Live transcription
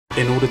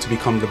In order to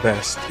become the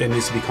best, it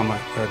needs to become a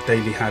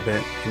daily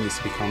habit. It needs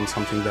to become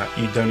something that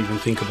you don't even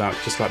think about,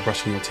 just like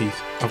brushing your teeth.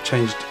 I've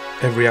changed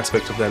every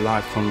aspect of their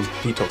life, from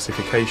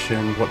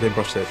detoxification, what they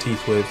brush their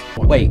teeth with.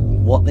 Wait,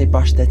 what they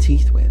brush their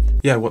teeth with?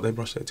 Yeah, what they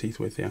brush their teeth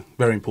with, yeah.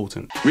 Very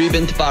important.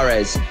 Ruben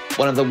Tabares,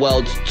 one of the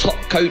world's top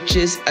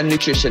coaches and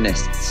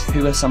nutritionists.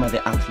 Who are some of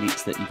the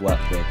athletes that you've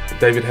worked with?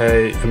 David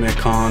Hay, Amir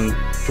Khan,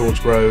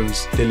 George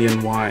Groves,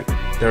 Dillian White,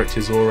 Derek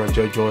Chisora,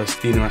 Joe Joyce,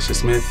 Asher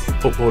Smith.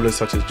 Footballers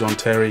such as John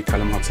Terry,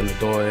 Callum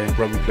Hudson-Odoi,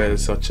 rugby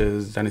players such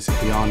as Danny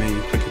Cipriani,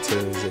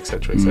 cricketers,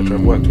 etc., etc.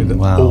 I've worked with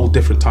all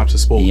different types of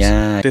sports.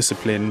 Yeah.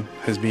 Discipline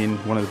has been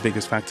one of the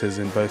biggest factors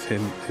in both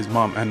him, his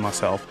mum and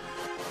myself.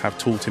 Have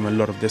taught him a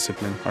lot of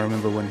discipline. I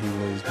remember when he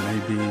was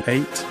maybe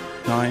 8,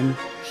 9,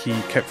 he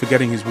kept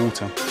forgetting his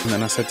water. And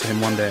then I said to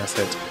him one day, I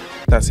said,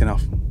 "That's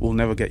enough, we'll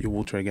never get your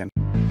water again."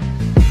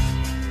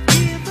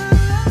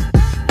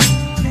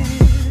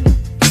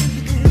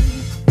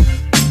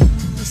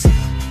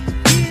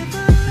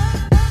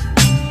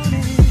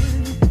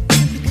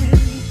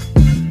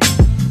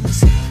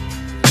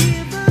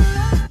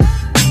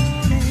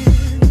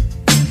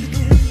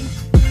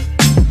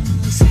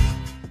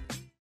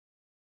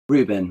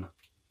 Ruben,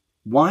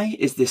 why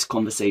is this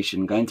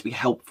conversation going to be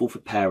helpful for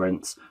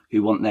parents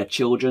who want their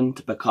children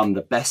to become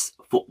the best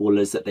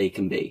footballers that they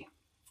can be?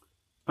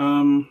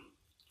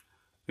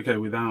 Okay,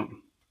 without,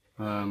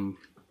 how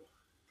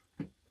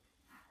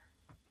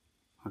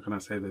can I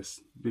say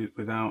this?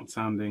 Without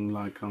sounding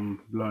like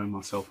I'm blowing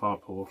myself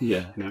up or,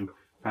 fanning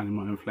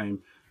my own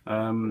flame.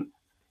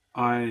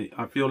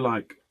 I feel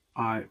like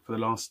for the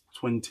last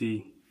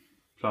 20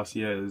 plus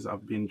years,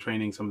 I've been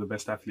training some of the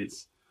best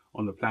athletes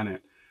on the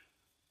planet.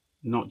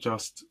 Not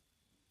just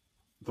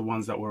the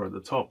ones that were at the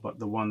top, but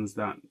the ones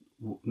that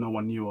no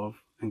one knew of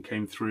and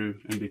came through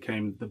and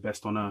became the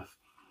best on earth.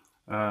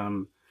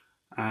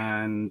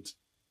 And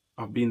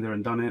I've been there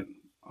and done it.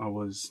 I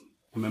was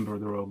a member of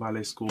the Royal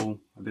Ballet School.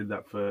 I did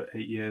that for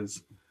 8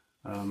 years.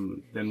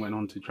 Then went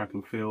on to track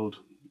and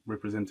field,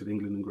 represented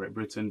England and Great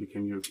Britain,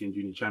 became European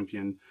junior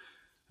champion.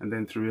 And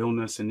then through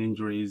illness and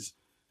injuries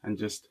and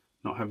just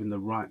not having the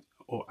right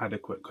or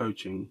adequate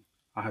coaching,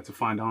 I had to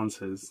find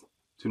answers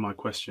to my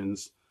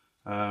questions.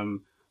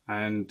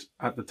 And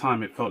at the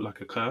time it felt like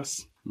a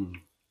curse,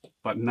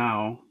 but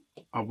now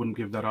I wouldn't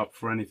give that up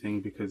for anything,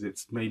 because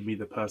it's made me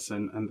the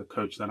person and the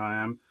coach that I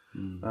am.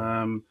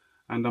 And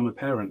I'm a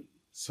parent,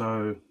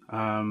 so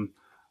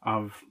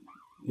I've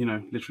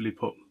literally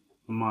put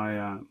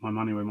my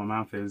money where my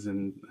mouth is,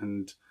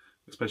 and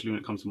especially when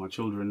it comes to my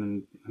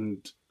children,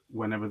 and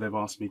whenever they've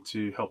asked me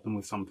to help them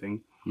with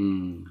something,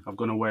 I've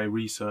gone away,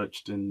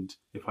 researched, and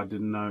if I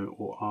didn't know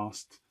or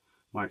asked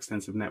my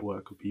extensive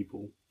network of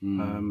people,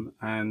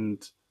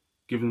 and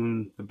giving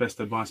them the best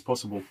advice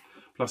possible.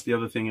 Plus, the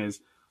other thing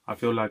is, I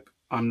feel like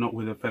I'm not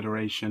with a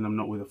federation, I'm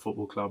not with a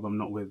football club, I'm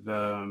not with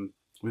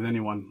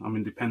anyone. I'm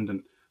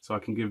independent, so I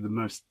can give the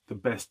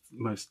best,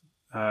 most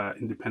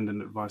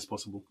independent advice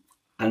possible.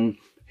 And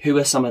who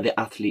are some of the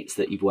athletes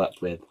that you've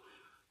worked with?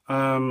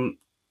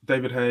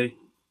 David Hay,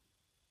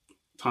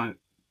 I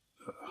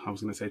was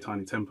going to say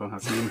Tiny Temper.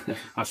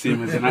 I see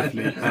him as an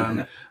athlete.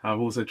 I've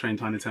also trained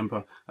Tiny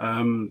Temper.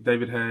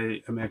 David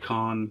Hay, Amir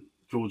Khan,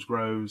 George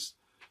Groves,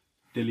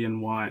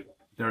 Dillian White,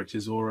 Derek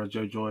Chisora,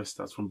 Joe Joyce,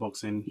 that's from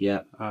boxing.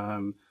 Yeah.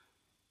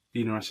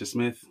 Asher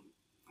Smith,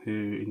 who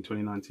in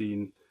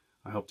 2019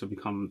 I helped to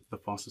become the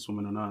fastest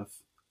woman on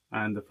earth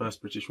and the first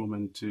British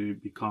woman to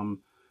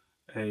become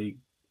a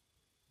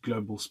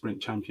global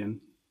sprint champion.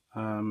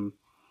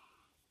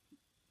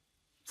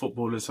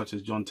 Footballers such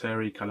as John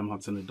Terry, Callum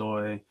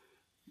Hudson-Odoi,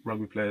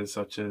 rugby players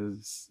such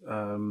as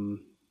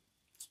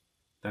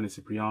Danny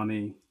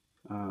Cipriani.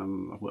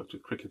 I've worked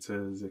with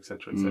cricketers,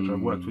 etc., etc.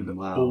 I've worked with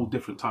all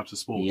different types of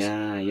sports.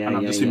 And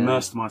I've just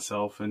immersed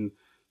myself and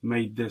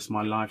made this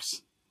my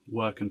life's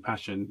work and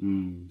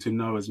passion, to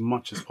know as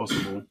much as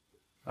possible,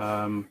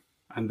 and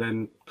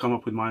then come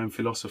up with my own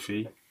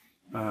philosophy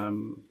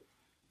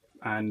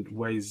and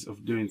ways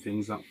of doing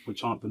things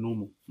which aren't the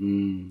normal.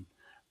 And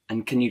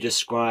can you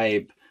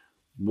describe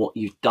what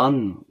you've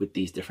done with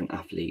these different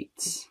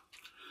athletes?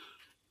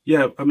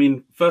 Yeah, I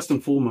mean, first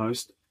and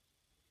foremost,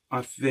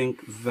 I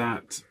think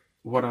that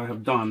what I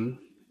have done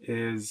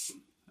is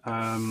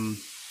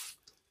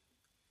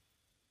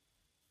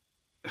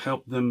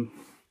help them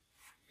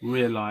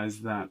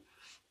realize that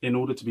in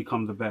order to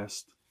become the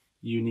best,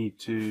 it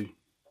needs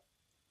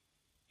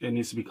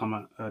to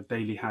become a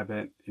daily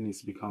habit. It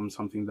needs to become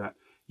something that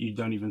you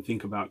don't even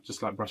think about,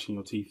 just like brushing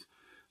your teeth.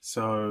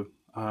 So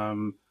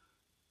I've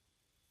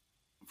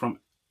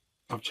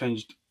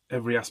changed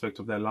every aspect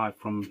of their life,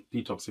 from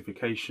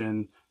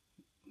detoxification,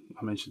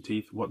 I mentioned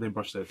teeth, what they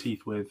brush their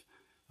teeth with.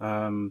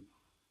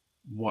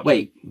 What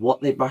they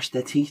brush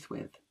their teeth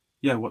with?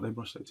 Yeah, what they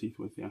brush their teeth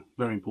with, yeah.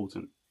 Very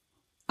important.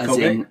 As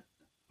Colgate? in...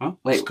 Huh?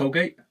 Wait,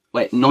 Colgate?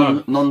 Wait,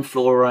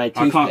 non-fluoride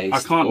toothpaste? I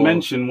can't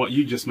mention what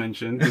you just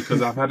mentioned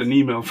because I've had an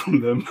email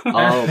from them.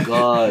 Oh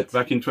God!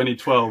 Back in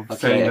 2012,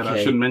 saying that I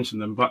shouldn't mention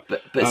them. But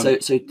so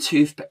is it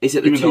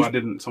the even though I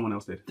didn't, someone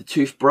else did. The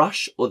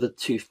toothbrush or the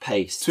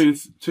toothpaste?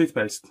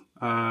 Toothpaste.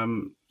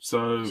 So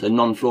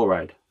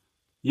non-fluoride.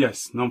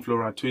 Yes,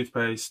 non-fluoride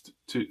toothpaste.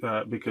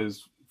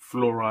 Because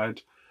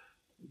fluoride,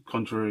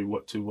 contrary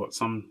to what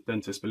some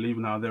dentists believe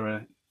now, there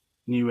are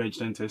new age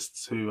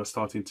dentists who are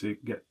starting to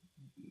get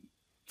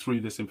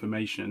through this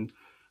information,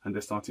 and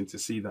they're starting to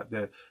see that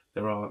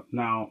there are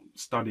now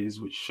studies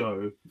which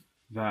show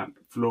that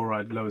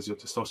fluoride lowers your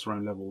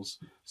testosterone levels.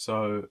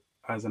 So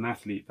as an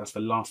athlete, that's the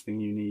last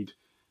thing you need.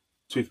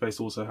 Toothpaste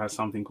also has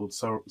something called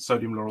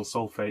sodium lauryl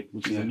sulfate,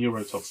 which is a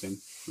neurotoxin,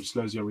 which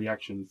slows your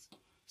reactions.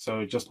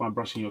 So just by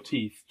brushing your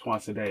teeth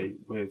twice a day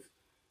with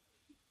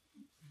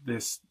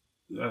these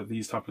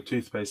type of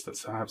toothpaste that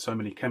have so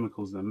many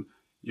chemicals in them,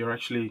 you're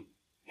actually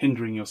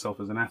hindering yourself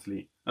as an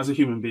athlete, as a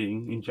human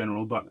being in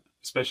general, but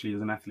especially as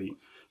an athlete.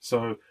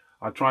 So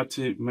I try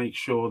to make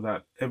sure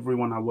that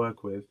everyone I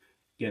work with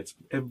gets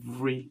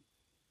every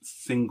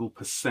single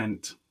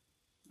percent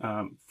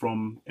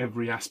from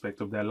every aspect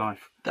of their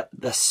life.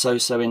 That's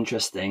so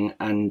interesting,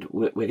 and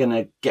we're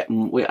gonna get,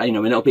 we're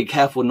not be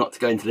careful not to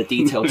go into the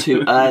detail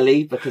too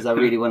early, because I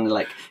really want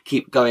to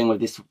keep going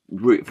with this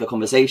route of the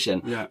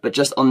conversation. Yeah. But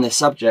just on this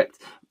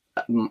subject,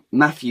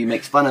 Matthew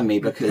makes fun of me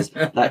because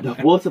the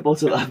water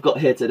bottle that I've got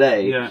here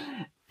today. Yeah.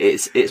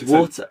 It's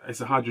water.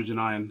 It's a hydrogen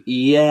ion.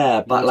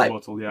 Yeah, but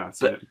bottle, yeah.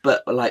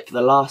 But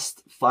the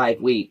last 5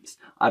 weeks,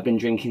 I've been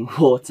drinking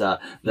water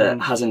that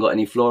hasn't got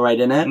any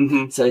fluoride in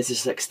it. So it's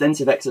this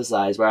extensive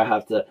exercise where I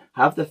have to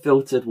have the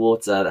filtered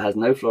water that has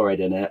no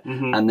fluoride in it,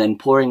 and then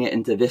pouring it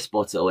into this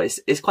bottle.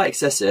 It's quite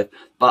excessive,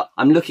 but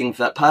I'm looking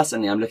for that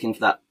personally. I'm looking for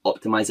that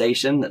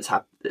optimization that's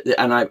happened,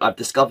 and I've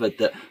discovered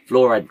that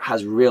fluoride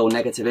has real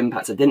negative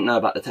impacts. I didn't know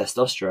about the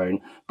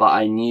testosterone, but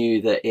I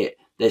knew that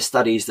there's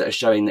studies that are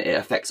showing that it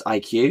affects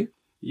IQ.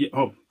 Yeah,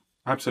 oh,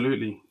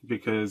 absolutely,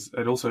 because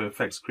it also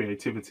affects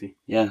creativity.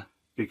 Yeah.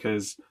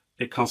 Because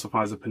it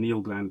calcifies the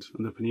pineal gland,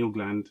 and the pineal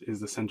gland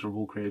is the center of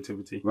all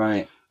creativity.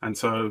 Right. And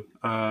so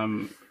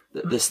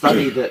the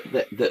study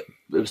that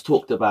was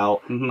talked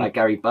about by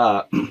Gary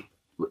Burke,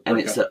 and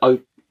it's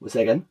what's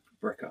that again?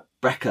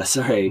 Brecker,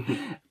 sorry.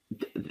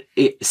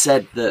 It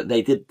said that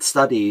they did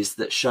studies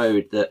that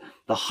showed that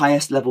the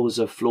highest levels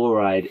of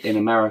fluoride in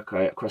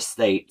America across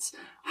states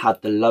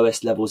had the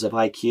lowest levels of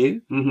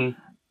IQ.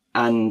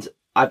 And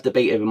I've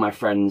debated with my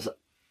friends,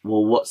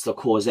 well, what's the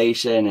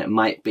causation? It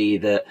might be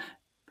that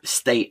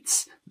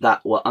states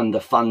that were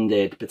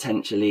underfunded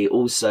potentially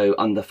also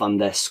underfund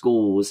their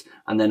schools,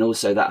 and then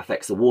also that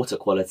affects the water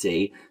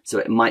quality. So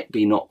it might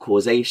be not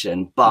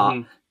causation,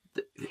 but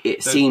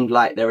it seemed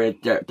like there are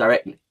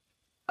direct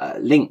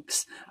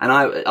links. And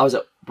I was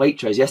at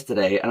Waitrose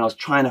yesterday, and I was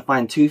trying to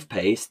find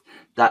toothpaste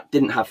that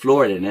didn't have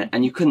fluoride in it,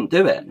 and you couldn't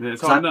do it.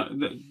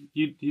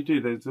 Yeah, you do.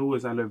 There's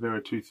always aloe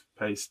vera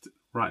toothpaste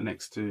right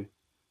next to,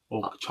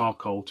 or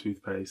charcoal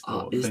toothpaste,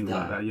 or things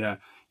like that. Yeah,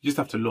 you just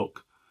have to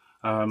look.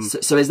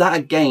 So is that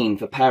a gain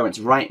for parents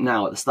right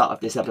now at the start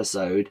of this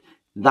episode?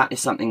 That is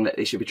something that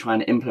they should be trying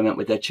to implement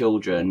with their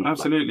children.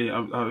 Absolutely.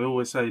 I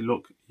always say,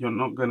 look, you're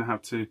not going to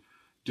have to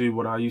do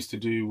what I used to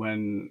do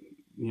when,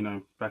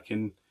 back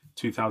in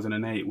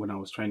 2008 when I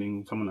was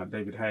training someone like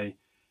David Hay,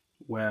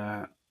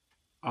 where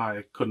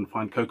I couldn't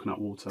find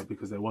coconut water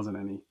because there wasn't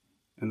any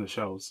in the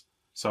shelves.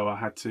 So I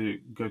had to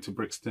go to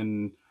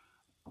Brixton,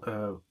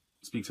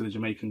 speak to the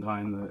Jamaican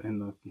guy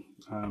in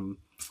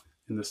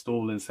the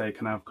stall and say,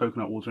 can I have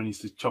coconut water? And he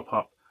used to chop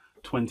up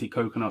 20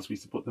 coconuts. We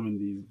used to put them in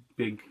these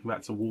big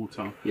vats of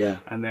water. Yeah.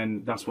 And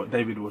then that's what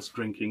David was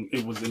drinking.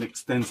 It was an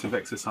extensive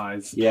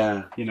exercise.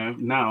 Yeah.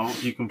 Now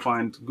you can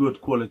find good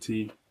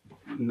quality,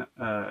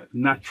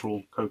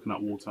 natural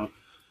coconut water.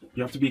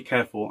 You have to be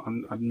careful.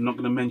 I'm not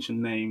going to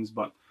mention names,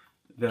 but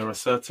there are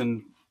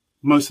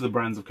most of the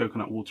brands of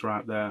coconut water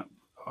out there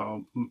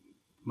are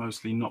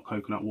mostly not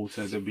coconut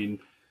water. They've been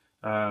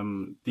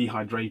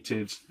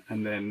dehydrated,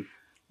 and then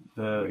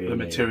the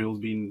material's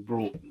been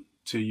brought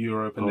to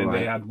Europe, and then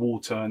they add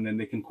water, and then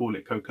they can call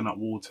it coconut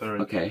water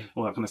and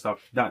all that kind of stuff.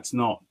 That's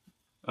not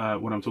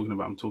what I'm talking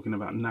about. I'm talking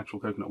about natural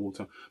coconut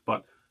water.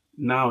 But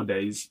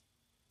nowadays,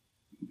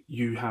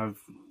 you have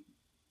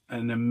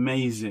an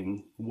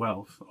amazing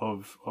wealth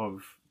of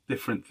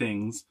different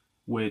things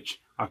which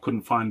I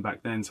couldn't find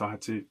back then, so I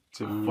had to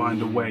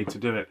find a way to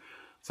do it.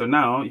 So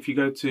now, if you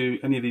go to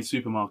any of these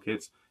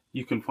supermarkets,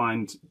 you can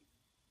find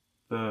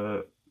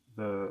the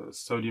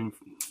sodium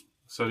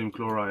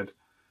fluoride,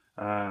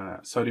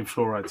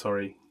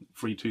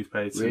 free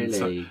toothpaste, and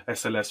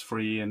SLS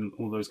free, and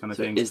all those kind of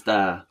things. Is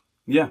there?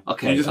 Yeah.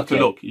 Okay. You just have to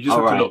look. You just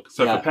have to look.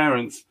 So for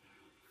parents,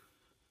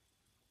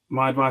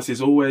 my advice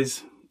is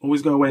always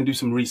go away and do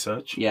some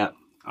research. Yeah.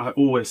 I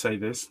always say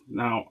this.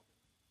 Now,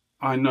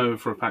 I know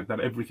for a fact that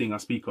everything I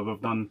speak of,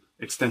 I've done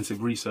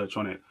extensive research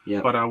on it.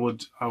 Yeah. But I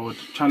would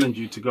challenge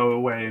you to go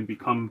away and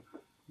become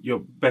your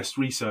best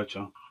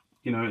researcher.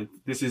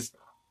 This is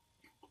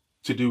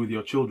to do with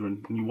your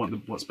children, and you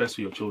want what's best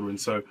for your children.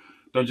 So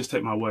Don't just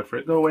take my word for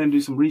it. Go away and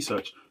do some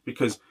research,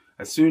 because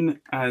as soon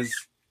as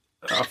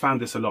I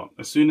found this a lot,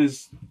 as soon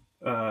as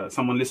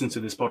someone listens to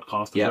this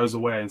podcast and goes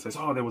away and says,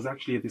 oh, there was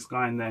actually this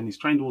guy in there and he's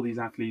trained all these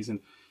athletes and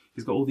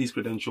he's got all these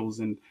credentials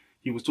and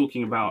he was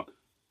talking about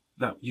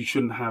that you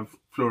shouldn't have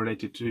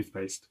fluoridated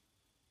toothpaste.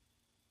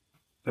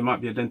 There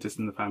might be a dentist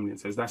in the family that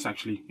says that's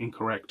actually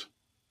incorrect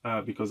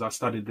because I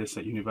studied this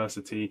at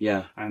university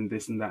and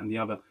this and that and the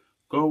other.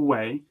 Go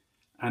away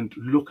and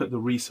look at the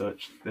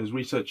research. There's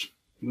research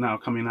now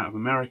coming out of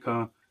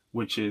America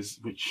which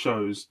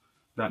shows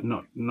that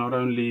not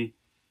only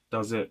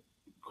does it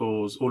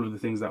cause all of the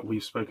things that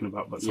we've spoken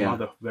about, but some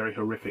other very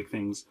horrific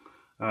things.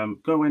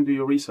 Go and do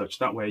your research.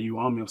 That way you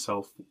arm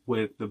yourself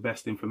with the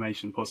best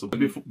information possible.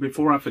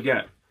 Before I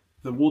forget,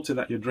 the water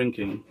that you're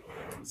drinking,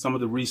 some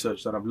of the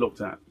research that I've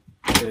looked at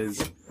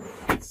is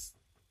it's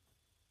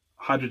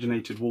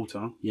hydrogenated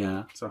water.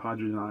 Yeah. So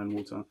hydrogen ion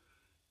water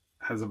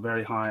has a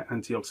very high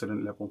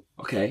antioxidant level.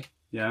 Okay.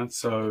 Yeah.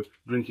 So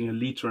drinking 1.5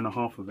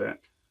 liters of it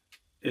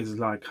is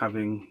like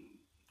having,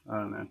 I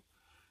don't know,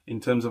 in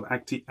terms of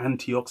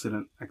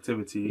antioxidant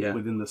activity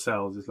within the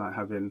cells, it's like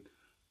having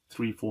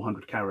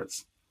 300-400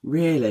 carrots.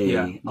 Really?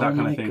 Yeah, that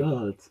kind of thing. Oh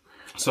my God.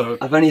 So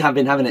I've only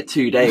been having it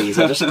 2 days.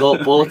 I just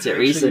bought it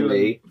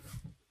recently.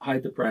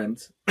 Hide the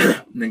brand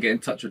and then get in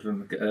touch with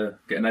them,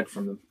 get an ad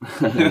from them.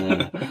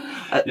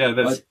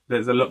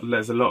 There's a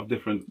lot of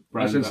different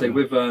brands. I was going to say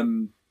with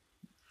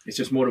it's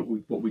just more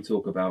what we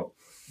talk about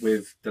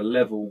with the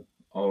level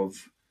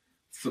of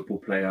football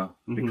player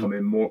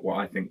becoming more what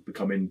I think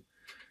becoming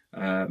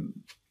kind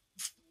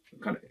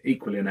of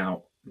equaling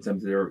out in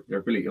terms of their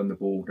ability on the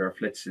ball, their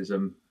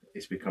athleticism.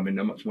 It's becoming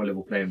a much more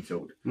level playing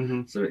field.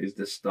 So it is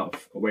the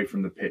stuff away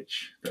from the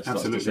pitch that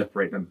starts to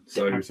separate them.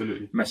 So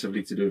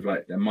massively to do with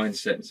like their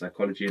mindset and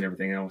psychology and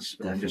everything else.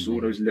 But then just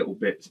all those little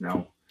bits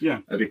now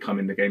are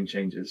becoming the game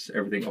changers.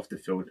 Everything off the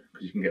field,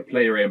 because you can get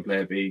player A and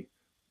player B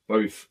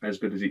both as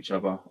good as each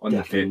other on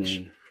the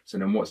pitch. So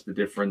then what's the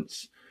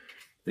difference?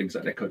 Things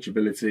like their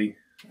coachability,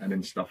 and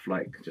then stuff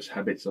like just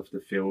habits off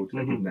the field that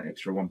give them that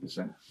extra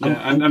 1%.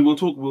 Yeah, and we'll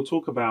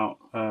talk about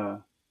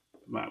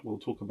Matt. We'll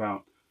talk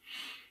about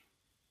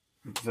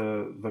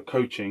the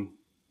coaching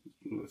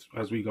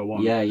as we go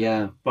on.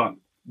 Yeah. But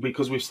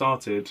because we've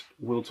started,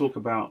 we'll talk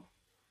about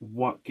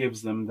what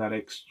gives them that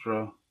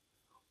extra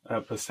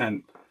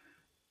percent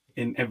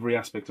in every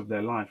aspect of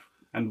their life.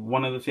 And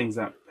one of the things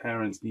that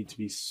parents need to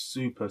be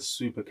super,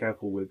 super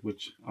careful with,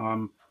 which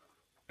I'm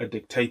a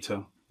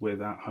dictator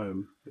with at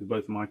home with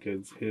both of my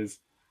kids, is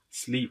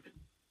sleep.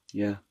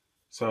 Yeah.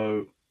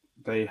 So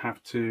they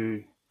have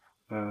to.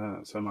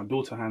 So my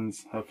daughter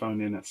hands her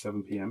phone in at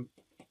 7 p.m.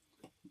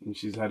 and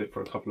she's had it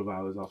for a couple of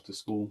hours after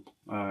school,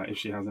 if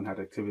she hasn't had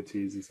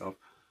activities and stuff.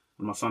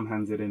 And my son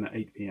hands it in at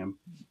 8 p.m.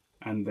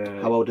 And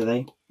how old are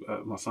they?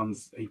 My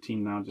son's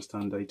 18 now, just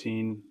turned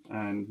 18,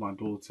 and my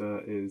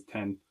daughter is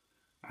 10.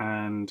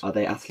 And are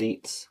they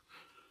athletes?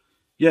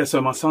 Yeah,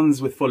 so my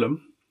son's with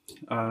Fulham,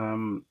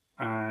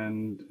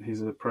 and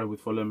he's a pro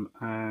with Fulham,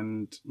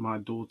 and my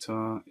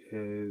daughter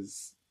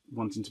is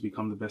wanting to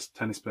become the best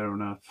tennis player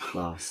on earth.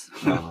 Class.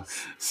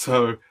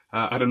 So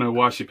I don't know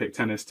why she picked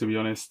tennis, to be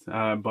honest,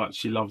 but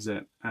she loves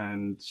it,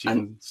 and she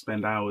can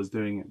spend hours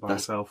doing it by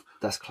herself.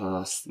 That's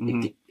class.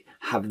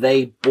 Have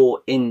they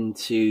bought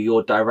into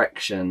your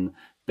direction?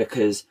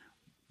 Because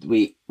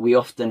we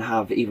often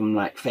have even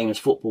like famous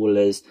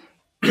footballers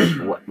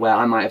where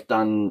I might have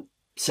done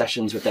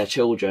sessions with their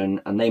children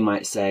and they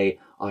might say,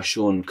 oh,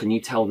 Sean, can you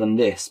tell them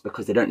this?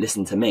 Because they don't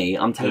listen to me.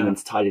 I'm telling them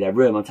to tidy their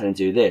room. I'm telling them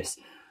to do this.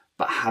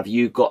 But have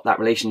you got that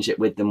relationship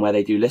with them where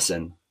they do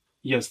listen?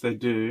 Yes, they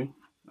do.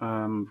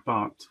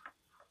 But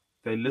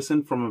they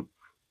listen from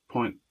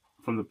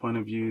the point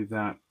of view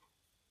that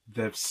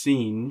they've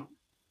seen,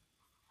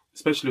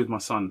 especially with my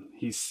son,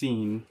 he's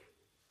seen,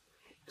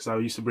 because I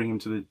used to bring him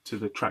to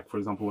the track, for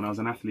example. When I was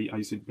an athlete, I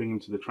used to bring him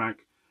to the track,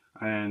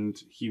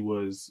 and he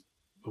was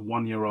a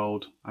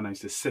 1-year-old, and I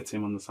used to sit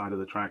him on the side of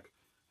the track,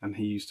 and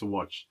he used to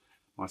watch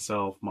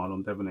myself,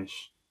 Marlon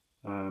Devonish,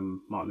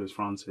 Mark Lewis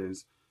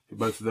Francis.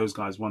 Both of those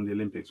guys won the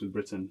Olympics with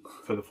Britain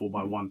for the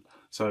 4x1.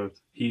 So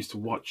he used to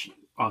watch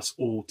us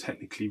all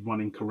technically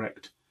running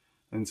correct.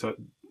 And so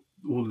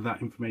all of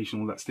that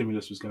information, all that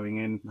stimulus was going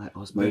in. Like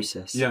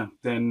osmosis.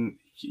 Then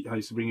I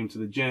used to bring him to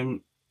the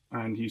gym,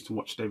 and he used to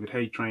watch David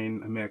Hay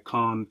train, Amir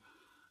Khan,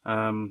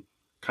 Callum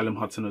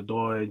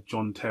Hudson-Odoi,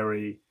 John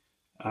Terry,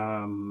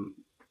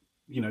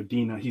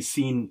 Dina. He's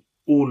seen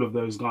all of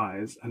those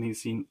guys, and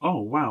he's seen,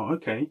 oh, wow,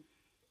 okay.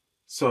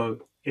 So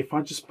if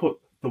I just put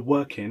the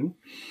work in,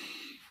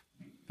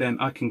 then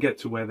I can get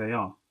to where they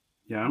are.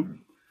 Yeah.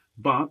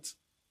 But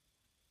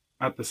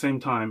at the same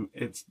time,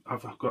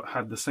 I've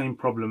had the same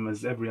problem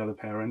as every other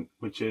parent,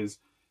 which is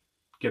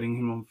getting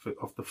him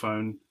off the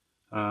phone,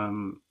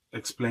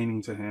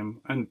 explaining to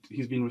him, and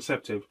he's been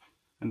receptive.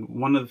 And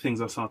one of the things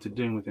I started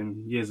doing with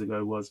him years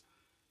ago was,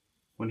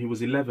 when he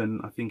was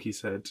 11, I think he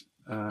said,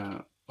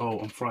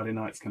 on Friday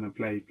nights, can I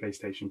play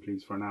PlayStation,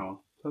 please, for an hour?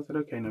 So I said,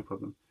 okay, no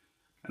problem.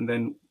 And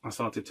then I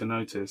started to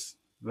notice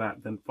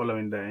that the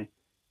following day,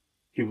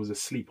 he was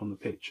asleep on the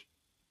pitch.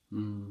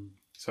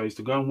 So I used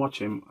to go and watch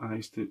him, and I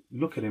used to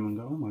look at him and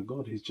go, oh my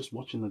God, he's just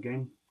watching the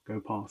game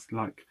go past.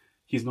 Like,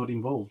 he's not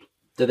involved.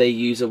 Do they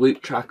use a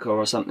Whoop tracker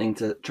or something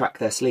to track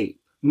their sleep?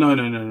 No.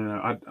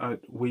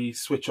 We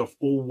switch off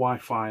all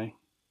Wi-Fi.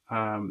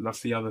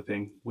 That's the other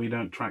thing. We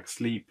don't track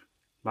sleep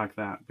like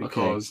that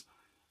because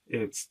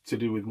it's to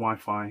do with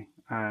Wi-Fi.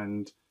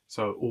 And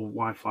so all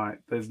Wi-Fi,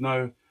 there's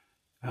no,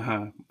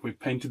 we've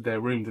painted their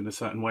rooms in a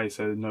certain way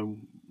so no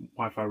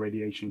Wi-Fi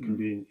radiation can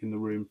be in the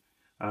room.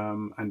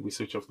 And we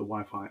switch off the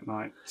Wi-Fi at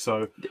night.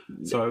 So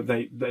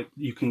they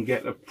you can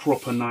get a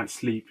proper night's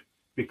sleep,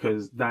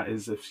 because that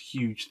is a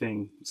huge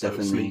thing. So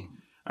Definitely. Sleep.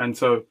 And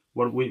so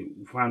what we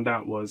found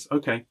out was,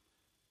 okay,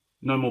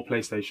 no more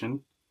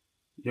PlayStation.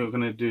 You're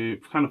going to do,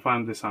 kind of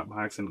found this out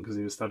by accident because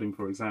he was studying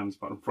for exams,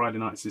 but on Friday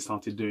nights he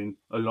started doing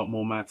a lot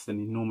more maths than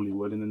he normally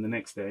would. And then the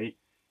next day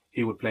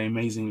he would play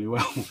amazingly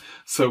well.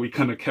 So we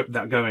kind of kept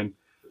that going.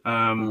 So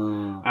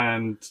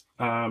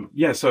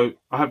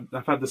I've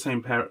had the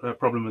same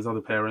problem as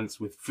other parents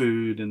with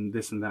food and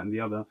this and that and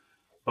the other,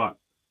 but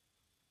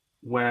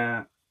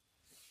where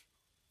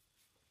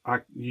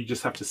you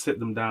just have to sit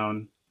them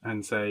down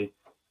and say,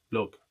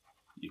 look,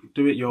 you can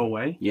do it your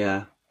way.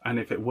 Yeah. And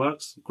if it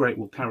works, great,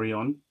 we'll carry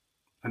on.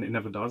 And it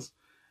never does.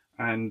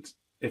 And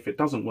if it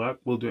doesn't work,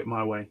 we'll do it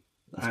my way.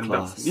 That's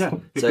class.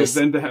 Because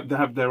then they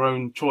have their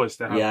own choice.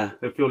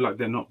 They feel like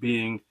they're not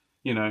being,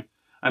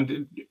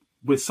 and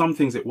with some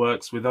things it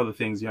works. With other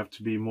things, you have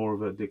to be more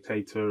of a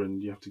dictator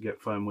and you have to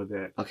get firm with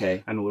it.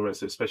 Okay. And all the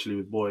rest, especially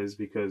with boys,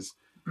 because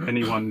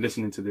anyone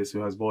listening to this who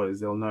has boys,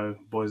 they'll know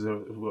boys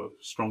are a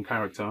strong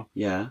character.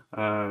 Yeah.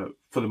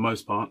 For the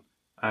most part.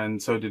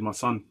 And so did my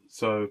son.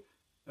 So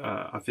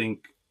I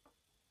think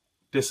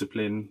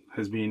discipline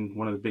has been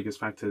one of the biggest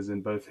factors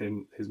in both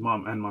him, his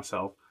mum and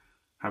myself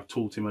have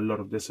taught him a lot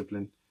of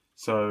discipline.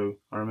 So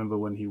I remember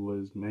when he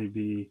was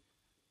maybe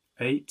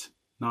 8,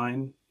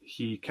 9,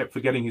 he kept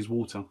forgetting his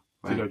water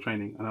to go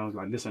training. And I was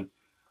like, listen,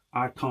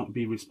 I can't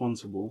be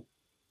responsible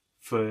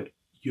for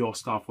your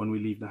stuff when we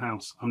leave the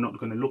house. I'm not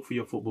going to look for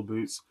your football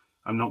boots.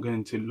 I'm not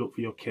going to look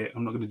for your kit.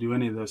 I'm not going to do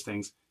any of those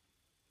things.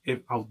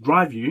 I'll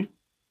drive you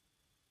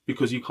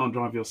because you can't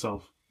drive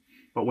yourself.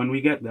 But when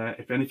we get there,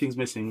 if anything's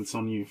missing, it's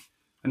on you.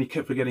 And he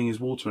kept forgetting his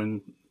water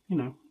and,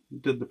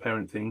 did the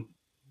parent thing.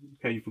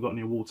 Okay, you've forgotten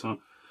your water.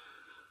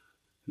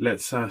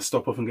 Let's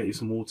stop off and get you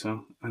some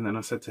water. And then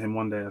I said to him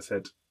one day, I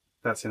said,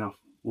 that's enough.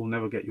 We'll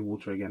never get your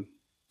water again.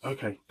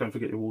 Okay, don't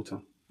forget your water.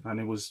 And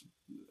it was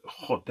a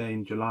hot day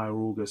in July or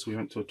August. We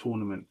went to a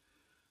tournament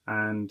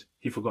and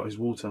he forgot his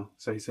water.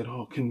 So he said,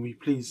 oh, can we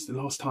please, the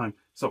last time,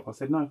 stop. I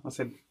said, no. I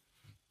said,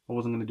 I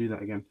wasn't going to do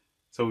that again.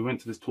 So we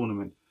went to this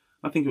tournament.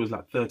 I think it was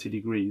like 30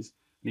 degrees.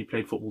 And he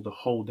played football the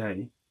whole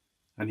day.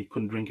 And he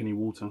couldn't drink any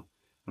water.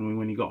 And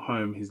when he got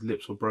home, his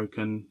lips were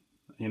broken.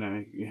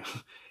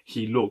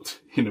 He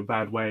looked in a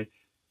bad way.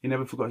 He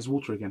never forgot his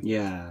water again.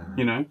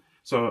 Yeah.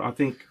 So I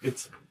think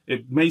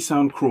it may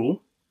sound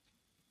cruel,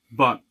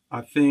 but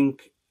I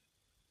think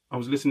I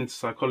was listening to a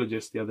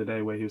psychologist the other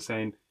day where he was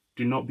saying,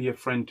 do not be a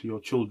friend to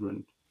your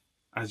children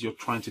as you're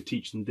trying to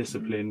teach them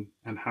discipline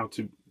and how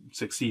to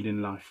succeed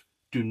in life.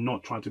 Do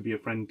not try to be a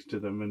friend to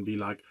them and be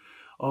like,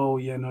 oh,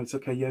 yeah, no, it's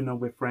okay. Yeah, no,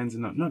 we're friends.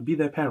 And no, be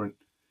their parent.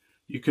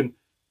 You can.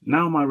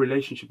 Now my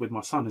relationship with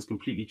my son has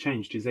completely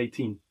changed. He's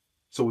 18,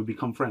 so we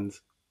become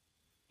friends.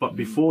 But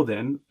before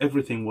then,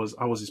 everything was,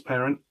 I was his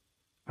parent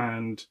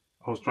and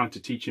I was trying to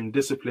teach him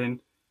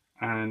discipline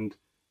and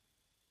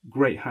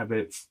great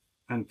habits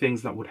and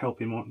things that would help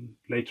him on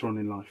later on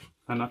in life.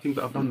 And I think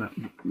that I've done that.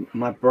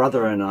 My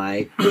brother and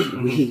I,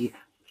 we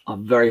are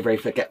very, very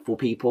forgetful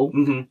people.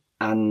 Mm-hmm.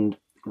 And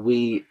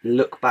we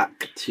look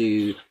back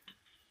to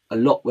a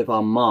lot with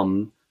our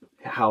mum,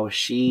 how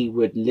she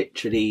would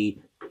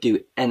literally do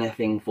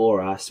anything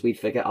for us. We'd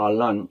forget our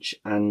lunch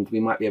and we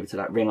might be able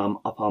to ring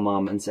up our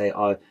mum and say,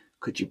 oh,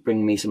 could you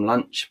bring me some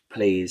lunch,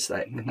 please?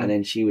 And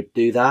then she would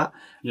do that.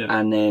 Yeah.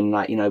 And then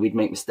we'd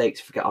make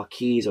mistakes, forget our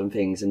keys on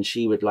things, and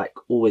she would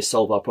always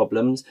solve our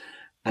problems.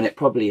 And it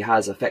probably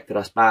has affected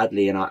us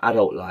badly in our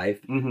adult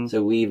life. Mm-hmm.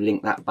 So we've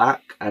linked that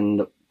back.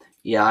 And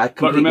yeah, I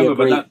completely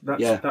agree. But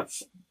remember,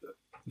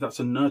 that's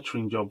a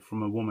nurturing job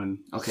from a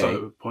woman. Okay.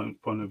 So point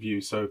of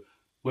view. So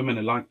women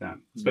are like that,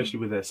 especially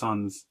with their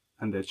sons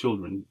and their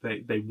children.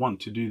 They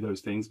want to do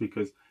those things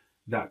because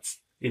that's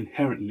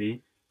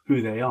inherently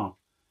who they are.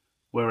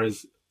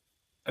 Whereas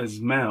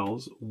as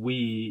males,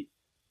 we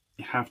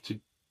have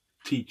to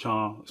teach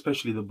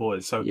especially the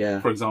boys. So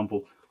for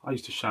example, I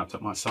used to shout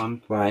at my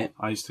son. Right.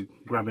 I used to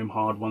grab him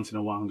hard once in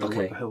a while and go,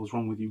 what the hell's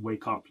wrong with you?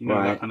 Wake up.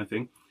 That kind of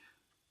thing.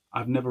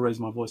 I've never raised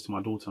my voice to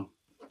my daughter.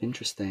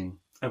 Interesting.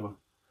 Ever.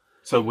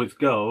 So with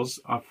girls,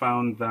 I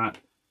found that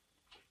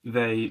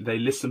they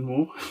listen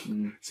more.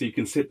 So you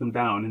can sit them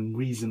down and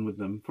reason with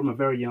them from a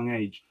very young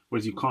age,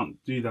 whereas you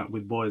can't do that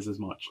with boys as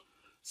much.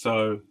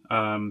 So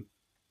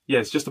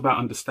it's just about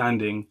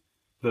understanding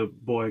the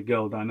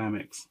boy-girl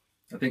dynamics.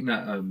 I think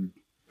that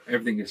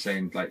everything you're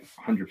saying,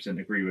 100%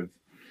 agree with,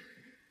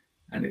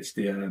 and it's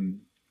the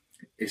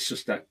it's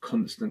just that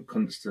constant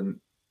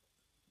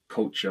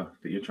culture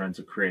that you're trying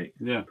to create.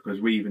 Yeah. Because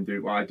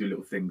I do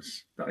little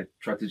things that I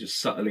try to just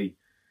subtly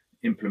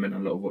implement a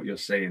lot of what you're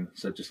saying.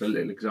 So just a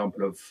little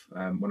example of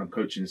when I'm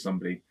coaching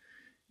somebody,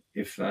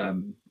 if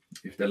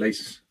the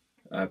lace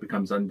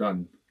becomes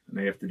undone and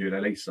they have to do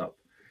their lace up,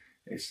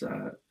 it's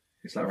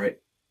like, right,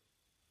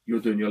 you're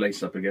doing your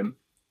lace up again.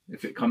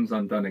 If it comes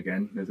undone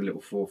again, there's a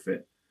little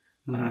forfeit.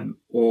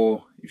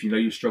 Or if you know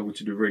you struggle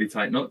to do really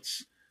tight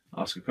knots,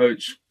 ask a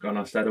coach, go and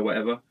ask dad or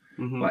whatever.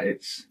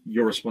 But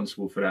you're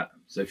responsible for that.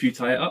 So if you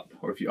tie it up,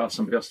 or if you ask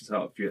somebody else to tie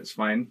it up for you, it's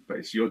fine. But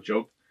it's your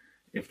job.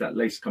 If that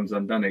lace comes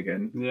undone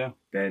again,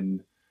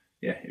 then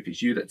if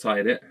it's you that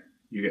tied it,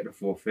 you get the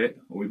forfeit.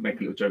 Or we make a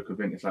little joke of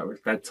it. It's like,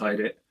 if dad tied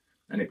it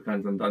and it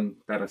becomes undone,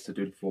 dad has to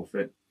do the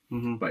forfeit.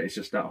 But it's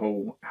just that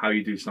whole, how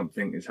you do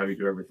something is how you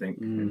do everything.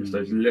 And just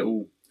those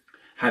little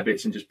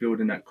habits and just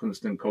building that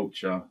constant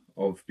culture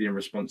of being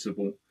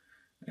responsible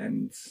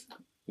and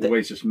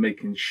always just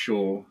making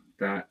sure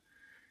that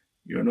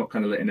you're not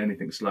kind of letting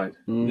anything slide.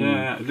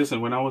 Yeah.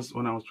 Listen, when I was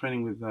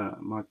training with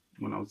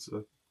when I was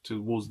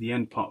towards the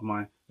end part of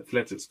my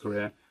athletics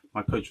career,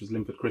 my coach was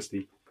Limpert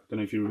Christie. Don't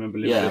know if you remember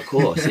Limpert. Yeah, of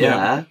course.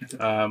 Yeah.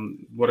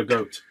 What a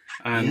goat!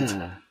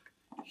 And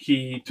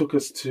he took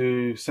us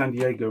to San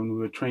Diego, and we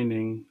were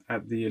training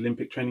at the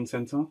Olympic Training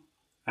Center.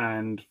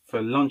 And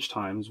for lunch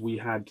times, we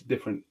had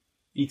different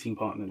eating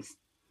partners.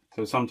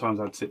 So sometimes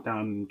I'd sit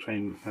down and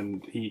train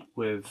and eat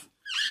with,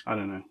 I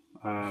don't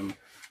know,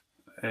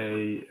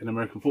 an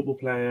American football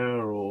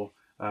player or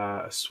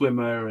a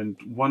swimmer. And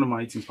one of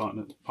my eating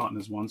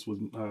partners once was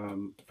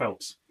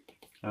Phelps.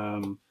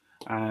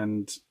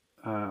 And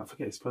I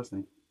forget his first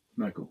name.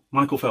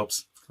 Michael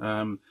Phelps.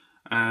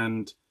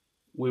 And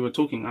we were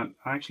talking, I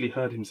actually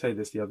heard him say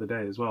this the other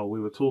day as well. We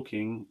were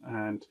talking,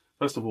 and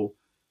first of all,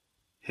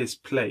 his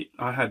plate,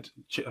 I had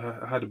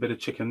a bit of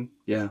chicken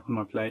on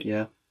my plate,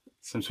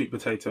 some sweet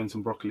potato and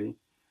some broccoli,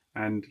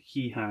 and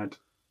he had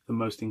the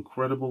most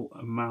incredible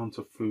amount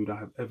of food I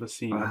have ever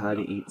seen.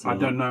 I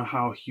don't know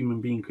how a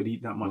human being could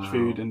eat that much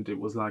food, and it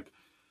was like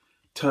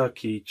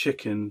turkey,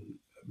 chicken,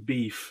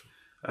 beef,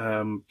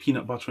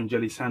 peanut butter and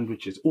jelly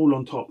sandwiches, all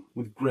on top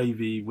with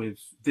gravy, with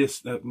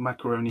this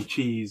macaroni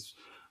cheese.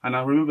 And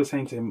I remember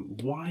saying to him,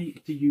 why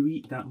do you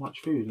eat that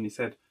much food? And he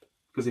said,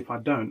 because if I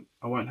don't,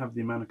 I won't have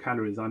the amount of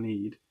calories I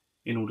need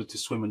in order to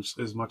swim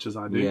as much as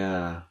I do.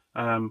 Yeah.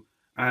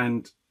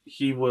 And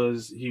we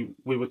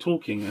were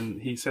talking,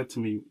 and he said to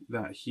me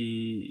that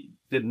he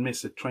didn't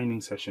miss a training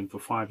session for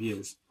 5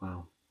 years.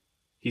 Wow.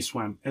 He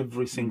swam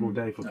every single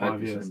day for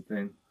 5 years.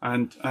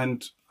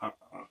 And I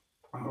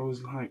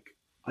was like,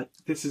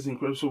 this is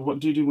incredible. So what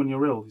do you do when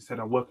you're ill? He said,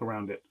 I work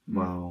around it.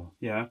 Wow.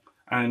 Yeah.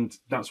 And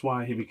that's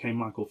why he became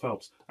Michael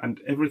Phelps.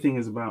 And everything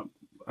is about,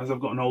 as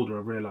I've gotten older,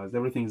 I've realized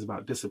everything is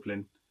about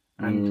discipline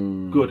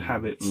and good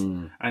habits.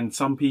 And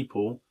some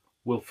people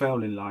will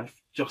fail in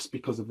life just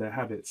because of their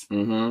habits.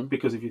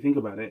 Because if you think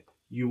about it,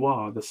 you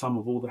are the sum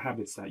of all the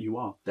habits that you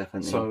are.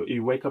 Definitely. So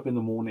you wake up in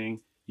the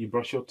morning, you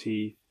brush your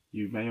teeth,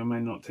 you may or may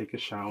not take a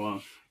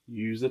shower,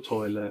 you use the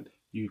toilet,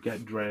 you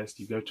get dressed,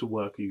 you go to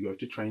work, or you go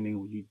to training,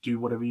 or you do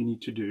whatever you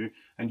need to do,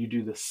 and you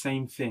do the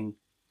same thing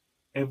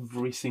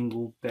every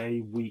single day,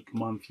 week,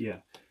 month,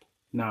 year.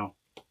 Now,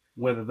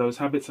 whether those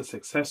habits are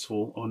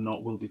successful or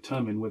not will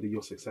determine whether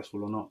you're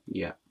successful or not.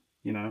 Yeah.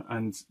 You know,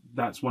 and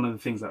that's one of the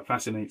things that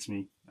fascinates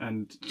me.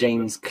 And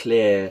James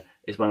Clear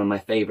is one of my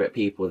favorite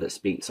people that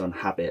speaks on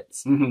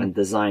habits and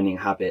designing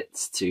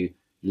habits to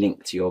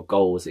link to your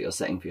goals that you're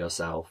setting for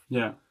yourself.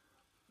 Yeah.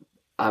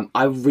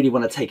 I really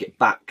want to take it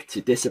back to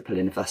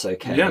discipline, if that's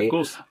okay. Yeah, of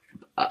course.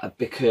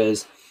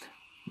 Because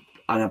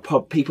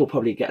people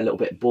probably get a little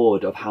bit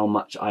bored of how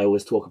much I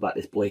always talk about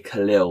this boy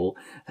Khalil,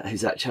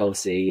 who's at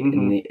Chelsea,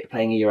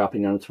 playing a year up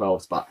in the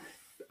under-12s. But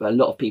a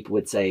lot of people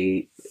would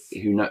say,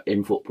 who know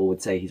in football,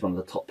 would say he's one of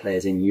the top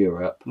players in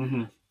Europe.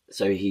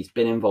 So he's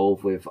been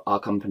involved with our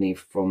company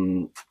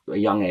from a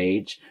young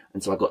age.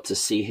 And so I got to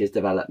see his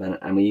development.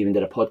 And we even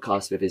did a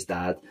podcast with his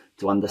dad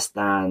to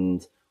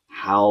understand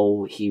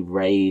how he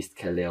raised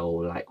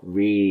Khalil, like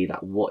really,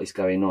 like what is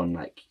going on,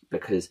 like,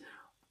 because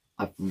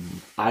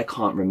I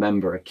can't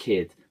remember a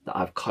kid that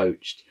I've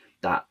coached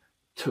that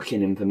took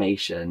in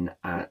information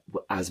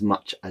as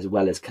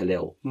well as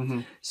Khalil.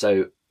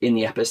 So in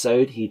the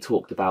episode, he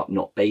talked about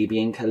not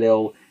babying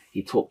Khalil.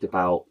 He talked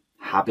about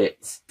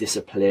habits,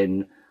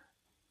 discipline,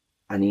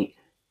 and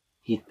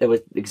there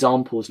were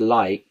examples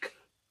like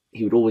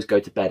he would always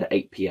go to bed at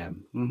 8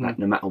 p.m. Like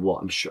no matter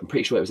what. I'm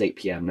pretty sure it was 8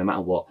 p.m. No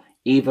matter what.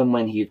 Even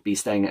when he'd be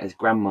staying at his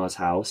grandma's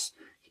house,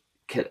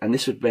 and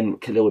this would when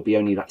Khalil would be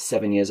only like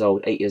 7 years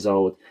old, 8 years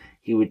old,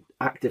 he would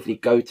actively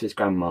go to his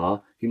grandma,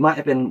 who might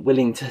have been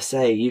willing to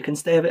say, you can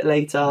stay a bit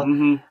later.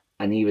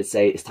 And he would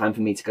say, it's time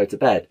for me to go to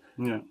bed.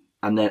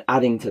 And then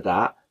adding to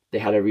that, they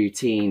had a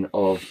routine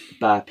of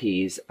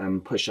burpees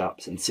and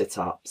push-ups and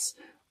sit-ups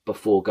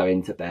before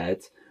going to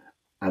bed.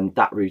 And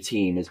that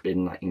routine has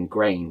been like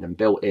ingrained and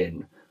built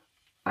in.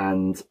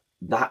 And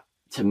that,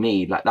 to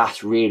me, like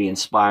that's really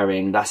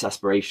inspiring. That's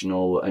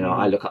aspirational. You know,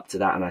 I look up to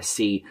that, and I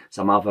see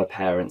some other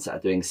parents that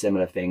are doing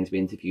similar things. We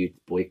interviewed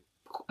boy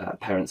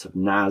parents of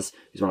Naz,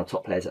 who's one of the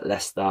top players at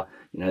Leicester.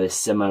 You know, there's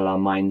similar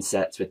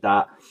mindsets with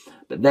that.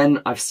 But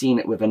then I've seen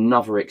it with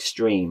another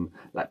extreme.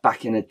 Like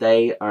back in the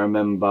day, I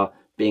remember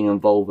being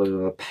involved with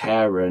a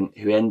parent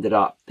who ended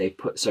up, they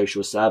put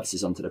social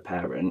services onto the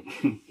parent.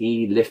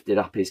 He lifted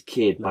up his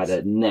kid by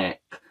the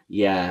neck.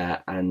 Yeah.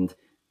 And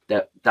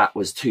that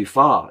was too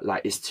far.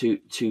 Like it's too.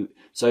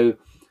 So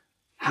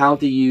how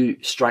do you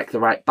strike the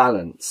right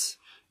balance?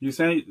 You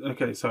say,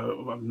 okay,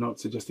 so I'm not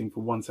suggesting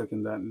for 1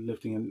 second that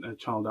lifting a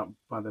child up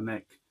by the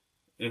neck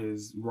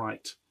is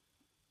right.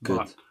 Good.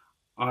 But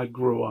I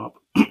grew up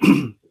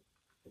in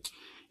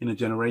a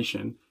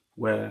generation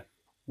where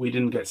we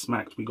didn't get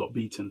smacked, we got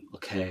beaten.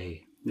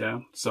 Okay. Yeah.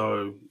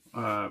 So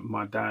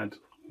my dad,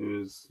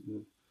 who is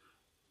a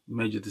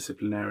major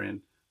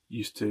disciplinarian,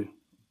 used to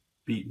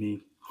beat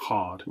me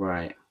hard.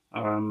 Right.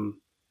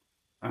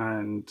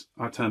 And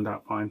I turned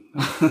out fine,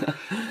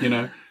 you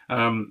know,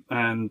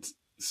 and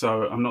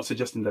so I'm not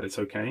suggesting that it's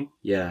okay.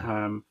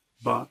 Yeah.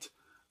 But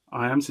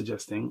I am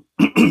suggesting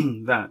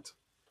that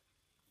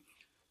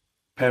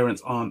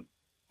parents aren't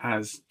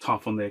as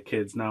tough on their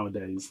kids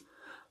nowadays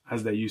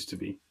as they used to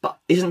be. But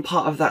isn't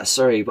part of that,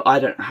 sorry, but I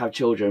don't have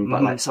children,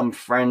 but like some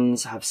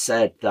friends have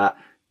said that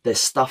there's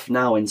stuff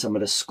now in some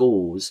of the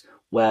schools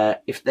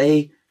where if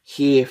they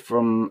hear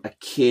from a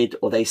kid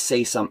or they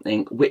say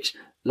something, which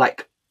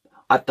like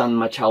I've done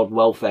my child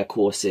welfare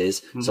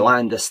courses, so I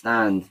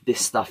understand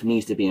this stuff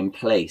needs to be in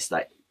place.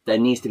 Like there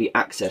needs to be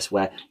access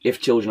where if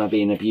children are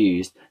being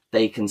abused,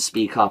 they can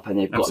speak up and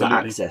they've got that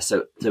access.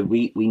 So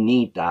we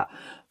need that.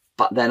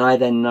 But then I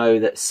then know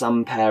that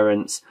some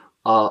parents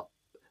are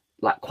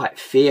like quite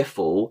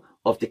fearful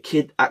of the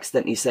kid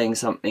accidentally saying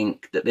something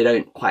that they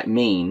don't quite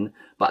mean,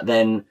 but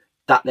then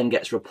that then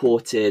gets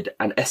reported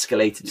and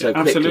escalated so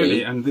quickly.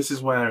 Absolutely, and this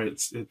is where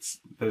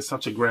there's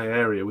such a grey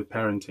area with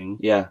parenting.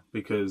 Yeah,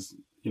 because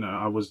you know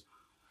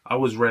I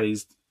was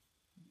raised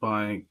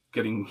by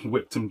getting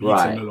whipped and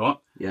beaten a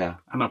lot. Yeah,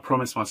 and I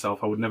promised myself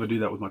I would never do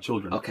that with my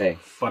children. Okay,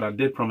 but I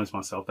did promise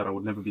myself that I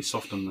would never be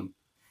soft on them,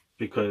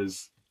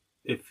 because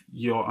if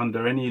you're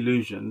under any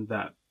illusion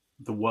that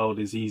the world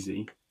is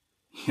easy,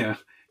 yeah,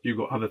 you've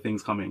got other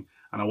things coming.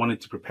 And I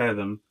wanted to prepare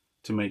them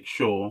to make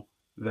sure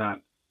that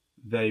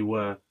they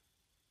were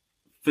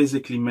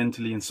physically,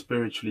 mentally, and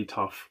spiritually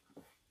tough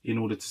in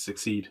order to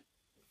succeed.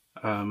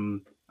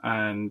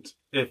 And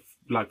if,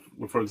 like,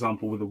 for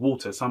example, with the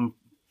water, some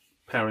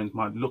parents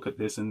might look at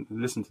this and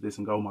listen to this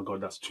and go, oh my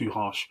God, that's too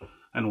harsh,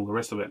 and all the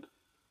rest of it.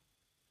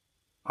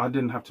 I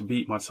didn't have to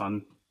beat my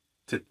son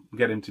to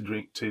get him to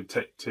drink,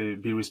 to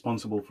be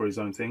responsible for his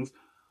own things.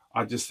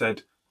 I just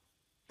said,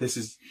 this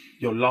is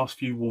your last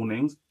few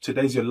warnings.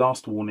 Today's your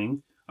last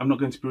warning. I'm not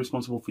going to be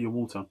responsible for your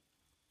water.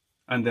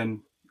 And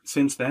then,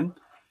 since then,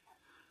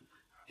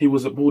 he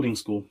was at boarding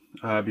school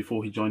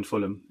before he joined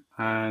Fulham.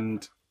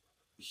 And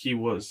he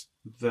was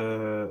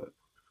the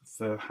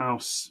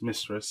house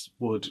mistress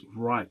would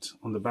write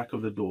on the back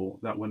of the door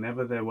that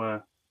whenever there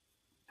were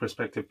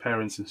prospective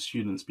parents and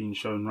students being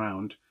shown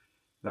round,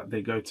 that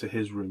they go to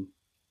his room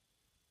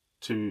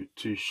to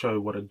show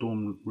what a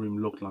dorm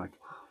room looked like.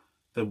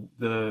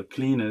 The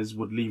cleaners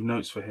would leave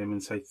notes for him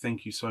and say,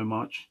 thank you so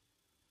much,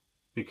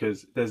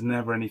 because there's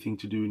never anything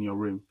to do in your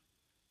room.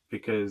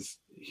 Because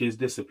his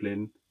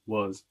discipline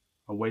was,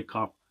 I wake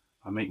up,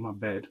 I make my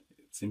bed,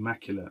 it's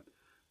immaculate.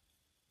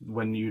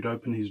 When you'd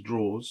open his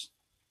drawers,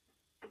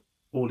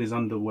 all his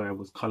underwear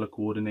was color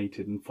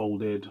coordinated and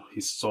folded,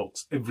 his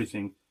socks,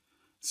 everything.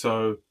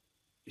 So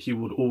he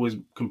would always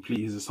complete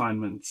his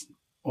assignments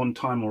on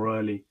time or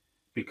early,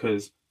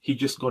 because he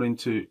just got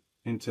into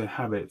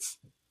habits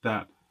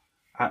that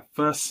at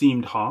first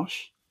seemed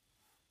harsh,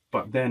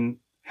 but then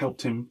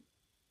helped him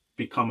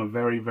become a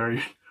very,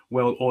 very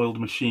well-oiled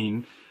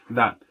machine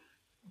that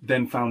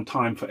then found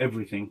time for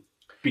everything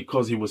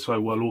because he was so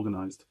well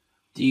organized.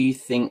 Do you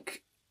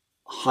think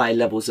high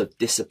levels of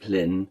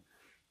discipline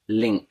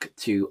link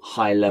to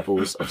high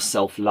levels of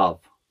self-love?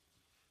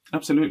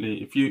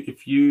 Absolutely. If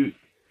you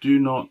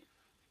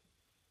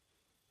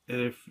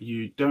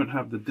don't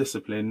have the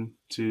discipline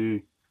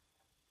to,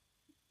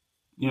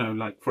 you know,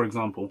 like, for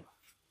example,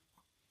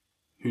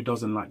 who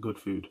doesn't like good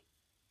food?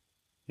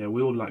 Yeah,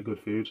 we all like good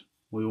food.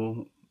 We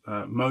all,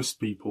 most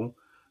people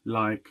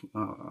like,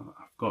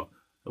 I've got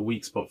a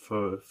weak spot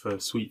for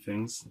sweet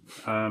things.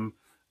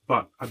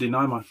 But I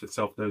deny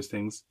myself those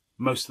things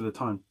most of the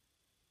time,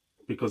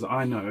 because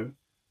I know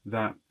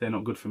that they're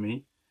not good for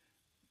me.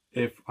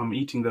 If I'm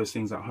eating those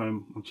things at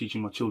home, I'm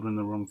teaching my children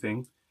the wrong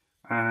thing.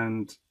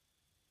 And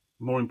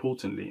more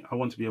importantly, I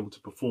want to be able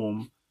to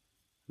perform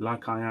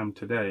like I am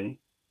today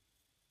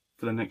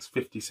for the next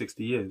 50,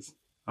 60 years.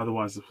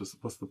 Otherwise,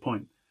 what's the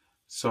point?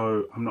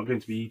 So I'm not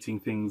going to be eating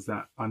things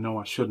that I know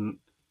I shouldn't,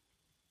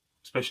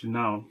 especially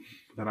now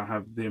that I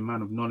have the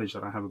amount of knowledge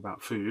that I have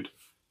about food.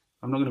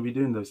 I'm not going to be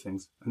doing those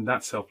things. And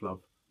that's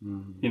self-love,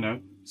 you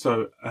know?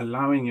 So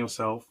allowing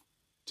yourself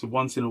to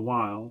once in a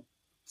while,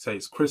 say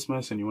it's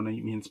Christmas and you want to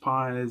eat mince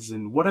pies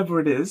and whatever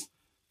it is,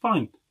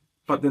 fine.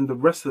 But then the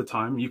rest of the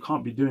time, you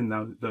can't be doing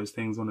those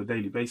things on a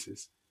daily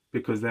basis,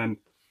 because then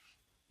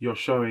you're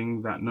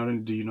showing that not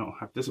only do you not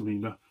have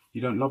discipline,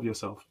 you don't love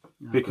yourself.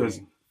 Because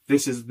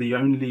this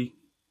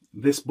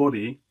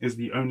body is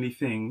the only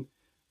thing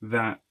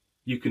that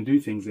you can do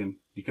things in.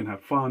 You can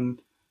have fun,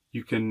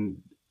 you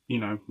can,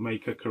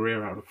 make a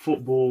career out of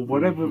football,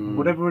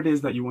 whatever it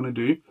is that you want to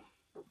do.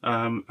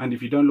 And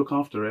if you don't look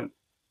after it,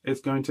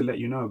 it's going to let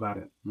you know about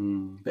it.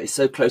 But it's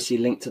so closely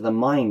linked to the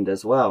mind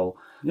as well.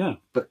 Yeah.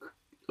 But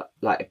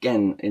like,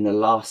 again, in the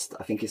last,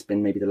 I think it's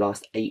been maybe the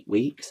last 8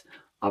 weeks,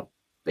 I've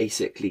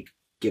basically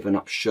given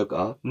up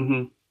sugar.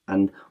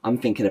 And I'm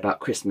thinking about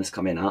Christmas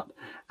coming up,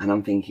 and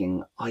I'm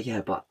thinking, oh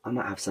yeah, but I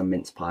might have some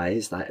mince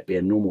pies, like be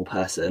a normal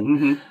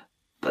person.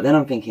 But then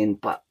I'm thinking,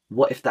 but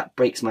what if that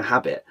breaks my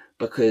habit?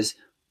 Because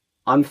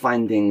I'm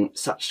finding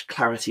such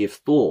clarity of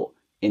thought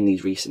in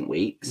these recent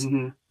weeks.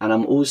 And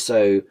I'm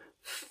also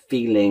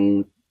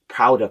feeling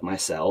proud of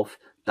myself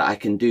that I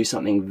can do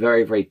something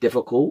very, very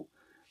difficult.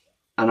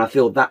 And I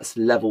feel that's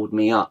leveled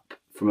me up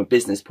from a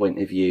business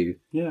point of view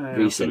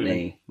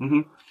recently.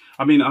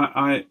 I mean,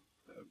 I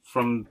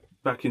from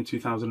back in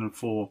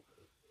 2004,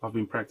 I've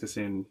been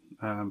practicing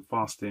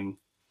fasting.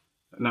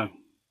 No,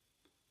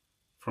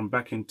 from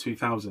back in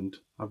 2000,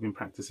 I've been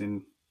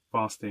practicing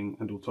fasting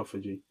and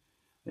autophagy.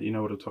 You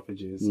know what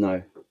autophagy is?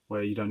 No.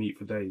 Where you don't eat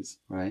for days.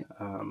 Right.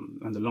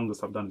 And the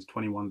longest I've done is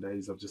 21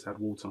 days. I've just had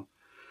water.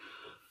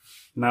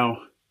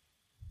 Now,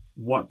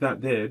 what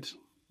that did,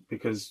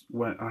 because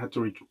when I had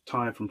to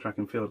retire from track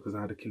and field because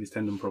I had Achilles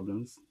tendon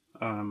problems.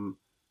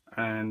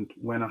 And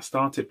when I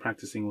started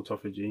practicing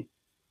autophagy,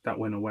 that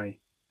went away.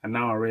 And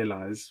now I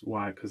realize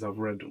why, because I've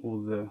read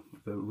all the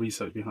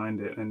research behind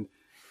it. And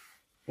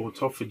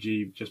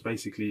autophagy just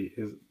basically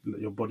is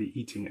your body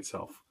eating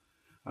itself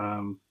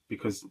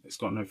because it's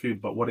got no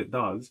food. But what it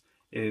does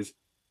is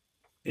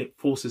it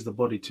forces the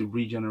body to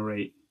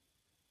regenerate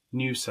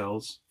new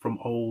cells from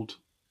old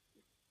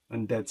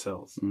and dead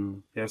cells.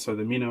 Yeah, so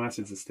the amino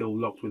acids are still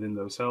locked within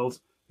those cells.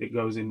 It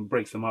goes in,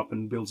 breaks them up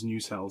and builds new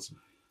cells.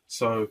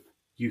 So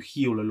you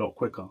heal a lot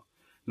quicker.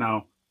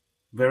 Now,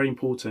 very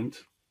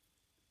important,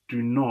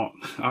 do not,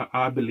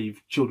 I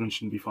believe children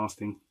shouldn't be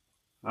fasting,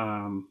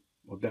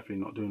 or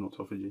definitely not doing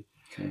autophagy,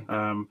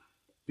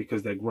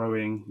 because they're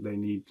growing, they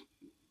need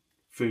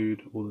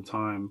food all the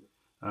time,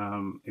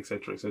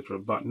 etc., etc.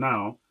 But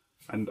now,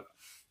 and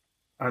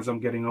as I'm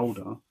getting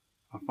older,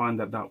 I find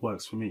that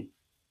works for me.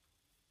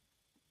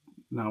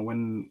 Now,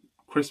 when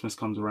Christmas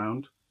comes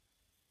around,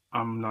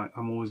 I'm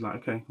always like,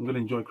 okay, I'm going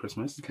to enjoy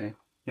Christmas. Okay.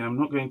 Yeah, I'm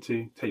not going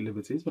to take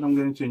liberties, but I'm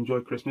going to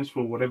enjoy Christmas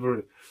for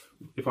whatever.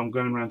 If I'm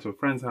going around to a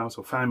friend's house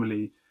or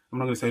family, I'm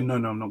not going to say, no,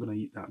 I'm not going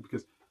to eat that,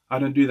 because I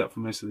don't do that for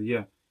most of the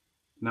year.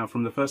 Now,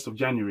 from the 1st of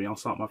January, I'll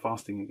start my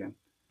fasting again.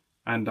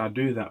 And I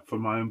do that for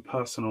my own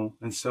personal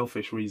and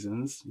selfish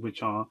reasons,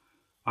 which are,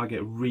 I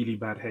get really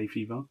bad hay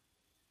fever.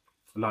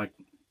 Like,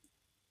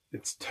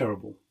 it's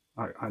terrible.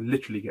 I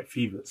literally get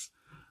fevers.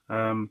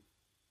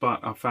 But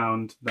I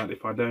found that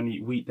if I don't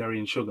eat wheat, dairy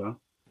and sugar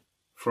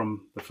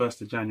from the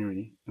 1st of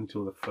January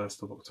until the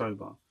 1st of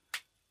October,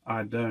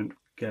 I don't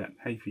get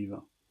hay fever.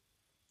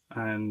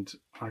 And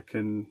I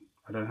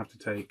don't have to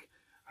take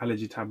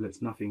allergy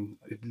tablets, nothing.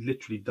 It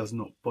literally does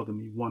not bother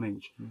me 1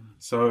 inch.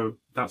 So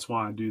that's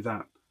why I do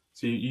that.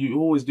 So you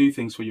always do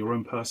things for your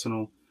own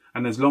personal,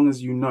 and as long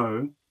as you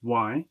know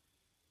why,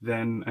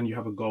 then, and you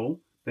have a goal,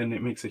 then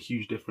it makes a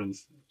huge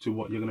difference to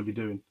what you're going to be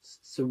doing.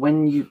 So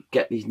when you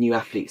get these new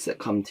athletes that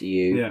come to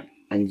you,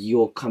 and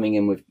you're coming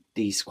in with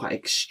these quite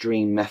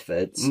extreme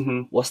methods,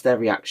 what's their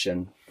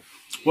reaction?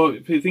 Well,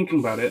 if you're thinking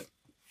about it,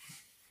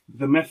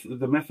 the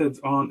methods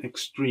aren't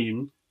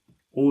extreme.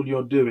 All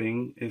you're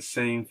doing is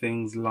saying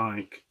things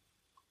like,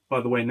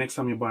 by the way, next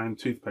time you're buying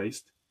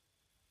toothpaste,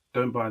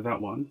 don't buy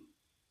that one.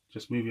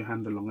 Just move your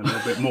hand along a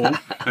little bit more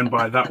and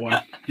buy that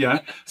one.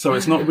 Yeah. So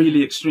it's not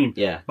really extreme.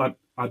 Yeah. But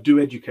I do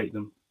educate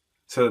them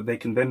so that they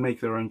can then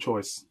make their own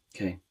choice.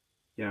 Okay.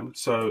 Yeah.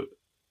 So.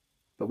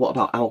 But what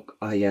about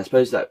alcohol? Yeah, I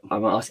suppose that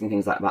I'm asking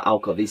things like about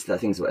alcohol. These are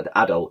things with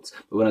adults.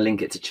 We want to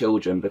link it to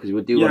children because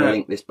we do want to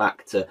link this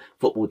back to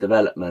football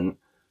development.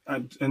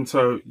 And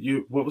so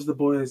what was the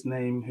boy's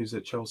name who's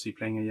at Chelsea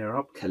playing a year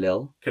up?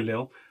 Khalil.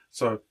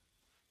 So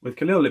with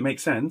Khalil, it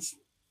makes sense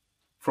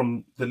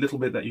from the little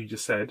bit that you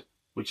just said,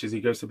 which is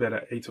he goes to bed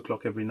at 8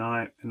 o'clock every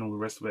night and all the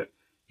rest of it.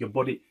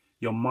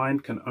 Your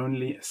mind can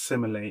only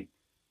assimilate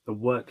the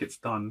work it's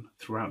done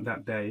throughout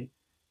that day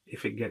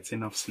if it gets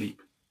enough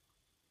sleep.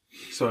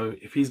 So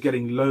if he's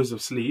getting loads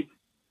of sleep,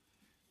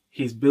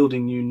 he's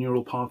building new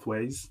neural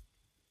pathways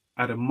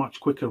at a much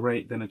quicker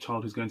rate than a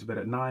child who's going to bed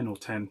at 9 or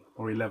 10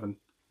 or 11.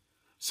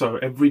 So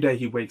every day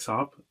he wakes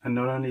up, and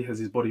not only has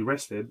his body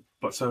rested,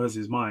 but so has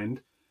his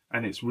mind,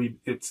 and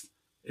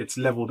it's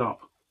leveled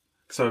up.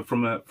 So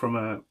from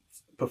a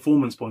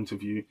performance point of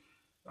view,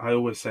 I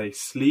always say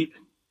sleep,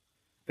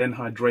 then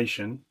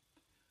hydration,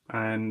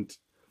 and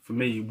for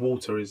me,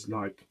 water is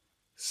like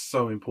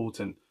so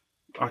important.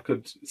 I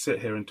could sit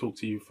here and talk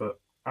to you for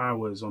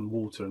hours on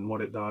water and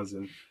what it does,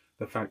 and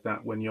the fact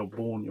that when you're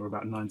born, you're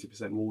about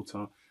 90%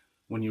 water.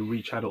 When you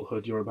reach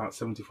adulthood, you're about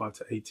 75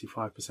 to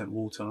 85%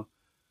 water.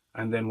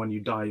 And then when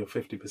you die, you're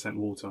 50%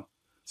 water.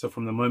 So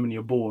from the moment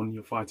you're born,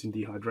 you're fighting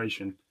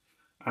dehydration.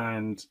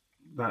 And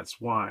that's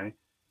why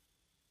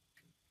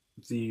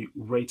the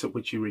rate at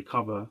which you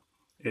recover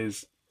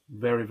is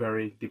very,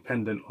 very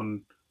dependent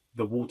on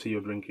the water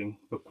you're drinking,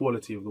 the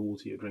quality of the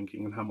water you're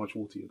drinking, and how much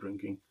water you're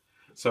drinking.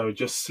 So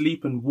just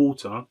sleep and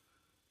water,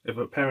 if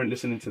a parent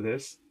listening to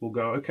this will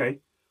go, okay,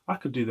 I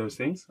could do those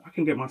things. I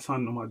can get my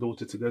son or my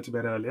daughter to go to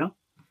bed earlier,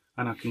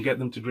 and I can get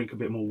them to drink a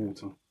bit more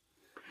water,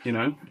 you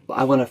know? But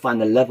I want to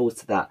find the levels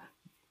to that.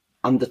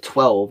 Under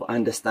 12, I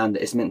understand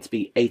that it's meant to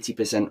be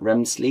 80%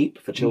 REM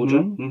sleep for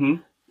children. Mm-hmm.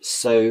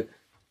 So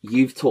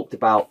you've talked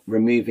about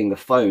removing the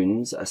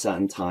phones at a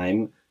certain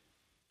time.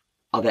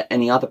 Are there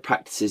any other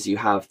practices you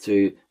have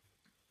to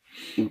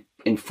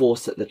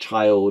enforce that the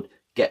child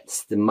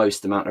gets the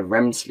most amount of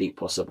REM sleep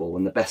possible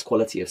and the best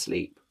quality of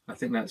sleep? I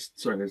think that's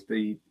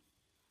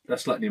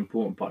like the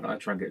important part that I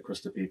try and get across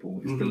to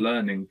people is the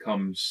learning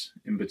comes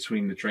in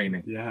between the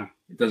training. Yeah.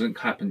 It doesn't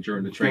happen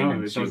during the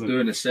training. No, so you're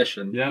doing a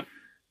session. Yeah.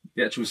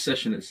 The actual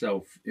session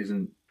itself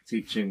isn't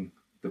teaching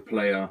the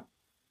player.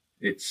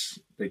 It's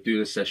they do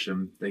the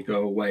session, they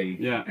go away,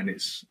 and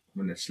it's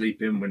when they're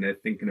sleeping, when they're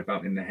thinking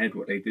about in their head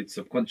what they did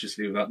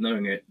subconsciously without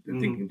knowing it, they're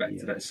thinking back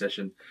to that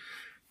session.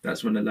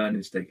 That's when the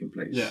learning's taking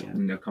place. Yeah.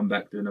 And they'll come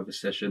back, do another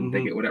session.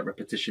 They get all that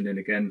repetition in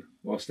again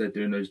whilst they're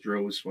doing those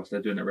drills, whilst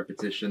they're doing that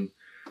repetition.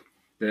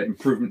 The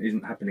improvement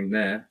isn't happening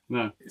there.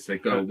 No. It's they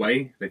go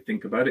away, they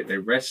think about it, they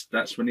rest.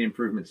 That's when the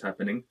improvement's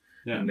happening.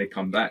 Yeah. And they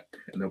come back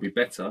and they'll be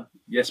better.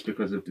 Yes,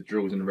 because of the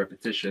drills and the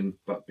repetition,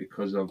 but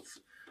because of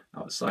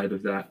outside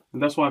of that.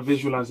 And that's why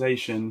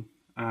visualization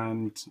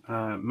and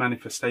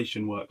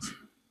manifestation works,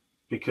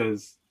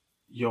 because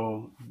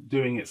you're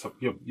doing it. So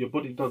your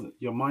body doesn't,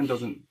 your mind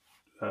doesn't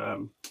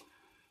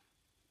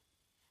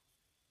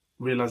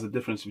realize the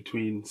difference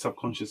between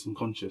subconscious and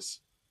conscious.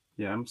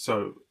 Yeah.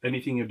 So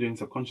anything you're doing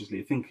subconsciously,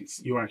 you think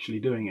you're actually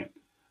doing it,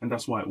 and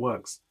that's why it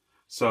works.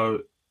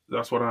 So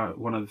that's what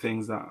one of the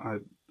things that I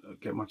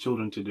get my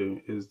children to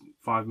do is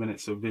 5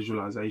 minutes of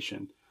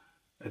visualization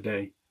a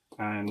day,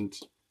 and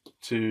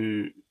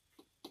to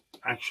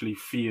actually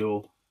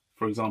feel,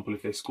 for example,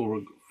 if they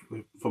score,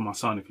 for my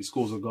son, if he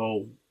scores a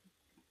goal,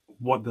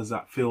 what does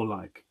that feel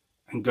like?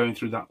 And going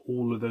through that,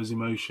 all of those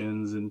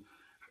emotions and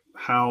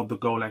how the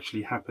goal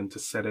actually happened to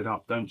set it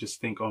up. Don't just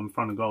think, oh, I'm in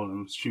front of goal and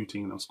I'm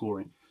shooting and I'm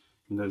scoring.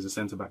 And there's a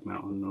centre back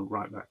now and a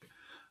right back.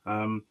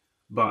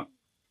 But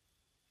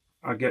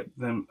I get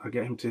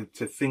him to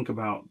think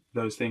about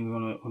those things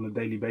on a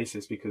daily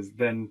basis, because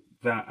then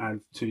that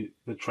adds to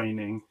the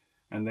training,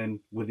 and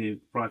then with the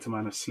right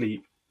amount of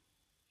sleep,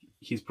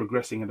 he's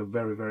progressing at a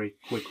very, very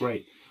quick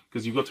rate.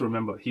 Because you've got to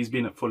remember, he's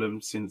been at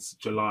Fulham since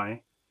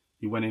July.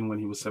 He went in when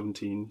he was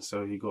 17,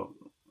 so he got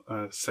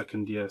a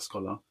second-year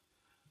scholar,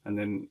 and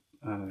then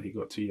he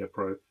got 2-year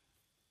pro.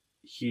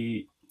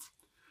 He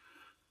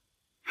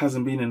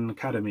hasn't been in an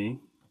academy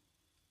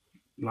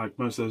like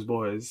most of those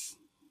boys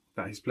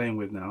that he's playing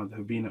with now.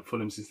 They've been at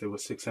Fulham since they were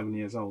 6-7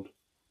 years old.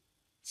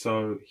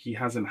 So he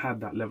hasn't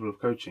had that level of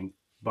coaching.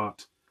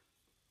 But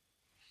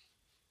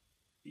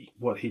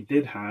what he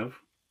did have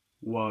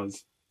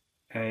was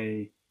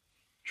a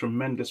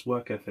tremendous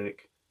work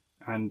ethic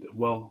and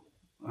well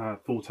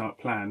thought out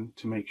plan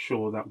to make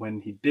sure that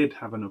when he did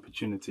have an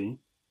opportunity,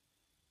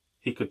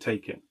 he could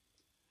take it.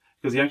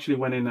 Because he actually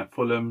went in at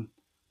Fulham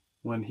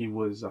when he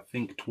was, I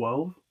think,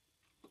 12,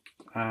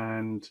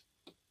 and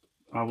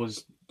I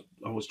was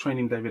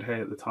training David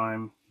Hay at the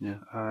time,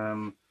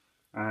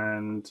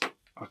 and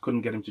I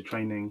couldn't get him to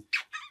training,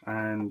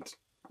 and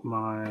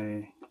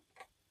my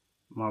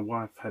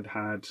wife had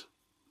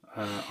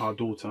our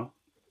daughter,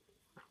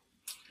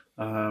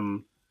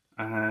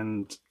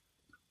 and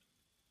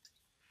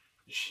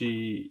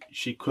she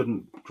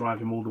couldn't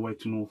drive him all the way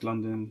to North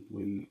London.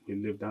 We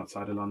lived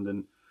outside of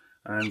London,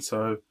 and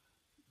so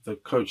the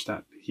coach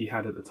that he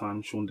had at the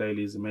time, Sean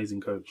Daly, is an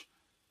amazing coach.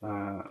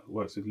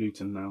 Works with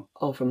Luton now.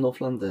 Oh, from North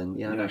London.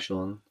 Yeah, I know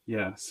Sean.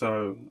 Yeah,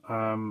 so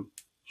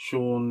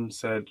Sean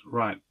said,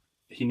 right,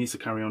 he needs to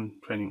carry on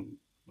training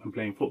and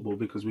playing football,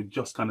 because we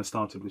just kind of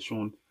started with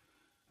Sean.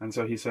 And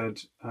so he said,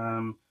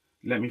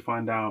 let me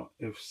find out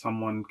if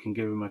someone can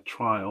give him a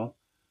trial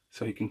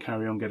so he can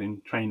carry on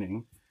getting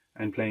training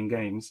and playing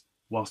games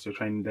whilst you're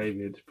training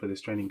David for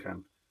this training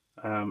camp.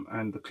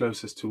 And the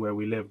closest to where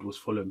we lived was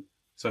Fulham.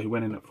 So he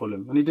went in at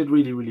Fulham and he did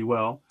really, really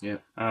well. Yeah.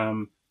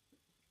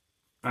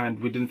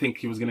 And we didn't think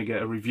he was going to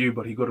get a review,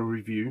 but he got a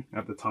review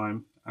at the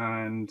time.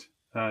 And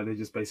they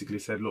just basically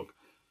said, look,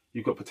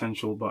 you've got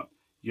potential, but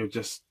you're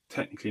just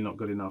technically not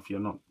good enough. You're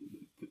not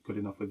good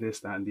enough with this,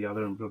 that, and the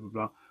other, and blah, blah,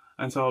 blah.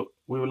 And so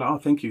we were like, oh,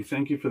 thank you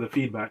for the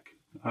feedback.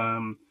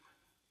 But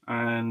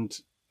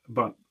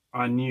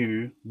I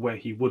knew where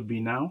he would be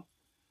now.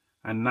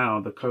 And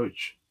now the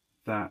coach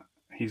that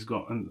he's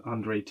got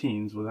under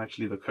 18s was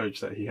actually the coach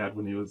that he had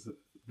when he was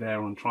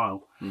there on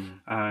trial.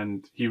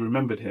 And he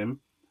remembered him.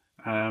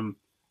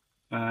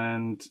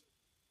 And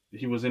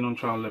he was in on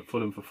trial at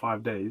Fulham for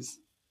 5 days,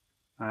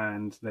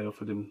 and they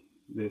offered him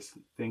this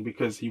thing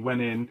because he went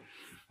in,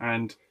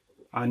 and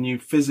I knew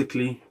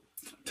physically,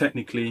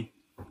 technically,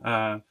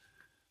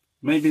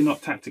 maybe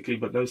not tactically,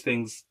 but those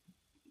things,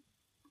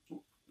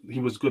 he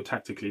was good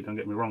tactically, don't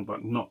get me wrong,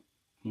 but not,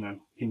 you know,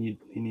 he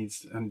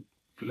needs, and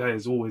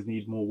players always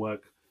need more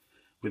work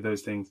with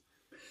those things.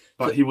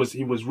 But he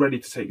was ready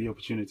to take the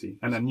opportunity,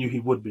 and I knew he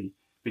would be,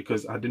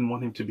 because I didn't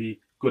want him to be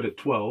good at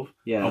 12.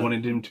 Yeah. I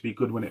wanted him to be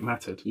good when it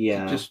mattered.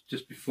 Yeah.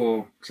 Just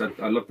before, because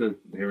I love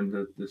hearing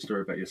the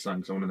story about your son,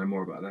 because I want to know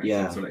more about that.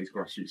 Yeah. So like his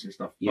grassroots and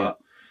stuff. Yeah.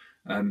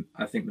 But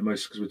I think the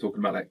most, because we're talking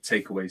about like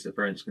takeaways that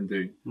parents can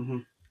do.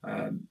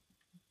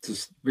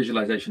 Just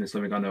visualization is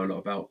something I know a lot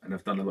about, and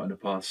I've done a lot in the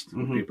past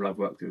with people I've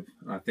worked with.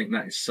 And I think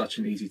that is such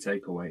an easy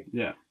takeaway.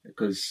 Yeah.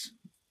 Because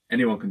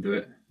anyone can do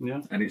it.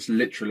 Yeah. And it's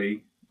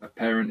literally a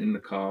parent in the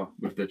car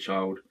with their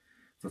child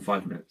for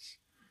 5 minutes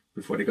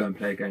before they go and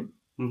play a game.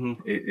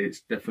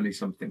 It's definitely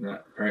something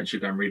that parents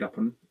should go and read up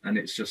on, and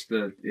it's just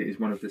it is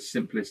one of the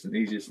simplest and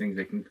easiest things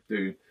they can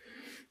do,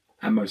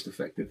 and most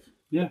effective.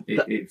 Yeah,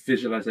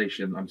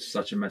 visualization. I'm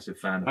such a massive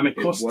fan. And it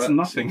costs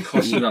nothing. It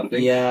costs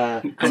nothing.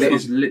 Yeah, and it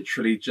is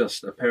literally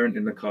just a parent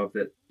in the car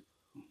that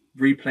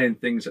replaying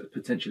things that are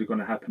potentially going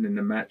to happen in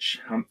the match.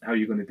 How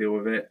you're going to deal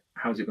with it?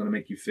 How's it going to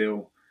make you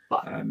feel?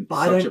 But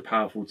such a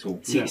powerful tool.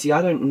 See,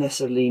 I don't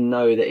necessarily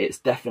know that it's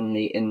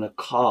definitely in the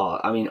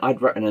car. I mean,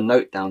 I'd written a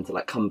note down to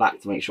like come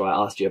back to make sure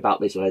I asked you about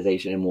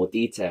visualization in more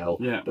detail.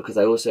 Yeah. Because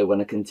I also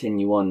want to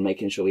continue on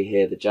making sure we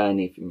hear the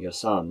journey from your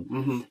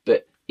son.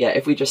 But yeah,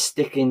 if we just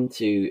stick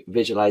into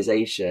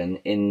visualization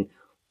in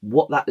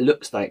what that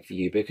looks like for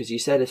you, because you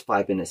said it's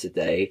 5 minutes a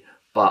day,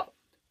 but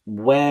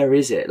where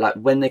is it? Like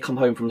when they come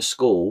home from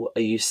school,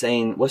 are you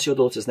saying, what's your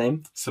daughter's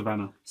name?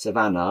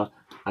 Savannah.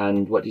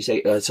 And what do you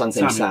say? Son's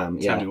name Sam.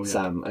 Yeah, Samuel, yeah.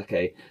 Sam.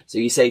 Okay. So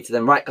you say to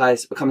them, right,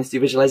 guys, we're coming to do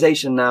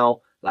visualization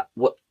now. Like,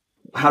 what?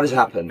 How does it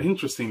happen?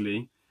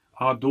 Interestingly,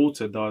 our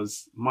daughter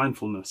does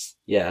mindfulness.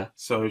 Yeah.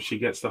 So she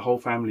gets the whole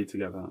family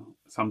together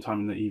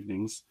sometime in the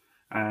evenings,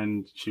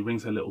 and she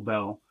rings her little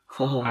bell,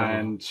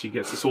 and she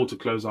gets us all to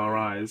close our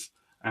eyes,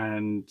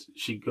 and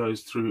she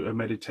goes through a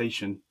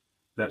meditation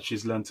that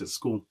she's learnt at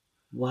school.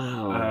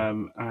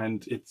 Wow.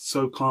 And it's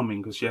so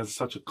calming because she has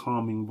such a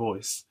calming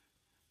voice,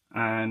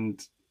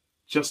 and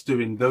just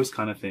doing those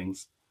kind of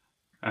things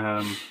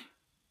are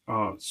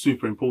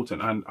super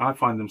important, and I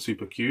find them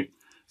super cute.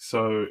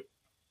 So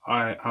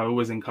I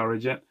always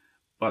encourage it.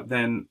 But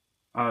then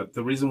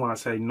the reason why I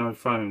say no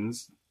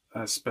phones,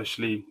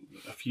 especially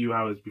a few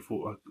hours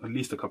before, at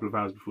least a couple of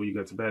hours before you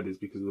go to bed, is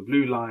because of the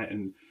blue light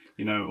and,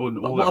 you know, all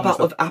that. What about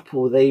with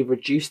Apple? They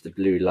reduce the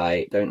blue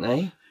light, don't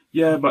they?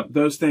 Yeah, but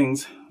those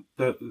things,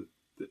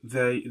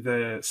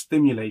 they're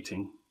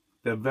stimulating.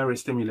 They're very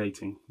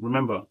stimulating.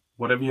 Remember,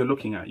 whatever you're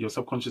looking at, your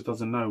subconscious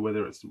doesn't know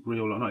whether it's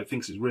real or not. It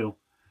thinks it's real.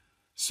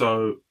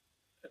 So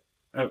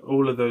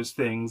all of those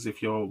things,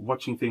 if you're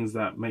watching things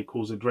that may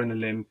cause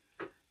adrenaline,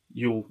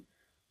 you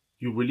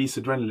release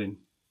adrenaline,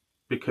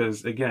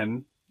 because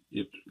again,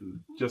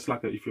 just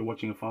like if you're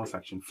watching a fast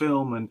action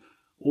film, and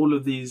all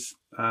of these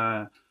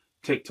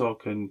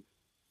TikTok and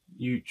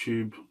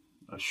YouTube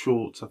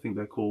shorts, I think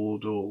they're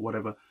called, or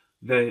whatever,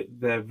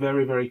 they're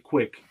very, very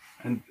quick,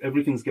 and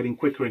everything's getting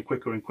quicker and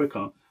quicker and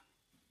quicker,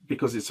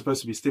 because it's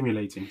supposed to be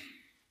stimulating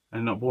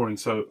and not boring.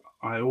 So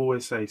I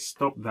always say,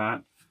 stop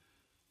that,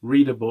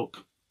 read a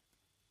book,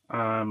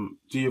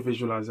 do your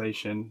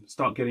visualization,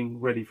 start getting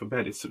ready for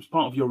bed. It's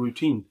part of your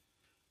routine.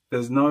 There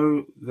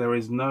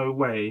is no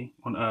way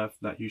on earth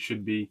that you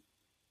should be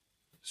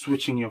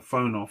switching your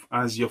phone off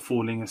as you're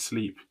falling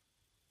asleep,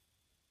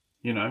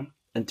 you know?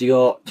 And do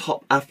your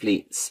top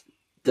athletes,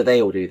 do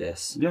they all do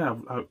this? Yeah,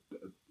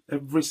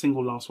 every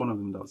single last one of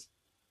them does.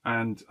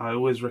 And I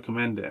always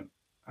recommend it.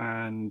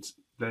 And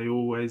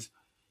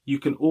you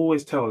can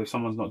always tell if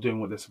someone's not doing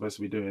what they're supposed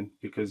to be doing,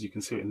 because you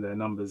can see it in their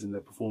numbers, in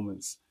their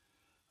performance.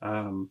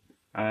 And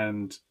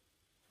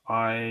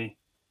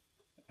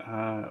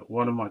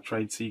one of my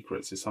trade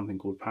secrets is something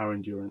called power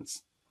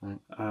endurance. Right.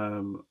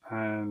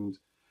 And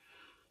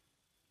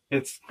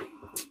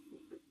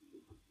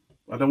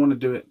I don't want to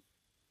do it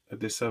a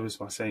disservice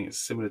by saying it's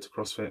similar to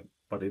CrossFit,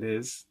 but it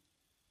is.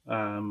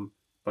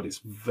 But it's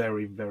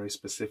very, very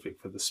specific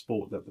for the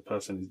sport that the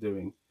person is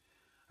doing.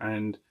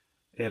 And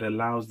it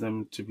allows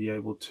them to be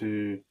able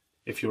to,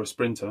 if you're a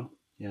sprinter,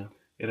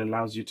 it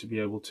allows you to be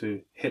able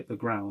to hit the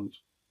ground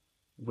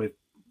with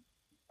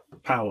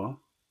power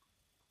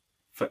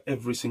for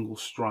every single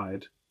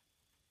stride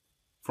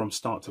from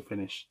start to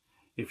finish.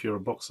 If you're a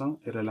boxer,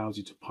 it allows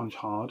you to punch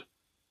hard,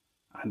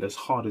 and as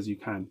hard as you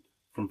can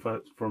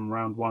from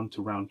round 1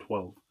 to round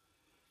 12.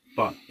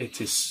 But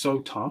it is so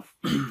tough.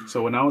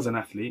 So when I was an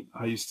athlete,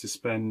 I used to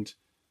spend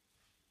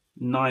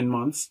 9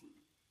 months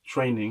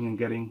training and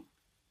getting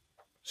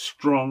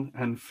strong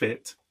and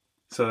fit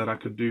so that I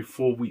could do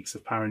 4 weeks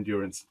of power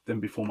endurance then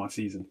before my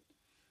season.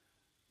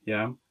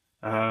 Yeah.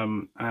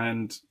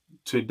 And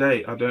to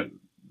date,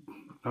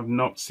 I've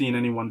not seen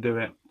anyone do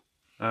it.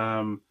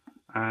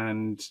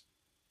 And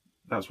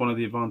that's one of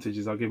the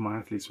advantages I give my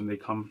athletes when they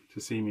come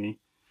to see me.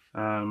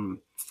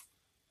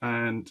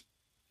 And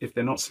if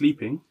they're not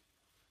sleeping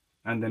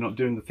and they're not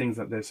doing the things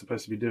that they're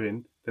supposed to be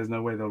doing, there's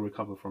no way they'll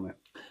recover from it.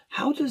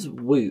 How does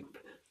Whoop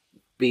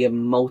be a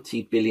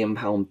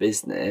multi-billion-pound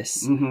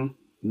business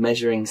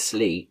measuring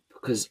sleep,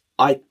 because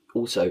I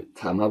also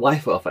turn my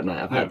wife off at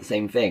night. I've had the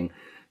same thing.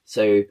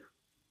 So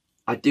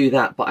I do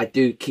that, but I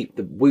do keep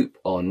the Whoop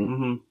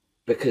on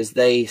because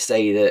they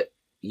say that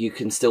you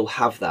can still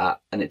have that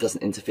and it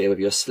doesn't interfere with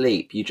your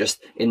sleep. You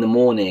just, in the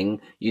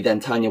morning, you then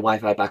turn your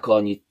Wi-Fi back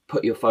on, you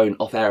put your phone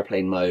off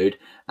airplane mode,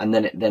 and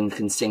then it then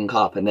can sync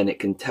up, and then it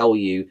can tell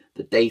you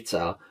the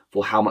data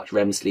for how much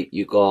REM sleep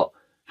you got,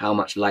 how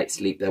much light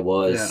sleep there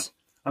was. Yeah.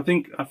 I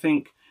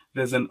think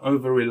there's an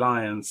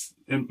over-reliance,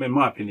 in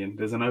my opinion,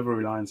 there's an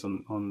over-reliance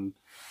on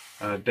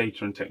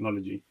data and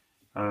technology.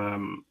 I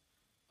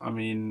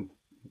mean,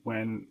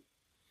 when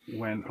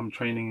I'm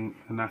training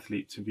an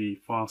athlete to be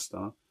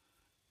faster,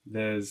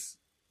 there's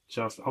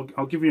just,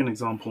 I'll give you an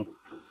example.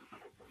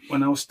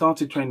 When I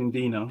started training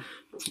Dina,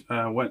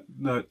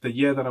 the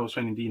year that I was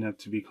training Dina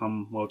to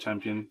become world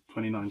champion,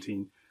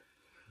 2019,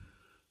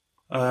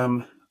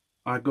 I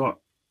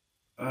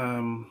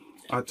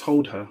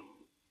told her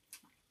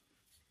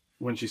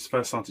when she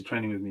first started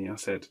training with me, I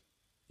said,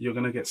 you're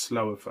going to get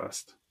slower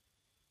first.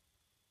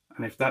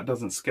 And if that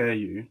doesn't scare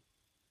you,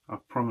 I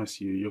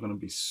promise you, you're going to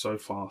be so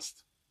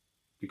fast,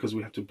 because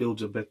we have to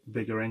build a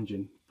bigger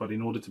engine. But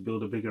in order to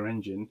build a bigger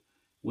engine,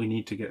 we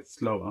need to get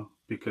slower,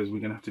 because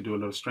we're going to have to do a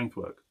lot of strength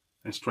work,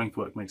 and strength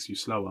work makes you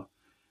slower.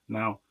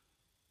 Now,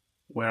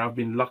 where I've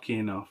been lucky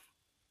enough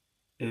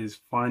is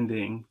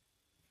finding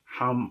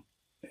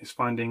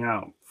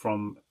out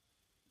from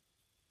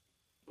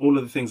all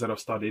of the things that I've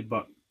studied,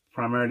 but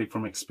primarily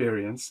from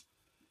experience,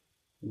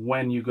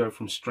 when you go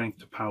from strength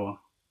to power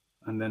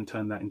and then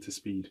turn that into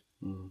speed.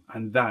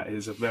 And that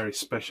is a very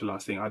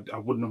specialized thing. I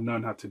wouldn't have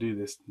known how to do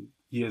this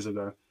years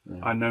ago.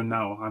 I know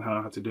now. I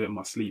know how to do it in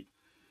my sleep.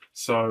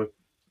 So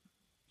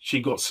she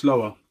got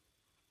slower,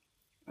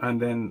 and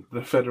then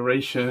the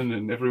federation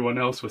and everyone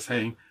else were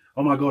saying,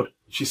 oh my God,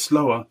 she's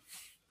slower,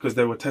 because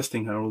they were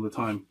testing her all the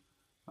time.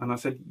 And I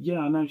said, yeah,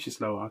 I know she's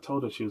slower. I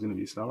told her she was going to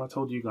be slower. I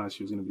told you guys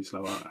she was going to be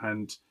slower.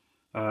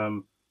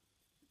 And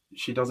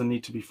she doesn't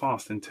need to be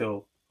fast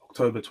until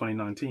October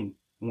 2019,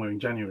 and we're in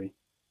January.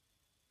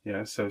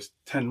 Yeah, so it's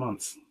 10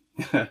 months.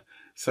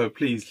 So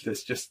please,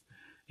 let's just,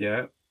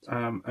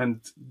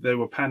 and they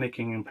were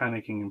panicking.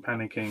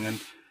 And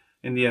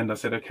in the end, I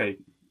said, okay,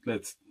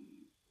 let's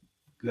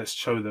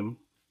show them.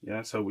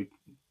 Yeah, so we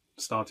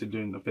started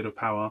doing a bit of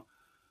power,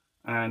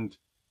 and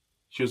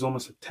she was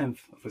almost a 1/10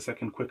 of a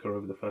second quicker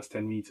over the first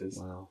 10 meters.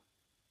 Wow.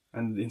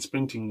 And in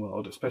sprinting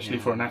world, especially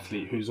for an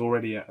athlete who's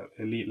already at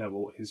elite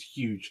level, is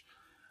huge.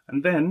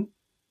 And then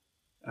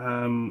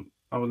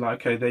I was like,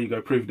 okay, there you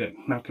go, proved it.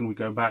 Now can we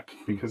go back?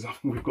 Because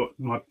we've got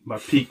my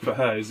peak for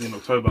her is in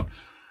October.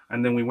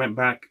 And then we went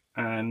back,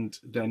 and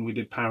then we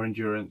did power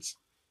endurance,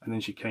 and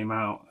then she came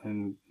out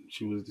and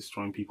she was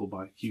destroying people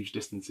by huge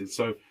distances.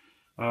 So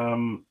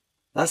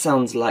that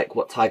sounds like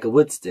what Tiger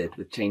Woods did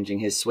with changing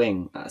his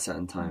swing at a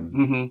certain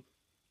time.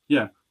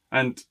 Yeah,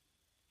 and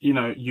you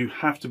know, you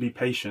have to be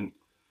patient.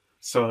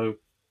 So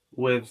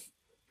with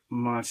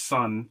my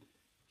son,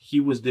 he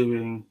was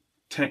doing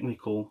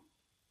technical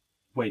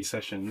weight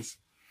sessions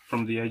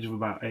from the age of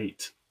about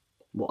 8.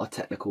 What are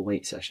technical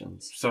weight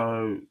sessions?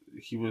 So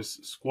he was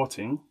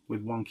squatting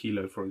with 1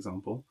 kilo, for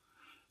example,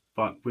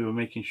 but we were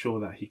making sure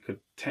that he could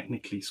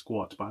technically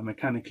squat, but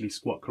mechanically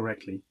squat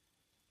correctly.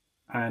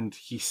 And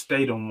he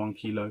stayed on 1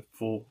 kilo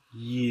for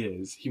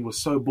years. He was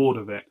so bored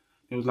of it.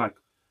 It was like,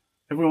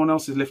 everyone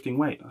else is lifting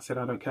weight. I said,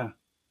 I don't care.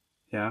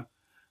 Yeah.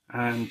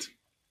 And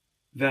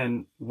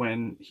then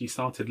when he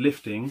started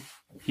lifting,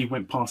 he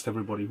went past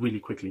everybody really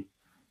quickly.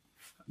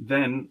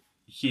 Then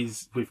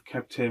we've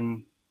kept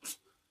him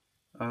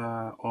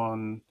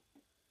on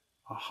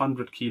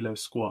 100 kilo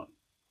squat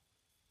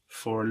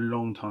for a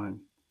long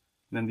time.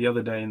 And then the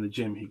other day in the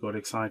gym, he got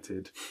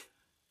excited.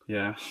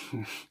 Yeah.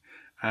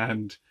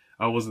 And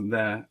I wasn't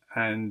there,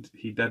 and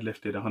he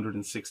deadlifted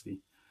 160.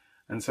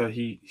 And so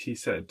he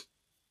said,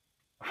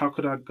 how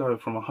could I go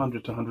from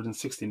 100 to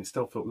 160 and it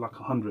still felt like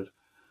 100?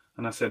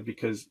 And I said,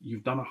 because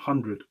you've done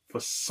 100 for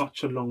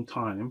such a long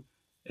time.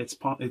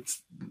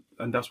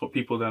 And that's what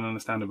people don't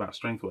understand about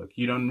strength work.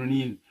 You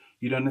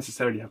don't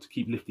necessarily have to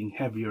keep lifting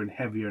heavier and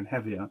heavier and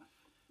heavier,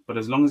 but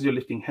as long as you're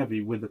lifting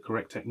heavy with the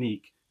correct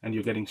technique and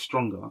you're getting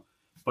stronger,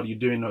 but you're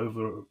doing it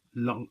over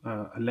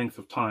a length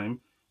of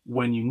time,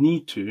 when you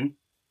need to,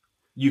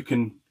 you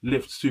can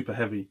lift super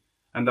heavy.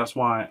 And that's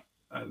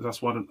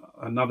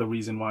another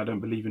reason why I don't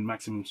believe in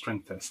maximum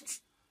strength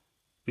tests,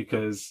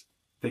 because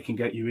they can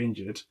get you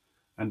injured.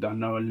 And I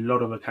know a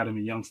lot of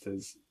academy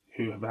youngsters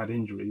who have had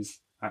injuries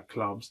at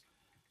clubs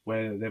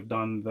where they've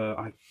done the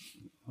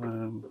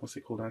what's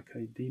it called,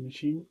 IKD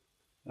machine.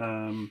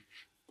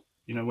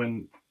 You know,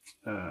 when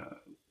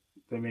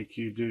they make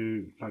you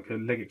do like a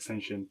leg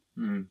extension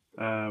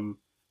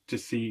to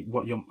see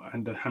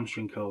and the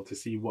hamstring curl to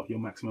see what your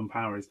maximum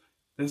power is.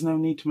 There's no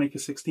need to make a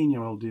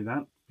 16-year-old do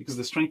that, because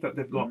the strength that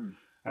they've got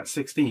at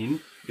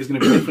 16 is going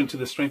to be different to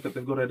the strength that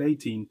they've got at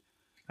 18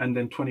 and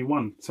then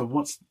 21. So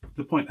what's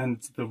the point?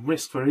 And the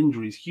risk for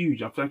injury is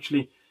huge. I'm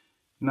actually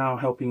now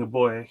helping a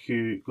boy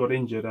who got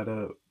injured at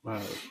a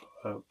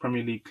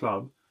Premier League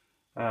club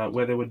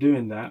where they were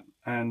doing that,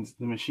 and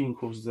the machine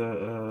caused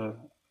a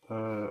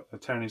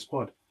tear in his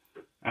quad.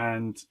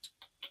 And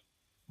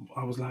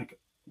I was like,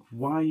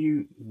 why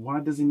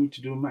does he need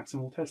to do a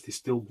maximal test? He's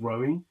still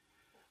growing.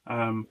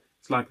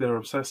 It's like they're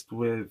obsessed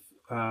with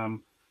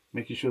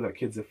making sure that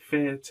kids are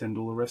fit and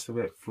all the rest of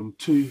it from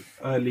too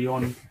early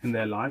on in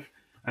their life.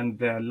 And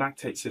their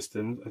lactate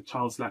system, a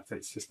child's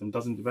lactate system,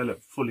 doesn't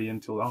develop fully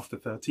until after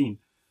 13.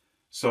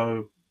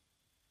 So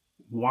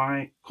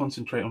why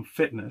concentrate on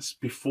fitness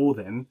before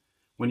then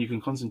when you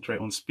can concentrate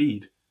on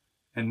speed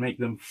and make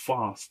them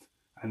fast?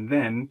 And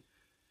then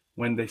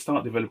when they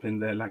start developing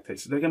their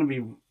lactate, so they're going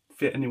to be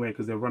fit anyway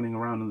because they're running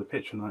around on the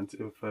pitch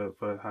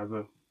for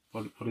however,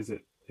 what is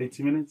it,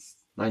 80 minutes?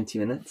 90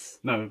 minutes?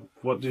 No,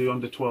 what do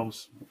under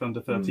 12s, under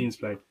 13s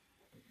play?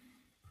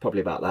 Probably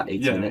about that,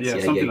 80 minutes. Yeah,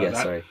 something like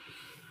that. Sorry.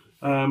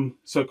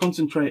 So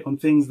concentrate on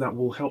things that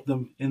will help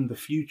them in the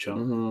future.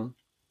 Mm-hmm.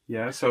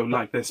 Yeah, so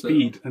like their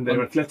speed and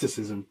their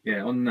athleticism.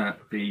 Yeah, on that,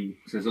 so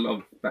there's a lot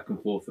of back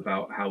and forth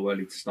about how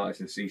early to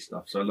start S&C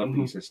stuff. So I love that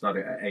you said start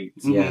it at 8.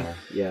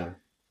 Yeah.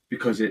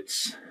 Because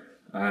it's,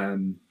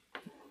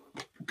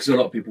 because a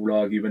lot of people will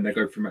argue when they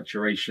go through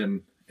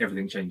maturation,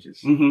 everything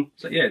changes.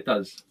 So yeah, it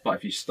does. But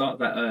if you start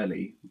that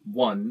early,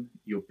 one,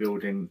 you're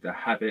building the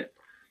habit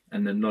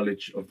and the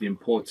knowledge of the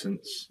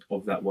importance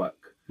of that work.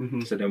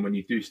 So then when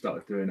you do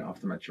start doing it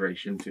after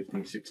maturation,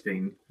 15,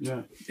 16,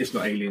 it's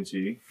not alien to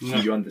you. So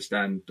you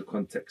understand the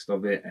context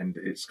of it, and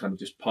it's kind of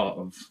just part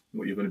of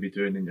what you're going to be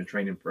doing in your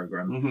training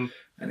program.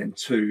 And then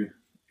 2,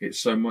 it's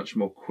so much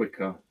more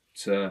quicker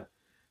to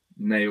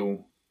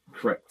nail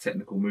correct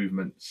technical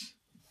movements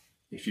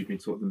if you've been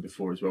taught them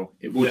before as well.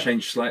 It will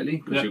change slightly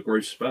because your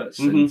growth spurts,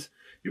 and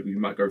you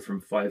might go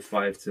from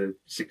 5.5 to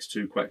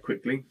 6.2 quite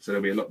quickly. So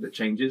there'll be a lot that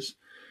changes.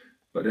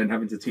 But then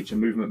having to teach a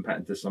movement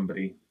pattern to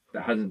somebody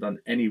that hasn't done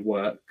any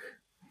work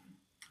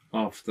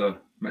after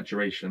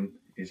maturation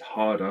is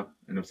harder,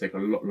 and it'll take a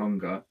lot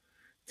longer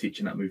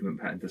teaching that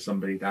movement pattern to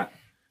somebody that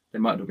they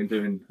might have been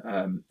doing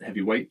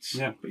heavy weights,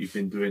 but you've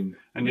been doing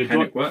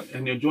mechanic work.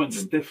 And your joints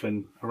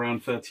stiffen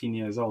around 13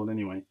 years old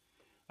anyway.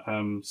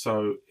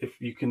 So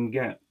if you can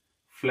get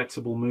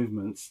flexible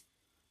movements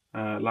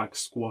like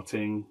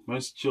squatting,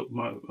 most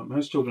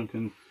children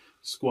can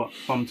squat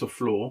thumb to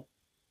floor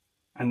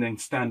and then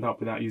stand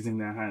up without using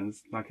their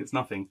hands like it's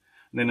nothing.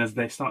 And then as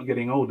they start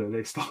getting older,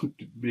 they start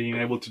being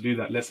able to do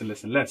that less and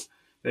less and less.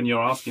 Then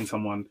you're asking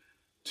someone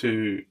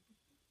to,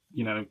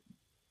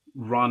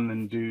 run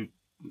and do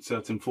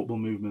certain football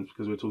movements,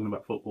 because we're talking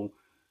about football,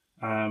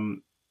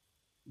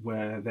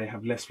 where they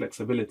have less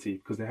flexibility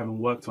because they haven't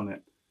worked on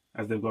it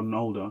as they've gotten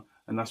older.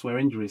 And that's where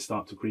injuries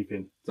start to creep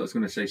in. So I was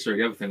going to say,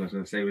 the other thing I was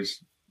going to say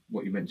was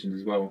what you mentioned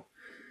as well.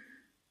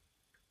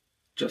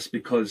 Just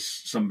because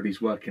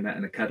somebody's working at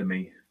an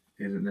academy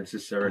isn't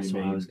necessarily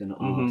mean I was going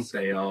to ask.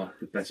 They are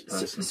the best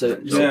person.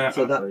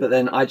 But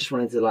then I just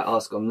wanted to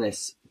ask on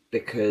this,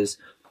 because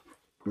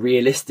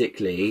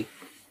realistically,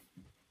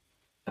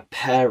 a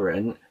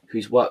parent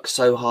who's worked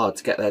so hard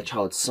to get their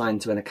child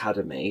signed to an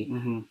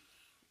academy,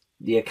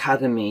 the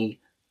academy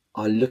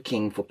are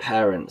looking for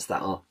parents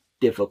that are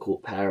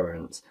difficult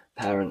parents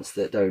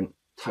that don't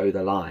toe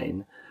the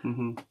line.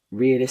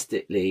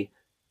 Realistically,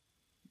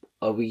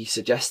 are we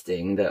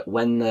suggesting that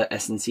when the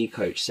S&C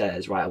coach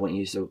says, right, I want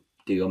you to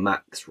do your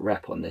max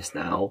rep on this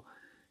now,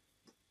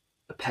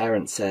 a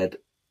parent said,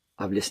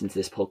 I've listened to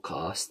this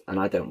podcast and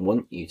I don't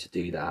want you to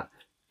do that,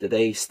 do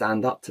they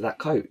stand up to that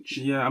coach?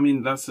 Yeah, I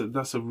mean, that's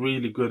a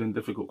really good and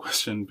difficult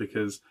question,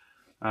 because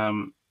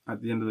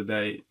at the end of the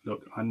day,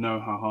 look, I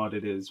know how hard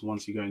it is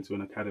once you go into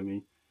an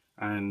academy,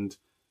 and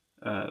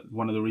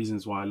one of the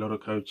reasons why a lot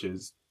of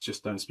coaches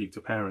just don't speak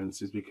to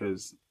parents is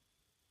because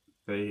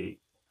they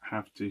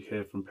have to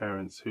hear from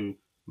parents who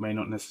may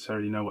not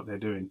necessarily know what they're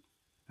doing.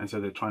 And so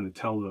they're trying to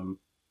tell them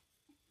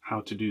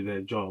how to do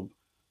their job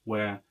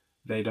where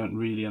they don't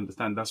really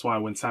understand. That's why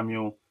when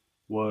Samuel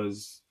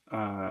was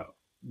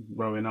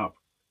growing up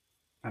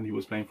and he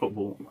was playing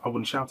football, I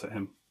wouldn't shout at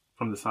him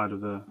from the side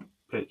of the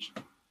pitch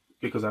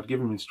because I'd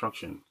give him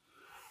instruction.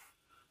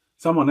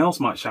 Someone else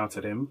might shout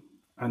at him,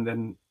 and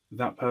then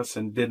that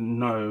person didn't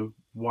know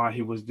why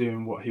he was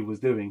doing what he was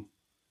doing.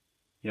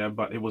 Yeah,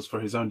 but it was for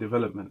his own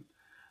development.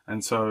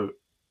 And so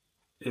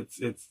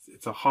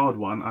it's a hard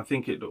one. I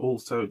think it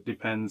also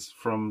depends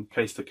from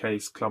case to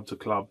case, club to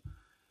club,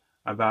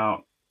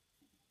 about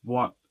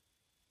what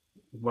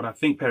I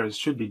think parents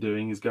should be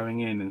doing is going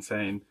in and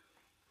saying,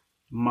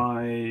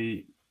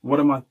 what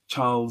are my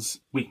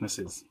child's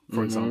weaknesses,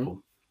 for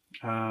example?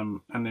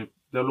 And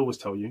they'll always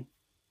tell you,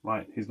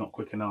 right, he's not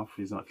quick enough,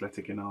 he's not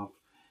athletic enough,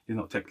 he's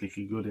not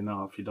technically good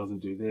enough, he doesn't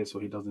do this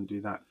or he doesn't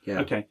do that. Yeah.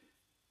 Okay,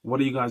 what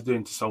are you guys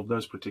doing to solve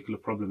those particular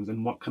problems?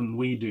 And what can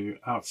we do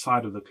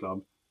outside of the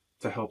club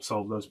to help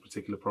solve those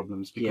particular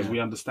problems? Because we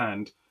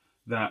understand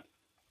that,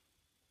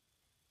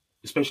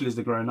 especially as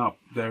they're growing up,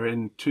 they're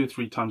in 2 or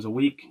 3 times a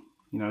week,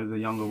 the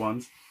younger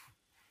ones.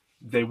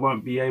 They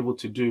won't be able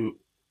to do,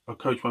 a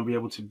coach won't be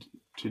able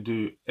to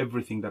do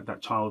everything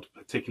that child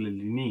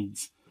particularly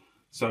needs.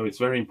 So it's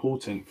very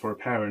important for a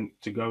parent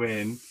to go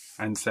in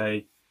and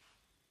say,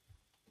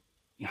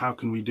 how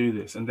can we do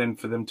this? And then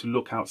for them to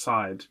look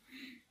outside.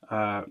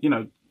 You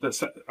know,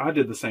 I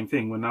did the same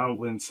thing.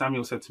 When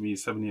Samuel said to me,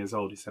 he's 7 years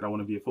old, he said, I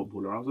want to be a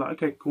footballer. I was like,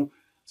 okay, cool.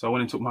 So I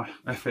went and took my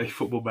FA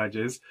football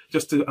badges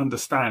just to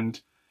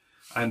understand.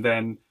 And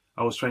then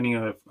I was training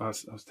I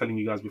was telling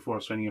you guys before, I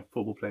was training a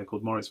football player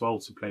called Moritz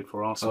Woltz, who played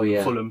for Arsenal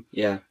and Fulham.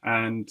 Yeah.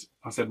 And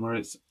I said,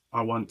 Moritz,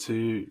 I want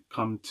to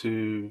come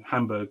to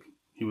Hamburg.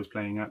 He was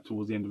playing at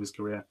towards the end of his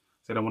career.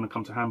 I said, I want to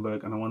come to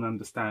Hamburg and I want to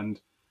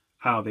understand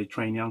how they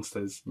train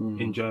youngsters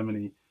in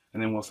Germany.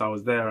 And then whilst I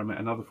was there, I met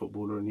another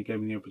footballer and he gave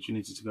me the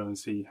opportunity to go and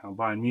see how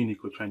Bayern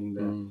Munich were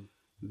training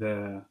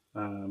their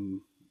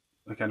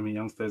academy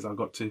youngsters. I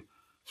got to,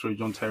 through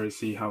John Terry,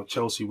 see how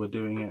Chelsea were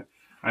doing it.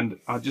 And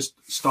I just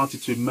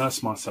started to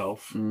immerse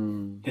myself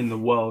in the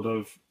world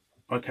of,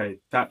 okay,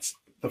 that's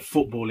the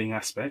footballing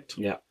aspect.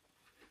 Yeah.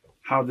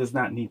 How does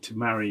that need to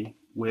marry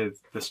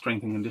with the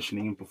strength and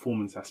conditioning and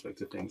performance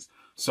aspect of things?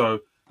 So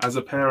as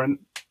a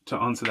parent, to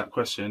answer that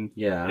question,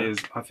 is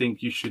I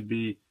think you should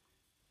be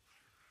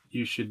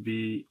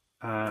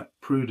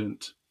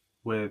prudent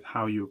with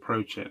how you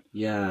approach it.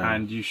 Yeah.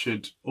 And you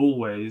should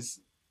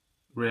always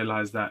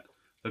realize that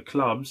the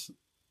clubs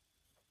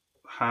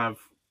have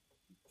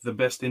the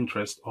best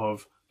interest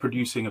of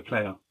producing a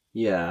player.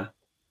 Yeah.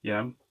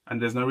 Yeah.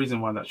 And there's no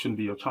reason why that shouldn't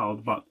be your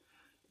child, but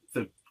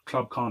the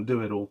club can't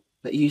do it all.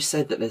 But you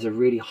said that there's a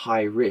really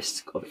high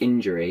risk of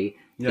injury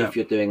if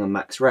you're doing a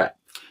max rep.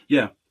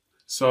 Yeah.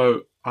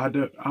 So I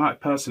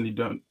personally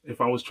don't, if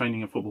I was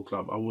training a football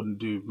club, I wouldn't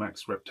do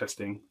max rep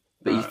testing.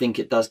 But you think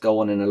it does go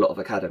on in a lot of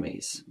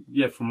academies?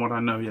 Yeah, from what I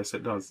know, yes,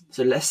 it does.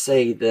 So let's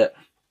say that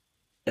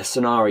a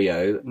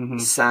scenario,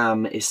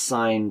 Sam is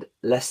signed,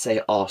 let's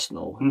say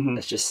Arsenal,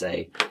 let's just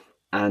say,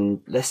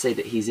 and let's say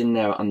that he's in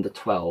there under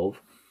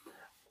 12,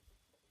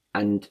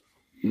 and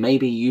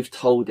maybe you've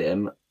told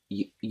him,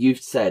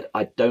 you've said,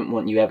 I don't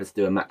want you ever to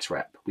do a max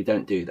rep. We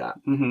don't do that.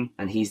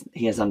 And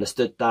he has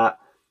understood that,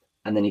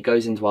 and then he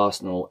goes into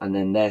Arsenal, and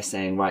then they're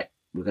saying, right,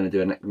 we're going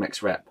to do a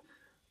max rep.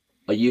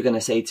 Are you going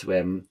to say to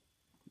him,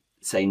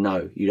 say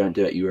no, you don't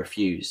do it, you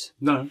refuse?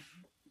 No,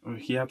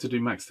 he had to do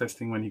max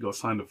testing when he got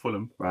signed at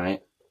Fulham,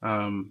 right?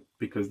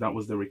 Because that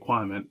was the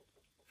requirement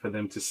for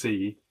them to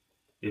see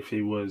if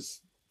he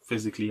was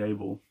physically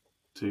able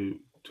to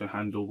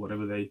handle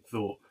whatever they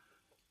thought.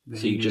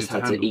 So you just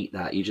had to eat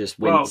that. You just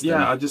winced. Well,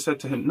 yeah. I just said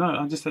to him,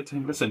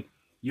 listen,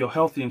 you're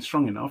healthy and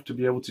strong enough to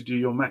be able to do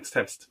your max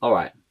test. All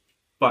right.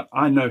 But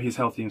I know he's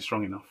healthy and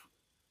strong enough,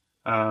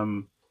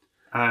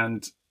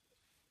 and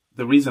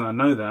the reason I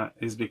know that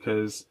is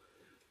because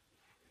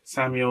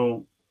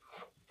Samuel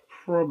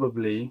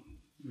probably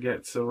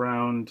gets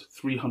around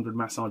 300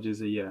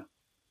 massages a year.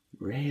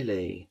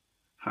 Really?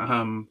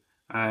 And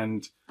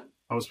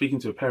I was speaking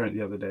to a parent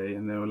the other day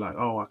and they were like,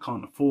 oh, I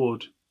can't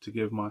afford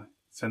to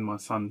send my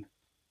son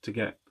to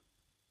get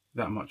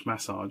that much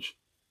massage.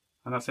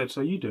 And I said,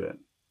 so you do it.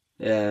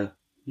 Yeah.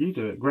 You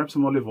do it. Grab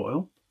some olive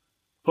oil,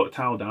 put a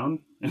towel down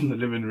in the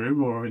living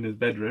room or in his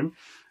bedroom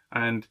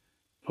and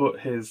put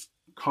his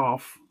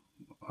calf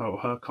or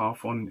her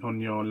calf on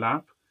your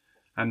lap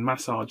and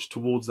massage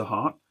towards the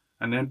heart.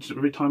 And then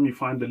every time you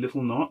find a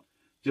little knot,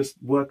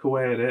 just work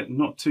away at it,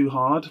 not too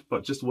hard,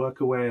 but just work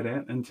away at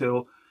it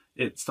until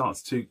it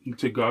starts to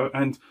go.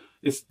 And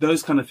it's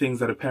those kind of things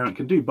that a parent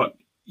can do, but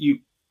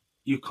you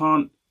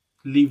can't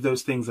leave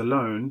those things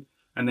alone.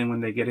 And then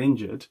when they get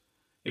injured,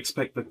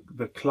 expect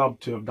the club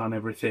to have done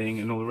everything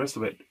and all the rest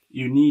of it.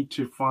 You need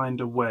to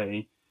find a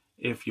way,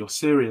 if you're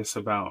serious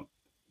about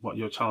what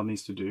your child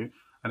needs to do,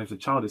 and if the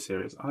child is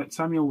serious.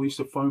 Samuel used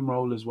to foam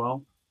roll as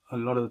well. A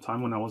lot of the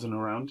time when I wasn't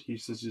around, he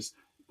used to just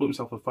put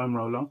himself a foam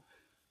roller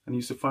and he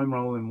used to foam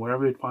roll, and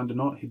wherever he'd find a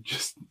knot, he'd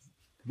just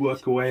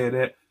work away at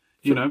it,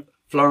 you know.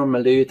 Florian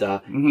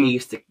Maluda, he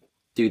used to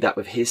do that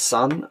with his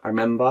son, I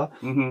remember.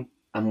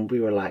 And we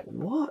were like,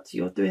 what?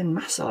 You're doing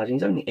massage? And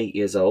he's only 8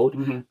 years old.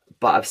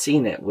 But I've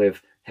seen it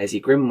with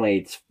Hezzy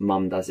Grimwade's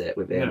mum does it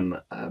with him.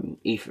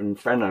 Ethan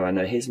Frenno, I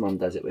know his mum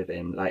does it with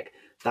him. Like,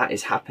 that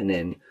is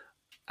happening.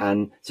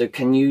 And so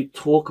can you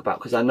talk about,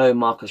 because I know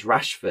Marcus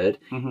Rashford,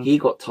 he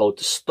got told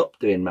to stop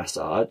doing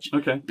massage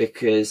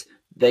because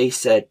they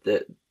said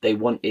that they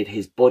wanted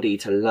his body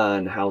to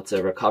learn how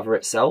to recover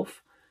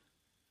itself.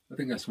 I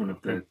think that's one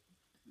of the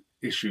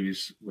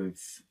issues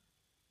with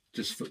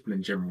just football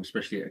in general,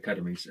 especially at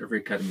academies. Every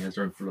academy has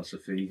their own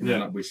philosophy. And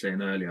like we were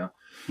saying earlier,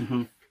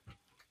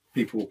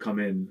 people will come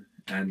in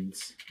and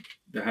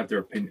they have their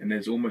opinion, and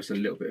there's almost a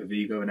little bit of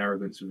ego and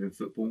arrogance within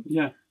football.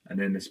 Yeah. And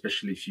then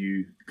especially if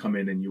you come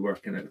in and you're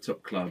working at a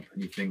top club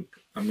and you think,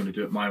 I'm going to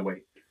do it my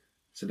way.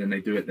 So then they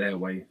do it their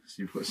way.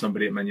 So you've got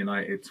somebody at Man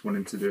United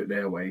wanting to do it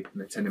their way, and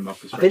they're telling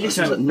Marcus. I think this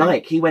was at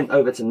Nike. He went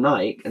over to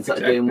Nike and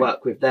started doing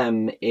work with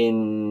them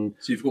in.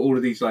 So you've got all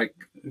of these like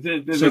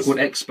so-called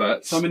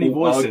experts. So many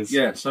voices.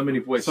 So many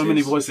voices. So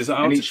many voices.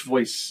 And each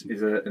voice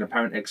is an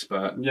apparent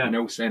expert. Yeah. And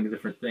they're all saying a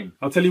different thing.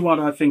 I'll tell you what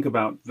I think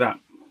about that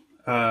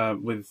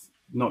with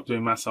not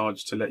doing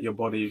massage to let your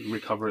body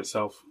recover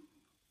itself.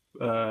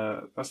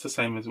 That's the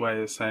same as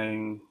way as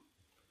saying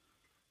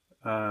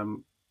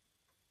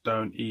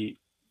don't eat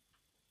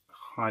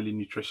highly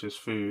nutritious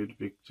food,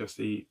 just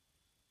eat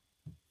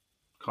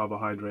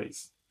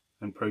carbohydrates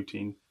and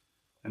protein,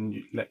 and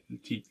you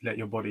let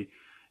your body,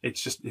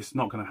 it's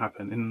not going to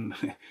happen.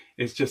 And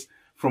it's just,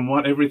 from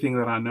everything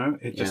that I know,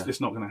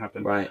 it's not going to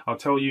happen. Right. I'll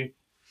tell you,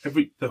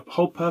 the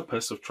whole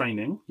purpose of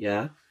training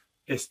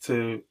is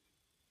to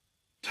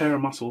tear a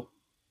muscle,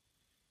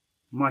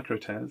 micro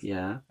tears,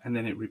 and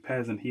then it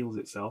repairs and heals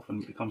itself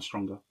and becomes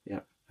stronger.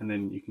 And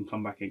then you can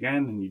come back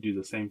again and you do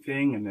the same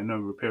thing, and then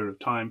over a period of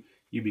time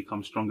you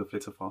become stronger,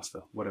 fitter,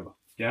 faster, whatever.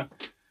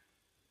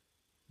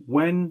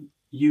 When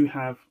you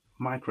have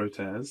micro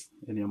tears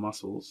in your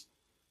muscles,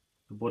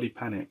 the body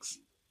panics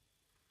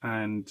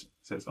and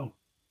says, oh,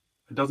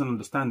 it doesn't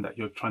understand that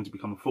you're trying to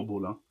become a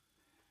footballer.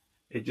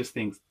 It just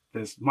thinks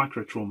there's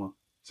micro trauma,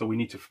 so we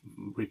need to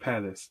repair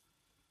this.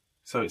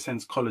 So it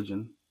sends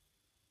collagen,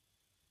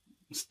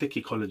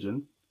 sticky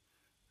collagen,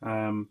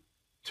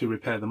 to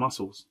repair the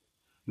muscles.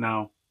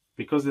 Now,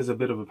 because there's a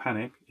bit of a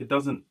panic, it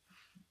doesn't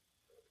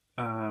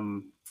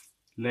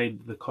lay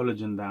the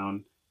collagen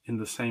down in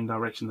the same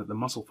direction that the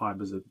muscle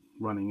fibers are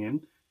running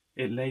in.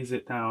 It lays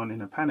it down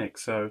in a panic.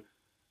 So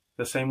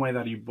the same way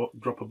that you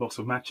drop a box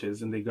of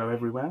matches and they go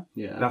everywhere,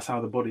 that's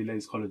how the body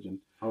lays collagen.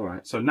 All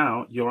right. So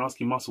now you're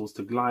asking muscles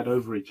to glide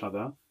over each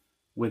other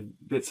with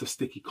bits of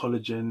sticky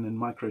collagen and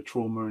micro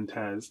trauma and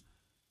tears.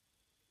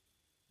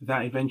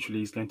 That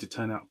eventually is going to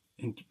turn out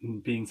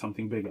in being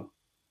something bigger.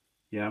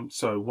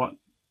 So what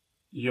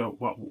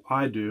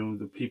I do,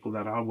 the people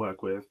that I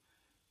work with,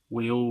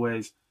 we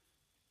always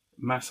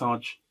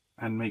massage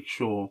and make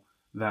sure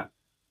that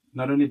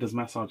not only does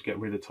massage get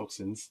rid of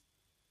toxins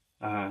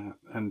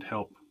and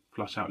help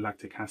flush out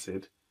lactic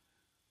acid,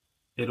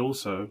 it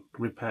also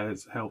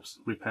helps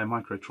repair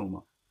micro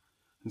trauma.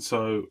 And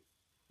so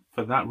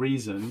for that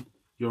reason,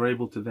 you're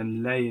able to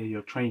then layer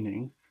your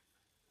training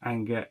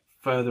and get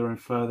further and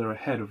further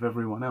ahead of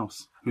everyone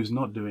else who's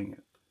not doing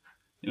it.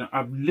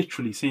 I've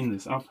literally seen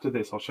this. After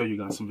this, I'll show you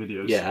guys some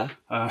videos.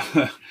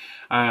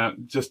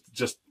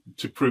 Just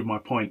to prove my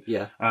point.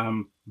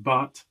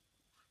 But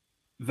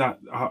that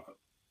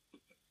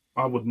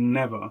I would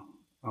never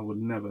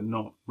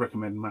not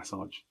recommend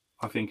massage.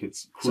 I think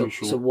it's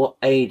crucial. So what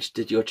age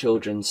did your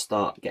children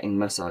start getting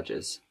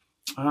massages?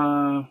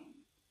 I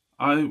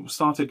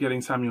started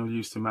getting Samuel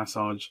used to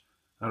massage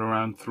at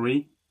around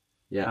 3.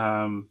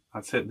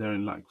 I'd sit there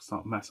and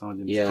start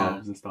massaging his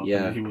calves and stuff.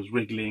 And he was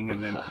wriggling,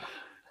 and then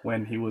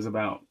when he was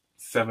about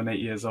 7, 8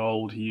 years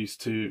old, he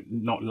used to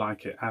not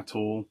like it at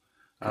all.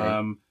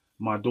 Okay.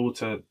 My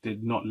daughter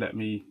did not let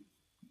me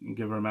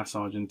give her a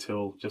massage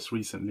until just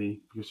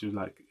recently, because she was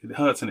like, it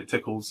hurts and it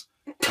tickles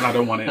and I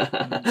don't want it.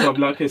 So I'm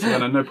like, okay,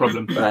 so no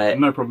problem. Right.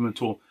 No problem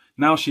at all.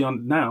 Now she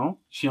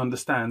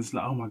understands,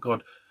 like, oh my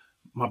God,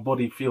 my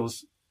body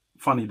feels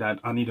funny, Dad,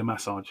 I need a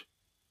massage.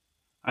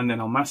 And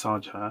then I'll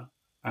massage her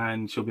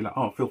and she'll be like,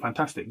 oh, I feel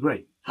fantastic,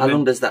 great. How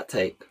long does that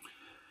take?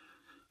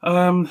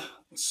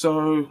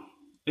 So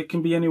it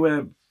can be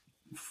anywhere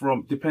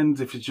from,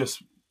 depends if it's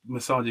just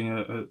massaging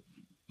a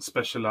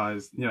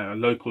specialized, a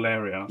local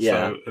area.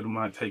 So it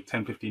might take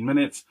 10, 15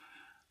 minutes.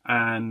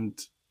 And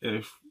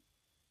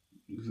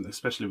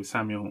especially with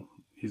Samuel,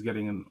 he's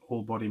getting an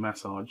all body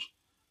massage,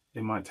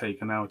 it might take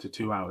 1 hour to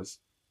 2 hours.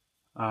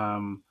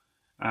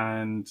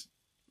 And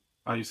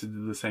I used to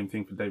do the same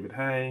thing for David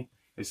Hay.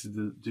 I used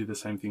to do the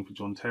same thing for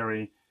John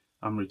Terry.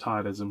 I'm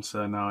retired as a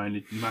sir now. I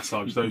need to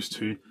massage those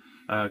two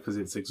because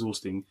it's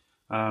exhausting.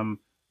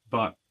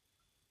 But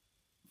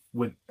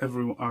with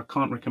everyone, I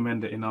can't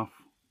recommend it enough.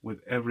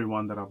 With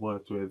everyone that I've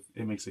worked with,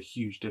 it makes a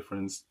huge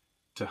difference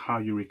to how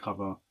you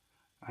recover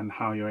and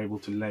how you're able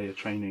to layer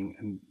training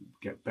and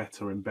get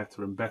better and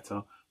better and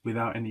better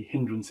without any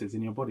hindrances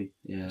in your body.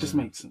 It just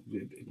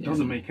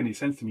doesn't make any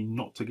sense to me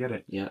not to get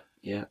it.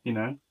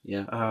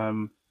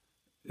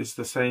 It's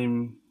the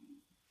same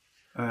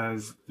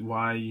as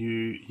why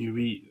you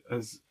eat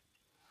as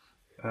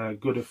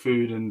good a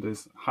food and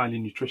as highly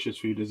nutritious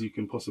food as you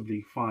can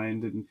possibly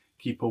find, and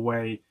keep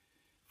away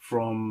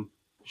from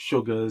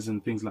sugars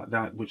and things like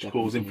that, which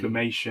cause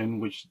inflammation,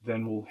 which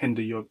then will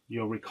hinder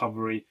your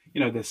recovery.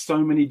 There's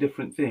so many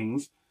different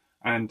things,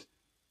 and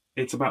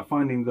it's about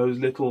finding those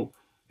little,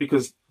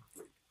 because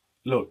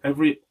look,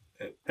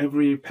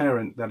 every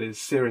parent that is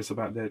serious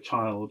about their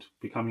child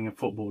becoming a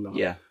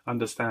footballer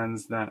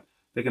understands that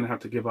they're going to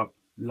have to give up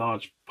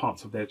large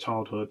parts of their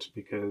childhood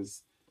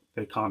because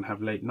they can't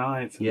have late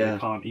nights and they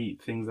can't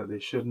eat things that they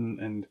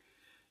shouldn't, and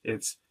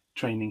it's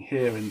training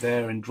here and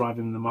there and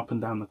driving them up and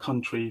down the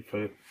country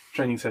for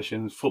training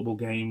sessions, football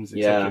games,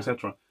 etc.,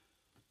 etc.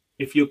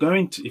 If you're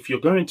going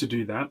to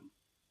do that,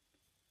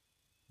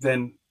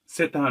 then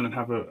sit down and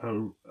have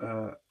an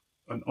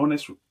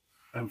honest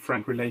and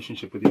frank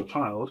relationship with your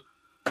child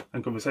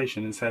and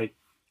conversation, and say,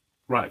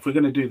 right, if we're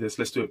going to do this,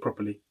 let's do it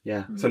properly.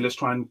 So let's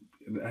try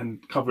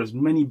and cover as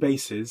many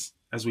bases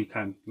as we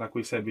can. Like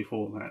we said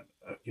before,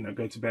 that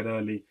go to bed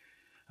early,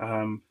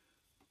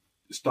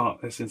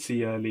 start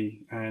S&C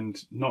early,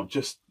 and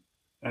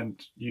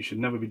you should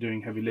never be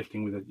doing heavy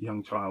lifting with a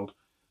young child,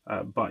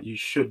 but you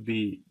should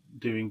be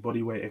doing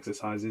body weight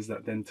exercises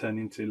that then turn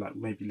into like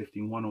maybe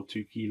lifting 1 or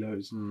 2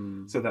 kilos,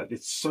 so that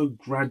it's so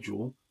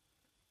gradual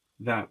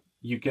that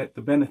you get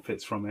the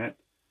benefits from it,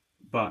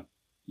 but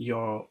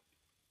you're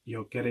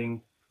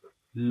getting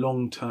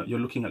long-term, you're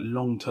looking at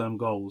long-term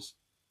goals,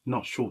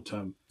 not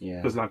short-term.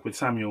 Because like with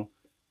Samuel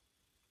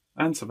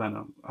and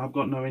Savannah, I've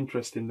got no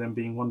interest in them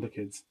being wonder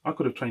kids. I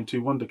could have trained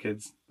 2 wonder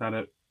kids that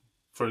are,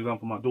 for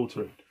example, my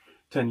daughter at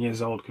 10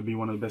 years old could be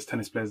one of the best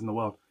tennis players in the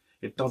world.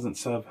 It doesn't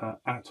serve her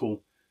at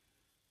all.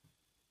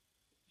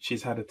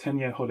 She's had a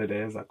 10-year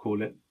holiday, as I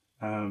call it,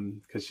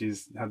 because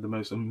she's had the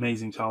most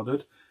amazing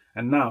childhood.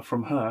 And now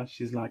from her,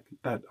 she's like,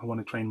 Dad, I want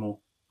to train more.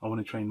 I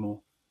want to train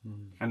more.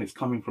 And it's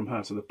coming from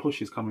her. So the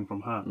push is coming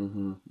from her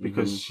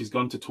because she's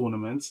gone to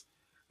tournaments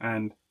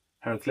and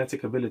her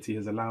athletic ability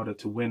has allowed her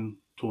to win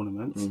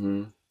tournaments.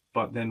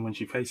 But then when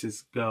she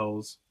faces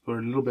girls who are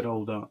a little bit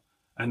older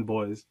and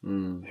boys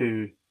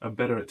who are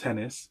better at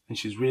tennis, and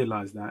she's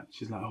realized that,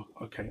 she's like, oh,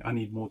 okay, I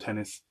need more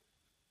tennis.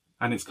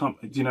 And it's come,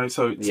 you know,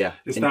 so it's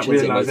that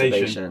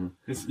realization.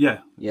 It's,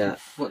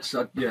 What's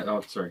sorry. I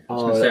was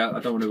going to say, I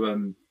don't want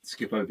to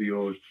skip over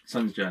your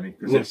son's journey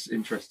because it's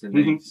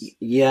interesting.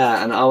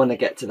 Yeah, and I want to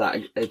get to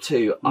that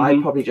too. I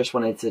probably just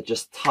wanted to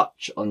just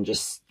touch on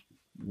just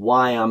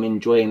why I'm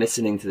enjoying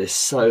listening to this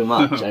so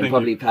much, and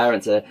probably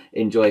parents are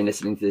enjoying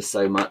listening to this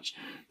so much,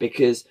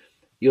 because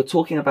you're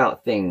talking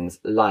about things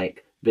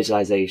like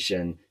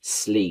visualization,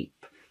 sleep,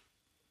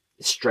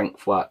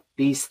 strength work,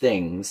 these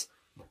things,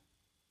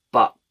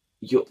 but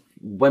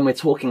when we're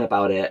talking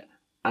about it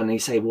and you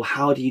say, well,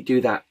 how do you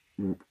do that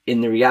in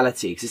the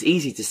reality? Because it's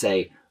easy to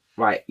say,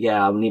 right,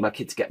 yeah, I need my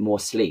kid to get more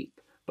sleep.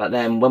 But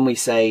then when we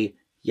say,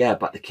 yeah,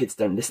 but the kids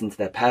don't listen to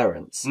their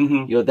parents,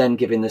 you're then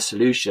giving the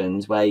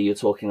solutions where you're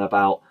talking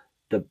about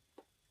the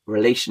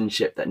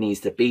relationship that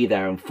needs to be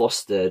there and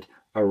fostered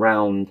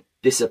around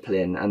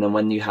discipline. And then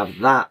when you have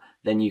that,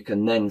 then you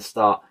can then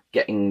start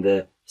getting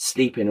the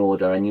sleep in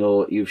order. And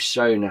you've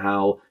shown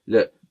how,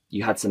 look,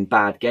 you had some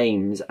bad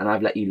games and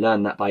I've let you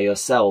learn that by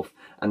yourself.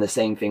 And the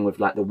same thing with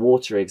like the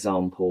water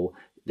example,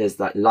 there's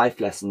like life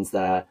lessons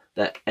there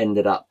that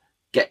ended up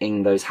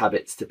getting those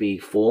habits to be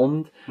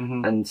formed.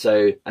 And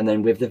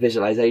then with the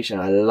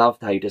visualization, I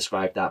loved how you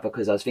described that,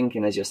 because I was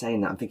thinking, as you're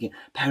saying that, I'm thinking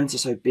parents are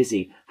so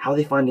busy. How are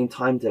they finding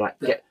time to like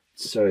get,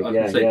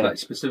 like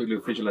specifically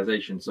with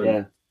visualization.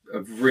 So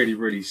a really,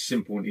 really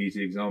simple and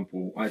easy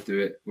example. I do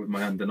it with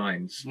my under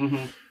 9s.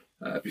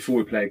 Before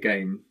we play a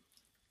game,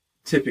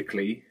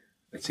 typically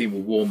a team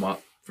will warm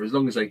up for as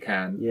long as they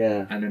can,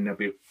 and then there'll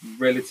be a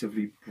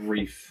relatively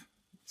brief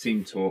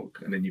team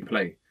talk, and then you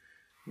play.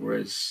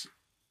 Whereas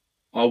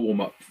our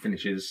warm-up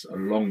finishes a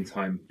long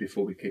time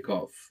before we kick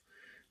off,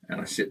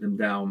 and I sit them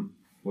down,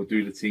 we'll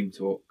do the team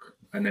talk,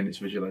 and then it's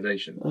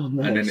visualization. And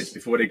then it's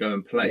before they go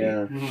and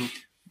play.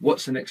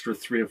 What's an extra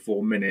 3 or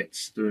 4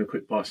 minutes doing a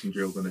quick passing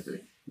drill going to do?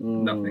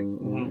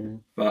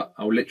 Nothing. But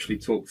I'll literally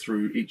talk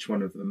through each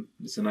one of them.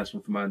 It's a nice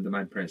one for my under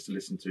 9 parents to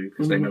listen to,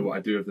 because they know what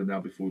I do with them now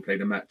before we play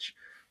the match.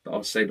 But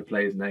I'll say the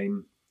player's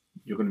name.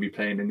 You're going to be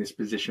playing in this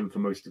position for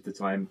most of the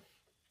time.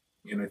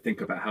 You know,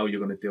 think about how you're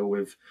going to deal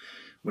with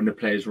when the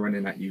player's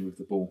running at you with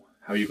the ball.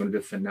 How you're going to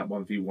defend that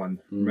 1v1.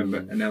 Remember,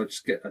 and I'll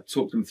just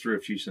talk them through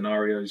a few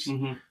scenarios,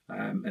 and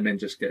then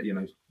just get, you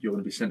know, you're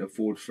going to be centre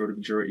forward for the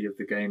majority of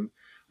the game.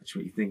 That's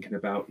what you're thinking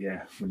about.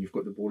 Yeah, when you've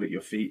got the ball at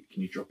your feet,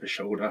 can you drop a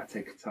shoulder,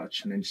 take a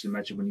touch, and then just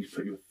imagine when you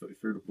put your foot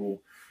through the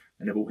ball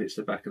and the ball hits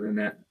the back of the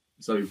net.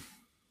 So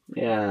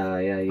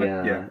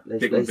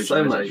there's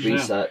so much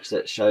research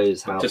that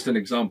shows how. Just an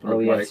example of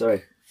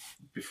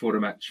before the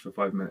match for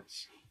 5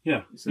 minutes.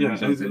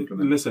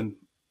 Listen,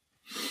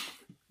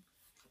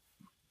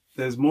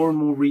 there's more and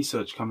more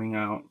research coming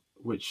out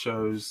which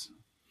shows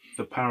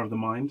the power of the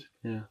mind,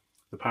 the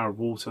power of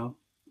water.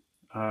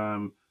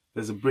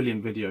 There's a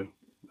brilliant video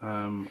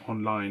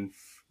online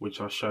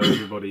which I'll show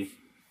everybody,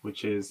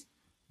 which is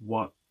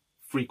what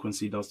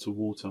frequency does to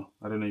water.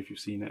 I don't know if you've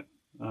seen it,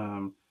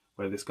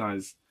 where this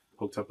guy's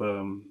hooked up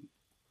a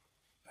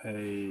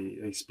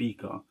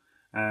speaker,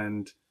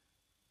 and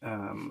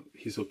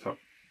he's hooked up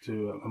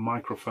to a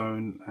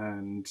microphone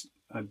and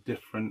a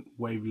different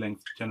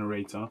wavelength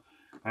generator,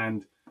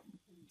 and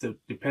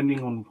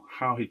depending on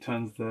how he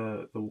turns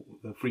the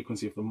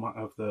frequency of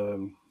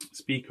the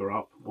speaker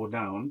up or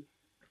down,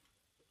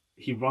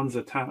 he runs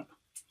a tap,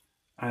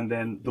 and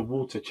then the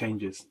water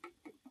changes.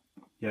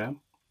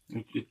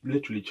 It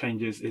literally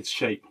changes its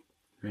shape.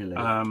 Really?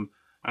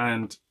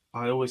 And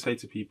I always say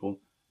to people,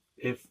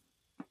 if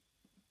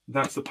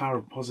that's the power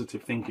of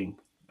positive thinking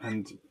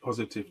and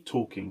positive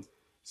talking.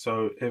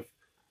 So if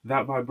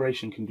that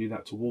vibration can do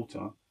that to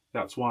water,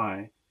 that's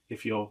why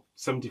if you're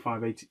 80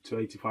 to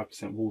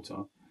 85%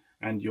 water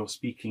and you're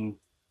speaking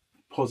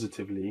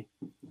positively,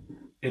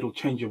 it'll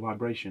change your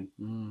vibration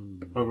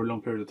over a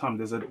long period of time.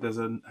 There's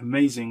an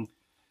amazing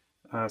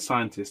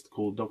scientist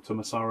called Dr.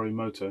 Masaru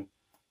Emoto,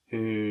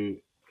 who,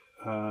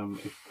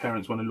 if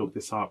parents want to look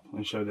this up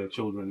and show their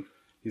children,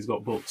 he's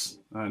got books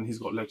and he's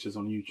got lectures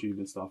on YouTube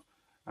and stuff.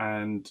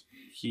 And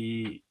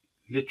he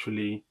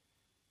literally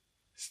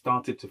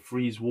started to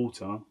freeze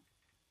water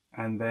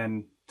and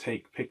then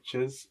take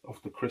pictures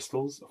of the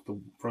crystals of the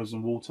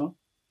frozen water,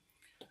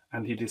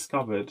 and he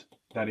discovered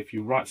that if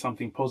you write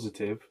something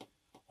positive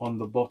on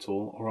the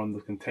bottle or on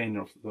the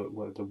container of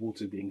where the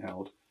water is being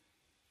held,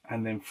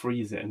 and then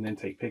freeze it and then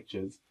take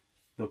pictures,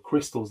 the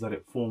crystals that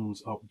it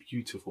forms are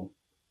beautiful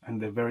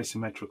and they're very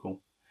symmetrical.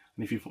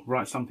 And if you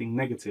write something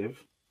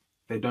negative,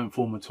 they don't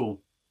form at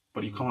all.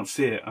 But you can't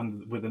see it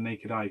with the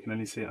naked eye. You can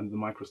only see it under the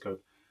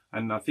microscope.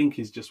 And I think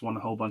he's just won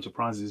a whole bunch of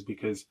prizes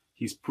because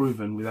he's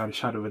proven without a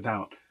shadow of a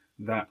doubt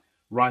that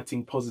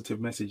writing positive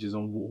messages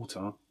on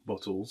water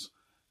bottles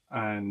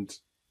and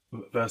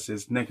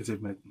versus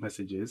negative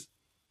messages.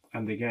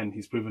 And again,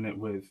 he's proven it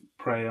with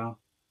prayer,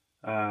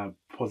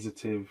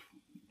 positive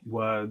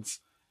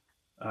words,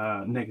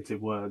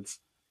 negative words,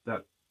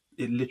 that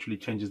it literally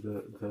changes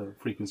the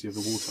frequency of the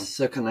water.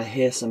 So can I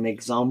hear some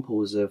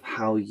examples of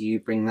how you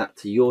bring that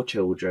to your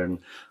children?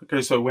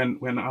 Okay, so when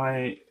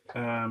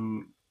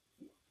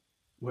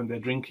they're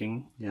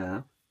drinking,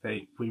 yeah,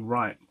 we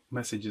write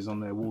messages on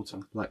their water.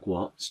 Like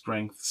what?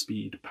 Strength,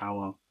 speed,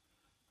 power,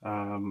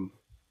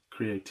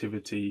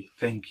 creativity,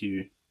 thank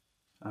you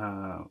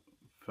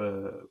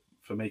for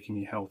making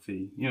me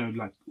healthy. You know,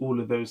 like all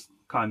of those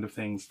kind of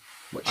things.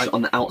 Which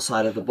on the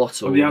outside of the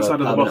bottle? On the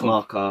outside of the bottle.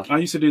 Marker. I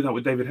used to do that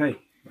with David Hay.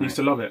 He used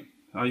to love it.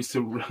 I used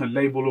to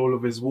label all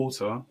of his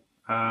water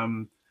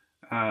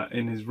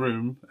in his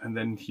room, and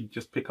then he'd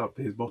just pick up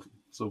his bottles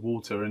of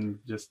water and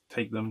just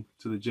take them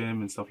to the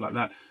gym and stuff like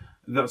that.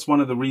 That's one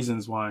of the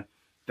reasons why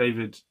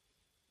David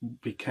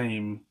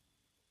became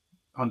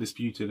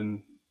undisputed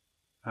and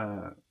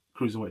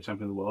cruiserweight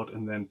champion of the world,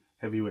 and then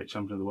heavyweight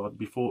champion of the world.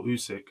 Before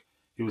Usyk,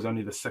 he was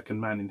only the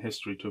second man in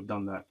history to have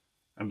done that,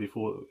 and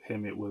before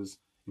him it was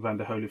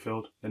Evander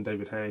Holyfield, then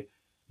David Hay,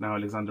 now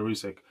Alexander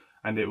Usyk.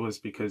 And it was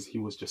because he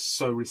was just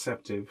so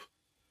receptive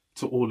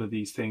to all of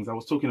these things. I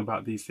was talking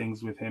about these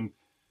things with him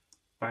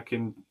back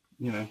in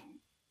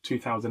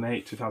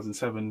 2008,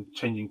 2007,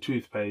 changing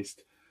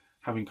toothpaste,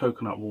 having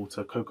coconut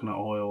water, coconut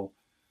oil,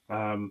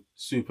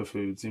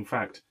 superfoods. In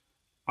fact,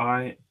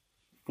 I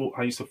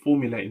used to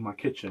formulate in my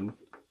kitchen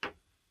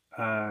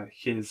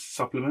his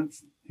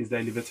supplements, his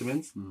daily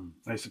vitamins.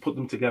 I used to put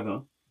them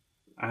together,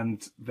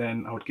 and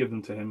then I would give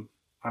them to him.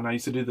 And I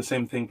used to do the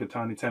same thing for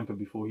Tiny Temper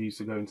before he used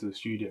to go into the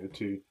studio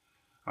too.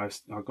 I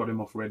got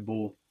him off Red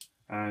Bull,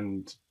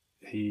 and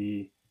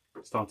he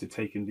started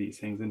taking these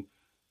things. And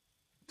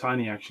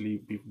Tiny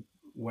actually,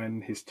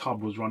 when his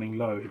tub was running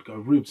low, he'd go,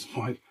 "Rubes,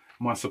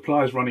 my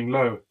supply is running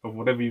low of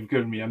whatever you've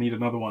given me. I need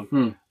another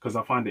one." Because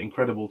I find it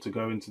incredible to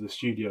go into the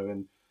studio.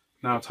 And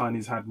now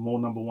Tiny's had more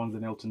 #1s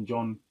than Elton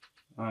John.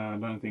 I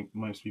don't think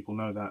most people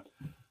know that.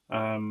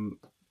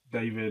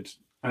 David,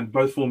 and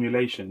both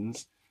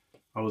formulations,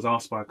 I was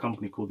asked by a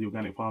company called the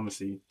Organic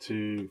Pharmacy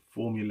to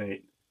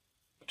formulate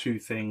two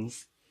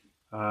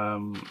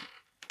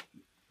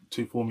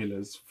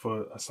formulas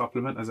for a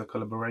supplement as a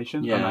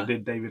collaboration. And I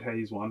did David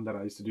Hayes' one that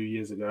I used to do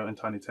years ago, and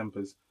Tiny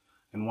Temper's,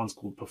 and one's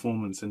called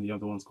Performance and the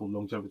other one's called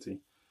Longevity.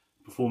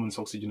 Performance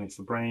oxygenates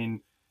the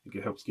brain,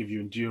 it helps give you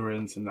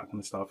endurance and that kind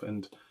of stuff,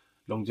 and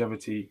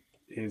Longevity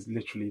is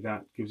literally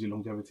that, gives you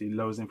longevity,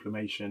 lowers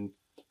inflammation.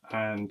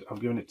 And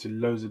I've given it to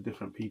loads of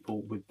different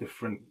people with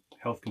different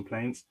health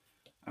complaints,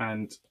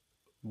 and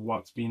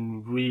what's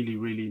been really,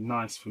 really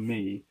nice for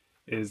me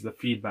is the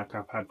feedback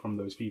I've had from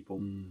those people.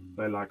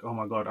 They're like, "Oh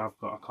my God, I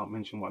can't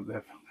mention what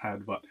they've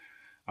had, but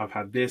I've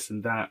had this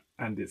and that,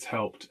 and it's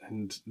helped,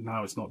 and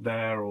now it's not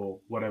there," or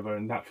whatever,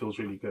 and that feels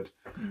really good.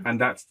 And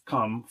that's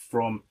come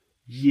from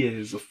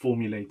years of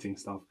formulating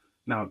stuff.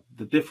 Now,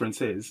 the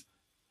difference is,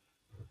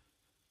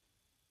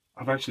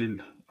 I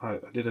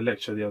did a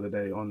lecture the other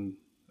day on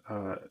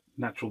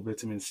natural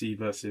vitamin C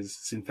versus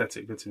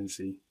synthetic vitamin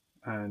C,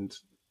 and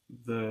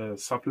the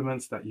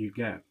supplements that you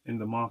get in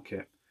the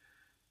market,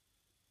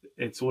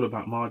 it's all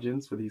about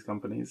margins for these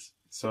companies.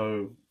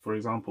 So, for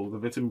example, the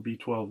vitamin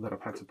B12 that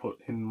I've had to put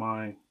in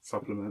my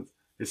supplements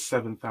is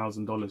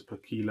 $7,000 per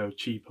kilo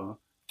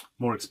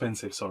more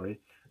expensive,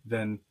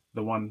 than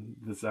the one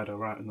that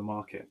are out in the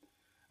market.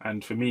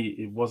 And for me,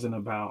 it wasn't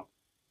about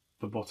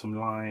the bottom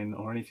line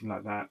or anything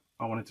like that.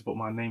 I wanted to put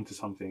my name to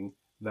something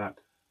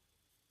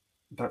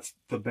that's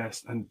the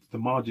best, and the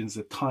margins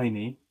are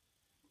tiny,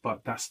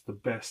 but that's the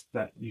best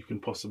that you can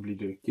possibly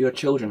do. Do your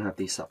children have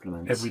these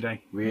supplements? Every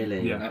day.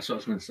 Really? Yeah. That's what I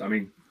was going to say. I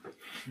mean,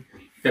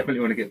 definitely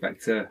want to get back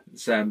to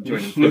Sam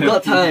joining. We've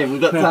got time.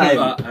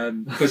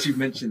 But because you've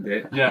mentioned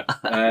it,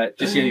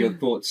 just hear your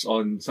thoughts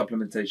on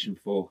supplementation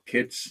for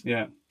kids.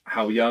 Yeah.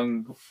 How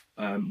young,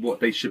 what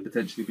they should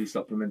potentially be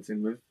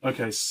supplementing with.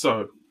 Okay,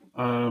 so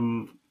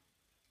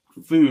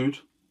food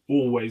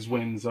always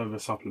wins over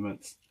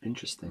supplements.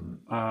 Interesting.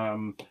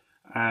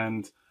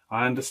 And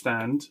I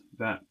understand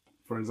that,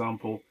 for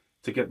example,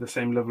 to get the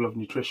same level of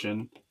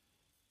nutrition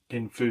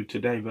in food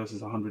today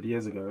versus 100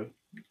 years ago,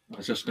 I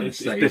was just going to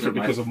say, it's different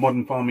because of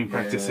modern farming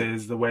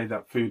practices, the way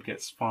that food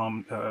gets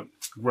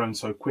grown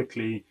so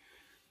quickly,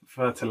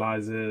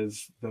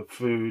 fertilizers, the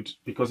food,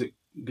 because it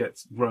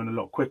gets grown a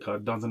lot quicker,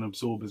 doesn't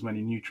absorb as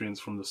many nutrients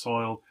from the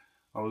soil.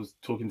 I was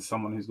talking to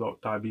someone who's got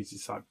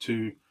diabetes type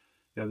 2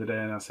 the other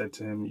day, and I said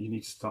to him, you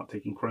need to start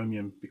taking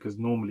chromium, because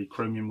normally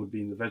chromium would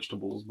be in the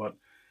vegetables, but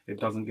it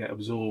doesn't get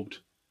absorbed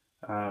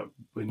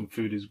when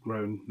food is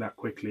grown that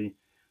quickly.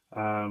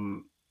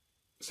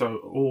 So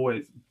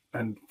always,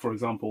 and for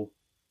example,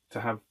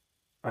 to have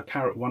a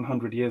carrot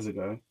 100 years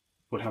ago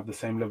would have the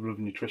same level of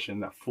nutrition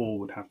that 4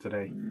 would have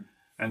today.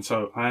 And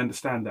so I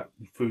understand that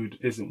food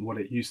isn't what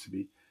it used to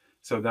be.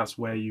 So that's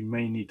where you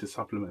may need to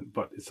supplement,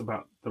 but it's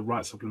about the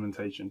right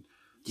supplementation.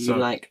 Do you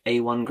like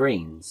A1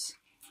 greens?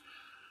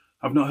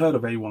 I've not heard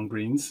of A1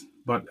 greens,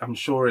 but I'm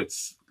sure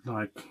it's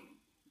like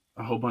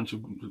a whole bunch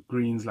of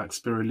greens like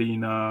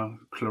spirulina,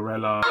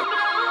 chlorella.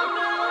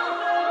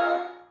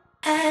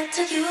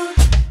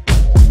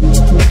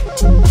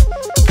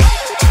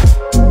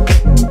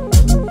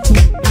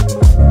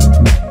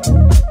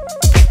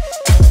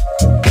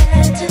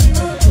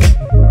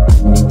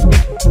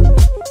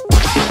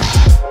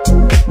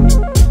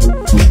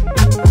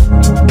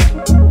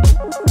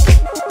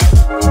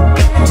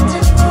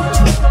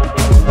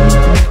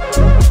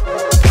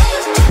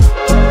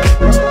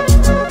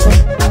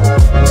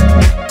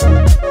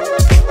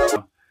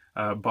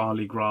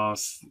 Barley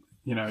grass,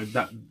 you know,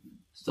 that.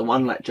 It's the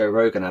one like Joe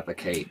Rogan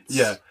advocates.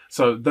 Yeah,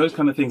 so those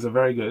kind of things are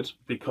very good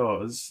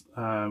because,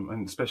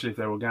 and especially if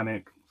they're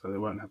organic, so they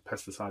won't have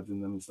pesticides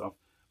in them and stuff,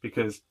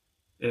 because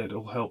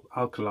it'll help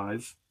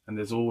alkalize, and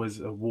there's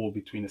always a war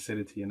between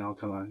acidity and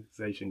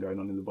alkalization going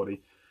on in the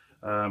body.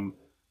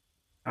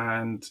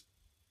 And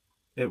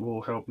it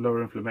will help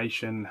lower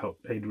inflammation, help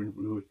aid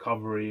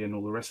recovery and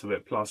all the rest of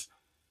it. Plus,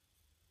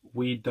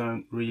 we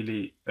don't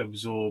really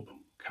absorb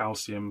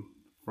calcium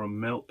from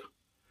milk,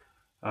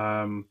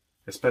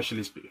 especially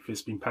if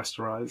it's been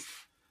pasteurized.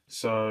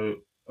 So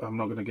I'm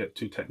not going to get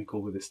too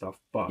technical with this stuff,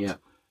 but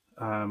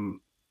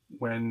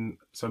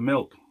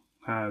milk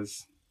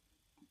has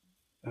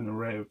an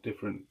array of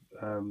different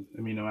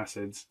amino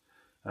acids,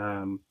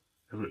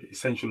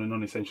 essential and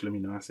non-essential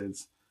amino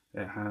acids.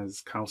 It has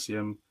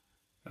calcium,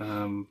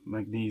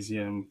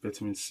 magnesium,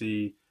 vitamin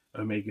C,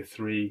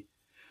 omega-3.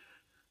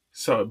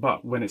 So,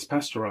 but when it's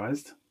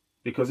pasteurized,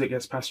 because it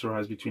gets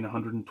pasteurized between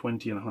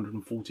 120 and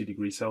 140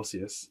 degrees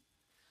Celsius,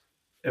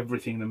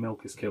 everything in the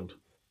milk is killed.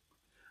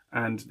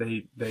 And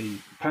they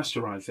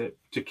pasteurize it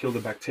to kill the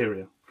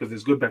bacteria, because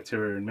there's good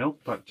bacteria in milk,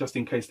 but just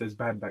in case there's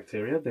bad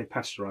bacteria, they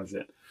pasteurize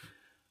it.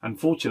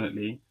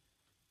 Unfortunately,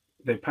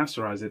 they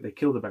pasteurize it, they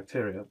kill the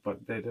bacteria,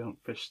 but they don't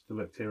fish the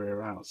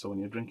bacteria out. So when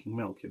you're drinking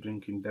milk, you're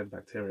drinking dead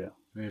bacteria.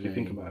 Really? If you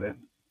think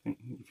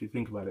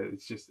about it,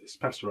 it's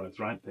pasteurized,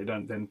 right? They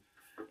don't then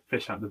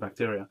fish out the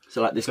bacteria.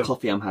 So like this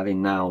coffee I'm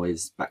having now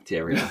is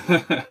bacteria.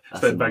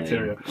 It's dead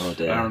bacteria. Oh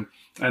dear.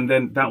 And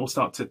then that will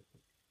start to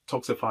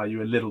toxify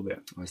you a little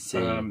bit. I see.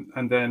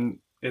 And then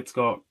it's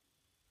got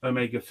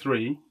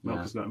omega-3. Milk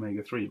has got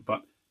omega-3,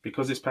 but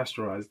because it's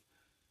pasteurized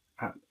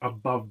at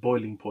above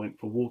boiling point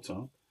for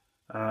water,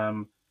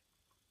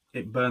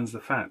 it burns the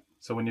fat.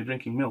 So when you're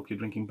drinking milk, you're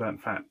drinking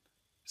burnt fat.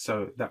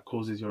 So that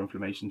causes your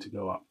inflammation to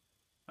go up,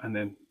 and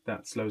then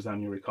that slows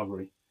down your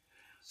recovery.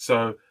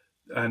 So,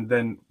 and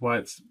then why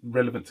it's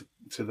relevant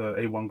to the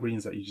A1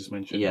 greens that you just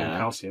mentioned, and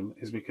calcium,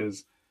 is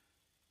because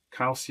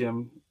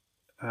calcium,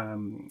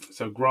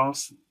 so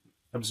grass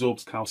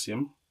absorbs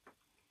calcium,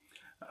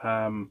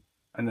 and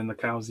then the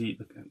cows eat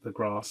the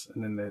grass,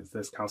 and then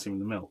there's calcium in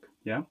the milk,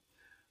 yeah?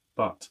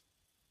 But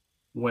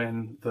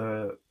when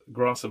the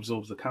grass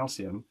absorbs the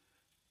calcium,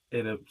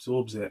 it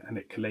absorbs it and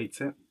it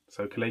chelates it.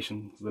 So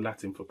chelation is the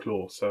Latin for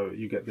chlor. So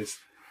you get this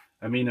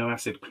amino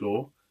acid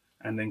chlor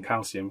and then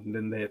calcium, and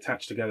then they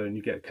attach together and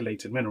you get a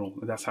chelated mineral.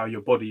 And that's how your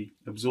body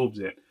absorbs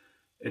it.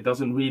 It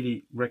doesn't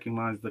really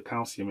recognize the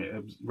calcium, it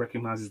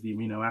recognizes the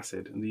amino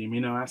acid, and the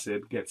amino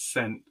acid gets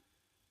sent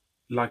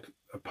like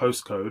a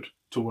postcode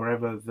to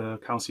wherever the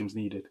calcium's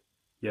needed.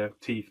 Yeah,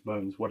 teeth,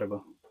 bones,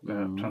 whatever,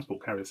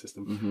 transport carrier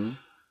system. Mm-hmm.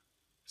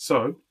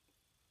 So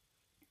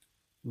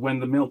when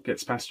the milk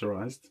gets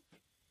pasteurized,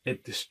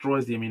 it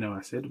destroys the amino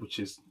acid, which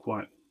is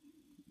quite,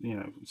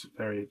 it's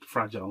very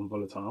fragile and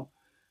volatile,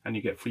 and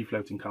you get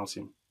free-floating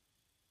calcium.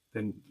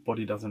 Then the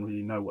body doesn't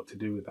really know what to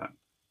do with that.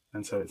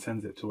 And so it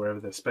sends it to wherever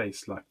there's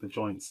space, like the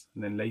joints.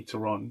 And then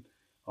later on,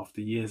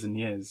 after years and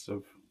years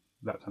of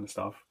that kind of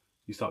stuff,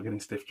 you start getting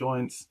stiff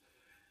joints,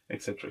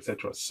 etc.,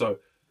 etc. So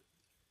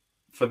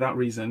for that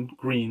reason,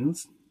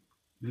 greens,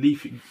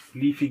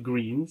 leafy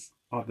greens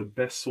are the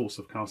best source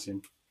of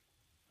calcium.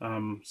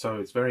 So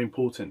it's very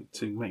important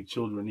to make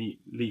children eat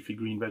leafy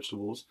green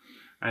vegetables.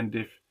 And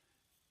if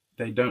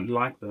they don't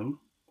like them,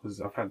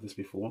 because I've had this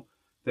before,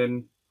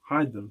 then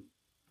hide them.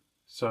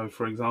 So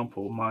for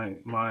example,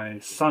 my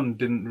son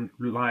didn't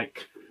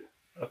like,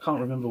 I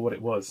can't remember what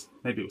it was,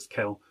 maybe it was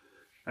kale.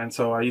 And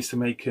so I used to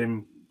make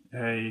him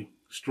a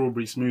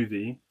strawberry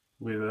smoothie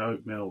with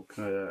oat milk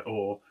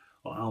or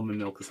almond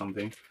milk or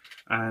something.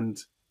 And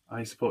I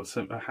used to put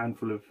a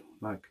handful of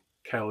like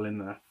kale in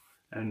there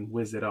and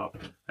whiz it up,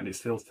 and it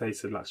still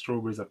tasted like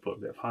strawberries. I put a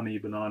bit of honey,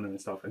 banana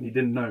and stuff, and he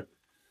didn't know.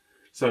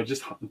 So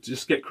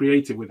just get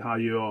creative with how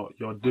you're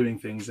doing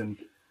things. And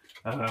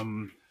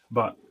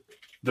but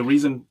the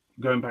reason,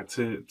 going back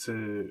to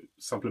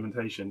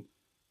supplementation,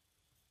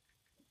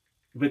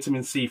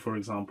 vitamin C, for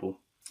example,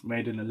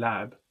 made in a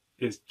lab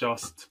is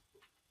just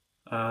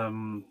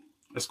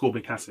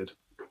ascorbic acid.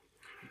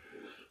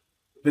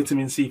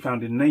 Vitamin C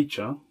found in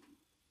nature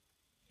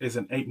is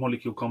an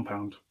 8-molecule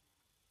compound.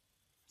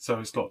 So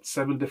it's got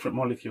 7 different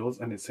molecules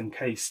and it's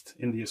encased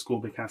in the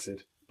ascorbic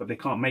acid, but they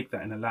can't make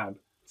that in a lab.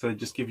 So they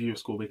just give you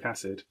ascorbic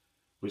acid,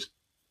 which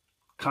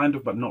kind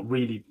of, but not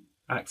really,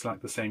 acts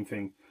like the same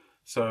thing.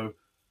 So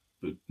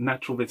the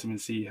natural vitamin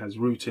C has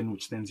rutin,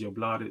 which thins your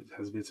blood. It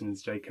has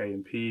vitamins J, K,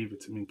 and P.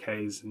 Vitamin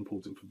K is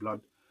important for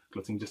blood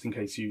clotting, just in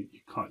case you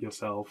cut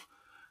yourself.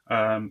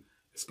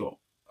 It's got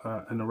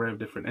an array of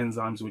different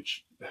enzymes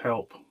which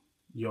help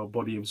your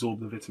body absorb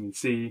the vitamin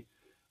C,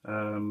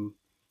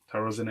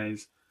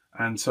 tyrosinase.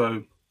 And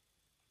so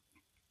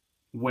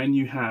when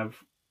you have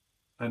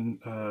a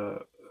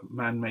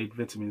man-made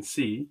vitamin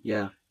C,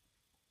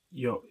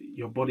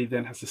 your body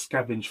then has to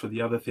scavenge for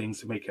the other things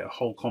to make it a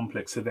whole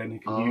complex, so then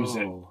it can use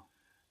it.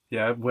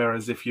 Yeah.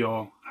 Whereas if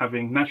you're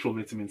having natural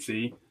vitamin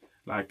C,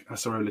 like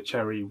acerola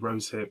cherry,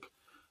 rosehip,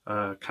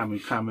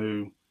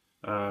 camu,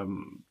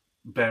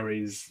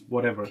 berries,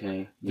 whatever,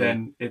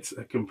 then it's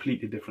a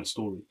completely different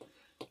story.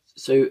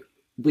 So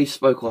we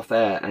spoke off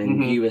air,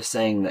 and you were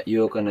saying that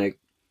you're going to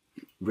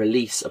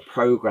release a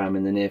program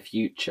in the near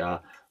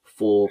future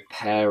for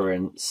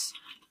parents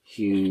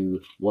who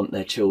want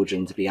their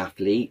children to be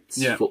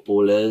athletes,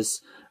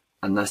 footballers,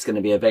 and that's going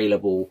to be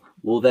available.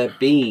 Will there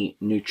be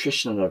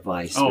nutritional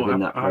advice within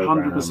that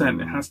program?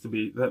 100%. It has to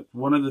be. That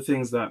one of the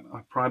things that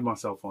I pride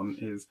myself on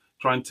is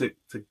trying to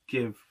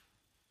give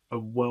a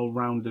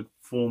well-rounded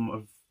form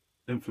of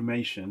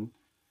information.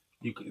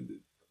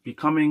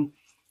 Becoming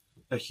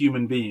a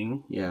human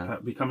being,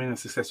 becoming a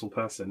successful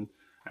person,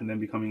 and then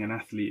becoming an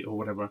athlete or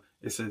whatever,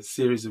 it's a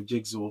series of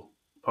jigsaw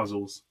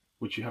puzzles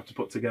which you have to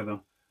put together,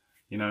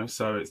 you know.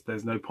 So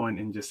there's no point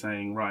in just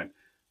saying, right,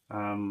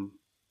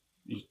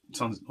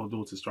 sons or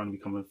daughters trying to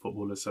become a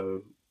footballer,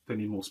 so they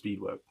need more speed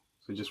work,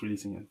 so just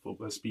releasing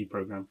a speed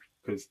program,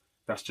 because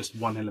that's just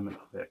one element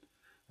of it.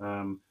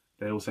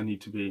 They also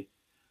need to be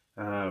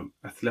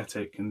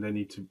athletic, and they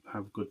need to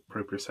have good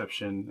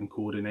proprioception and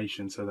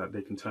coordination so that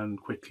they can turn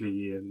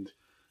quickly, and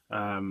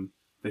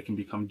they can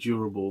become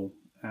durable,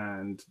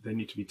 and they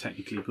need to be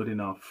technically good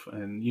enough,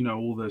 and you know,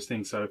 all those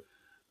things. So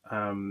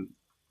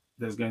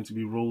there's going to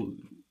be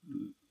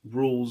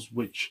rules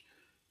which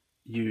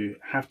you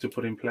have to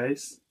put in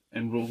place,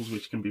 and rules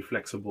which can be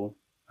flexible,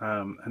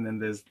 and then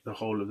there's the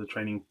whole of the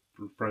training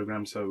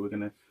program. So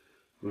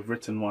we've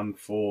written one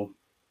for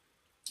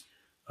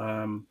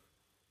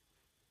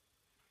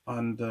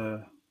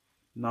under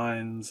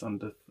 9s,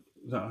 under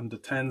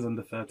 10s,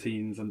 under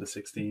 13s, under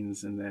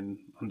 16s, and then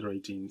under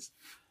 18s,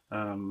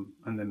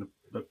 and then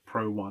the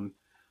pro one,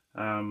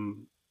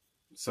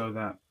 so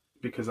that,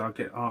 because I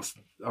get asked,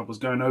 I was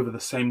going over the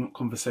same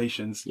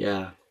conversations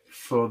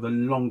for the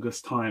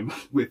longest time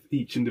with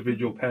each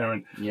individual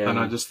parent, and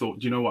I just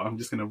thought, you know what, I'm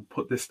just going to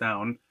put this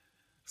down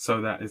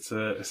so that it's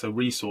a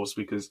resource,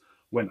 because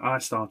when I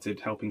started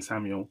helping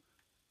Samuel,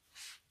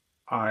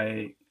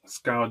 I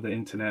scoured the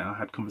internet. I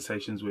had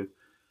conversations with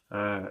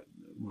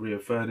Rio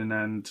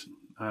Ferdinand,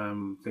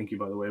 thank you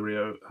by the way,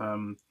 Rio,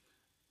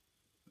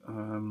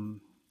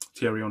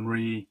 Thierry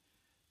Henry,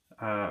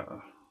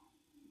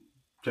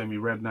 Jamie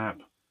Redknapp,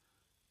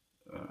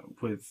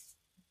 with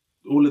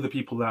all of the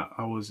people that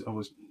I was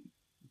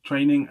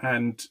training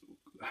and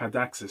had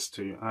access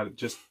to. I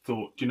just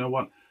thought, you know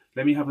what,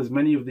 let me have as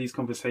many of these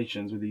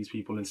conversations with these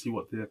people and see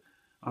what the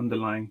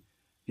underlying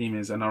theme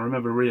is. And I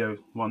remember Rio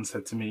once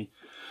said to me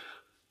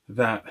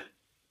that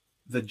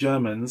the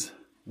Germans,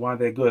 why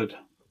they're good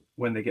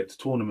when they get to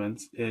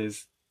tournaments,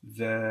 is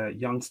their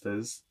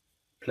youngsters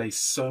play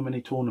so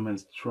many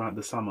tournaments throughout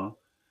the summer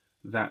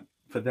that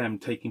for them,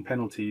 taking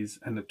penalties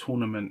and the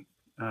tournament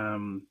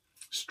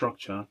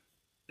structure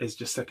is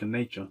just second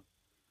nature.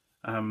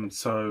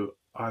 So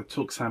I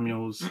took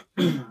Samuel's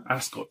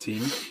Ascot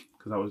team,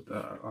 because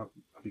I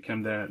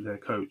became their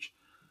coach,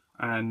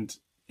 and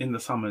in the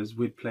summers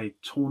we'd play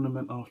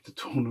tournament after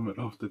tournament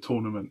after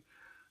tournament,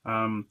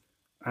 and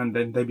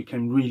then they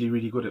became really,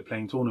 really good at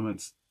playing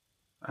tournaments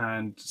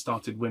and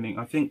started winning.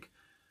 I think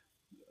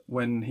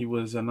when he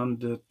was an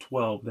under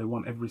 12, they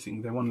won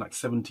everything. They won like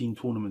 17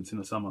 tournaments in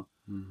the summer.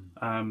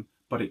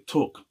 But it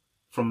took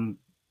from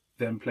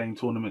them playing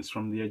tournaments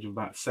from the age of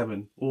about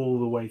 7 all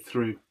the way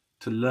through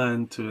to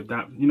learn to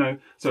adapt, you know.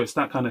 So it's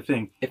that kind of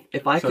thing.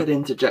 If I could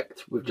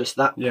interject with just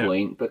that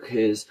point,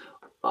 because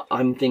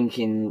I'm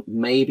thinking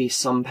maybe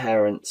some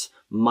parents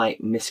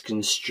might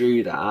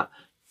misconstrue that,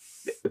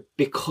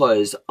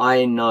 because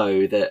I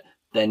know that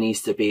there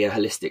needs to be a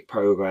holistic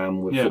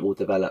program with football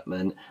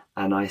development,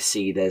 and I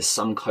see there's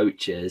some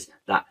coaches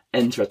that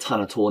enter a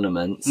ton of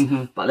tournaments,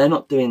 but they're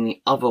not doing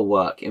the other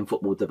work in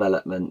football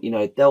development. You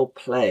know, they'll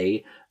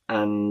play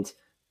and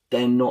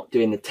they're not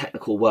doing the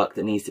technical work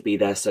that needs to be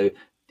there. So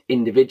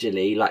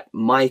individually, like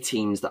my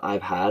teams that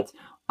I've had,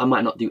 I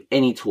might not do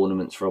any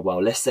tournaments for a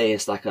while. Let's say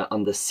it's like an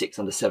under 6,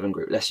 under 7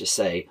 group. Let's just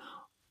say,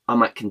 I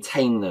might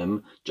contain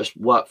them, just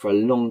work for a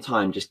long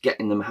time, just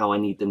getting them how I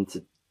need them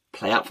to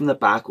play out from the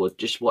back, or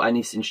just what I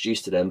need to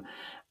introduce to them.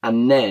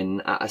 And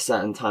then at a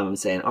certain time, I'm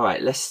saying, all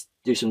right, let's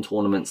do some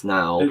tournaments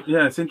now.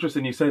 Yeah, it's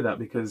interesting you say that,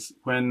 because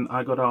when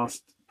I got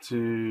asked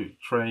to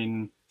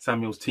train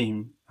Samuel's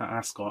team at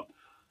Ascot,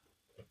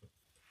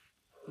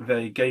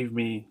 they gave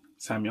me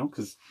Samuel,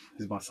 because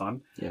he's my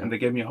son, and they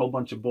gave me a whole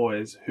bunch of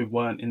boys who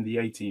weren't in the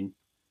A team.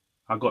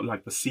 I got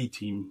like the C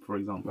team, for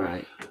example.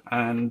 Right.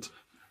 And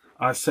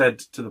I said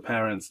to the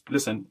parents,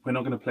 listen, we're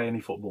not going to play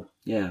any football.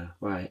 Yeah,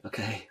 right,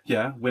 okay.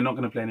 Yeah, we're not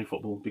going to play any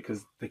football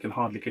because they can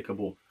hardly kick a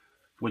ball.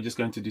 We're just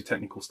going to do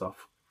technical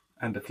stuff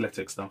and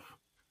athletic stuff.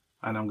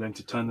 And I'm going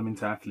to turn them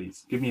into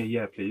athletes. Give me a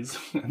year, please.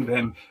 And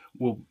then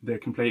they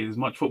can play as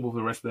much football for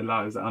the rest of their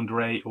lives at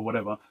under 8 or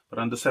whatever. But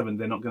under 7,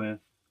 they're not going to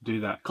do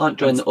that. Can't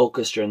join the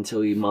orchestra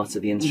until you master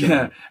the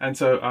instrument. Yeah, and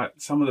so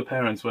some of the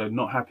parents were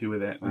not happy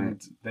with it,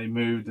 and they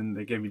moved and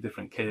they gave me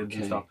different kids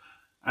and stuff.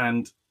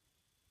 And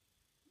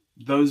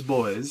those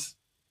boys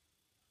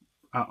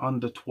at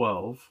under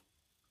 12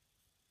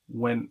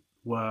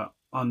 were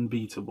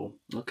unbeatable.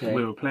 Okay.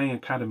 We were playing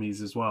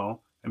academies as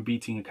well and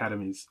beating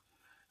academies.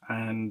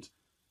 And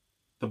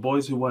the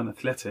boys who weren't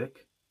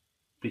athletic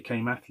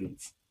became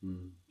athletes,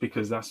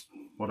 because that's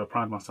what I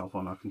pride myself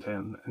on. I can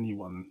tell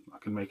anyone, I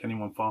can make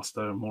anyone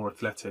faster and more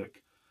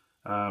athletic.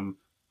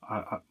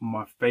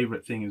 My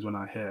favourite thing is when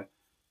I hear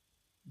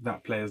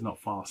that player's not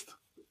fast.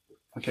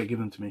 Okay, give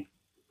them to me.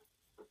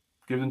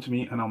 Give them to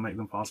me and I'll make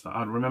them faster.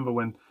 I remember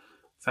when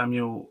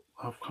Samuel,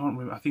 I can't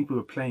remember, I think we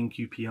were playing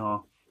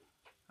QPR,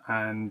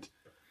 and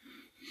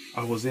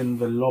I was in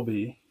the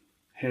lobby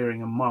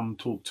hearing a mum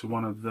talk to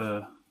one of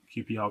the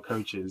QPR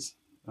coaches,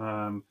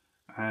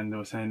 and they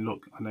were saying,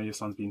 look, I know your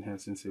son's been here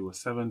since he was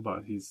 7,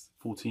 but he's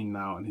 14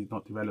 now and he's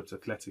not developed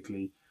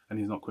athletically and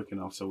he's not quick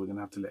enough, so we're going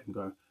to have to let him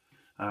go.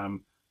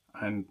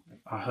 And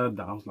I heard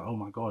that, I was like, oh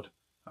my God.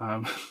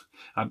 I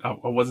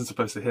wasn't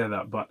supposed to hear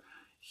that, but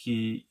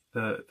the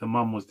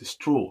mum was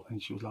distraught,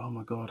 and she was like, oh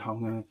my God, how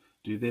am I going to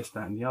do this,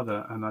 that and the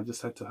other? And I just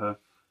said to her,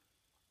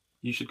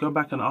 you should go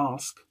back and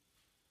ask,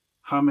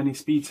 how many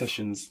speed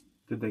sessions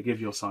did they give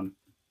your son?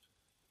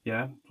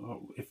 Yeah,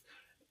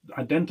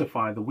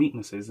 identify the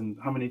weaknesses and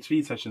how many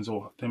speed sessions,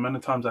 or the amount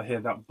of times I hear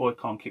that boy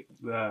can't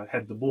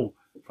head the ball.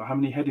 For how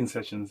many heading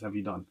sessions have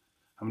you done?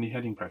 How many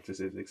heading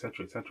practices,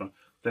 etc., etc.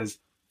 There's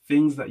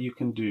things that you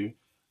can do,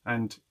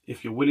 and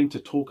if you're willing to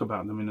talk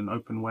about them in an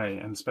open way,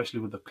 and especially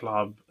with the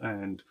club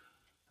and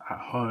at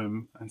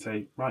home, and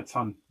say, right,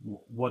 son,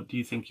 what do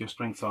you think your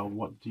strengths are?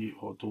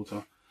 Or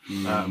daughter,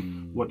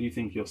 what do you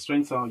think your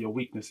strengths are, your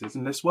weaknesses,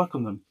 and let's work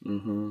on them.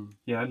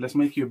 Yeah, let's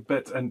make you a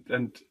bet,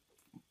 and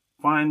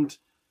find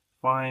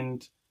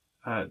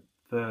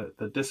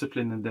the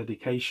discipline and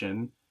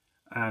dedication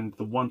and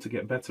the want to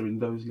get better in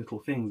those little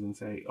things, and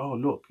say, oh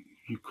look,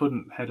 you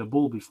couldn't head a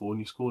ball before and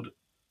you scored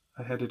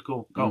a headed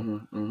goal.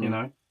 You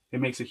know,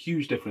 it makes a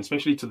huge difference,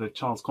 especially to the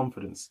child's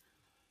confidence.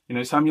 You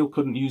know, Samuel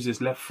couldn't use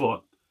his left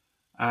foot,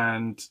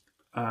 and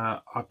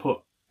I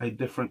put a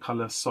different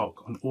colour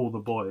sock on all the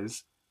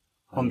boys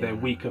on their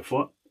weaker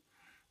foot,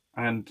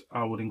 and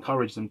I would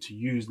encourage them to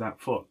use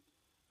that foot.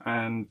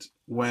 And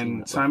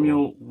when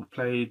Samuel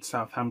played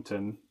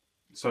Southampton,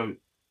 so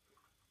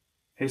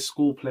his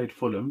school played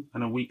Fulham,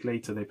 and a week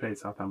later they played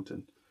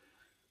Southampton.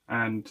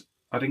 And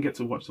I didn't get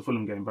to watch the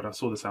Fulham game, but I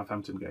saw the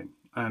Southampton game.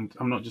 And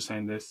I'm not just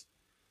saying this.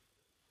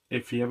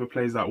 If he ever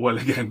plays that well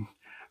again,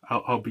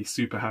 I'll be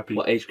super happy.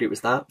 What age group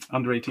was that?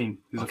 Under 18.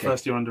 He's a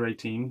first year under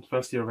 18,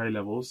 first year of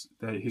A-levels.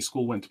 His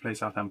school went to play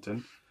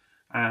Southampton.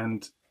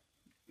 And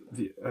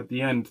at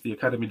the end, the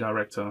academy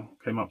director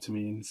came up to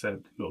me and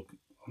said, look,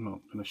 I'm not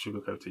going to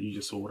sugarcoat it. You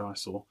just saw what I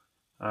saw.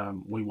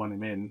 We won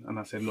him in. And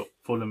I said, look,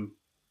 Fulham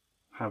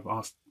have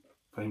asked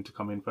for him to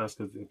come in first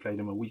because they played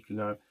him a week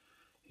ago.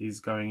 He's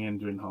going in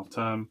during half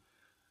term.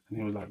 And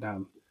he was like,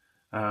 damn.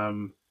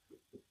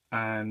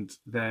 And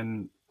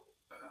then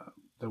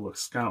there were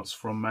scouts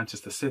from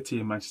Manchester City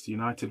and Manchester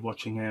United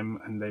watching him,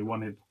 and they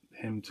wanted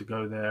him to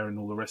go there and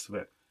all the rest of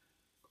it.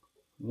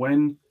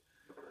 When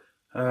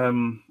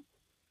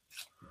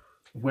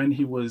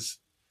he was...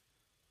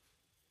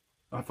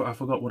 I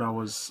forgot what I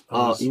was...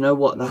 you know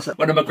what? That's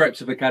one of my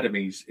gripes of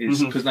academies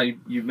is because now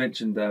you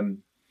mentioned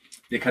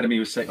the academy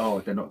was saying, "Oh,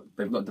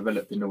 they've not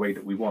developed in the way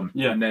that we want."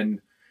 Yeah. And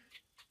then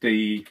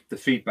the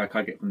feedback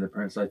I get from the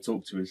parents I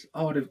talk to is,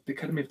 "Oh, the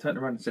academy have turned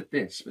around and said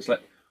this." It's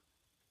like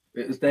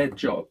it was their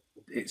job.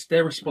 It's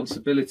their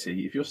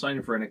responsibility. If you're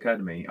signing for an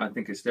academy, I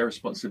think it's their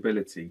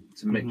responsibility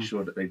to make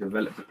sure that they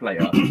develop the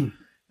player.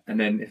 And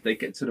then if they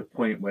get to the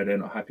point where they're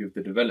not happy with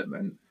the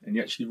development, and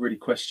you actually really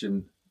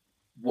question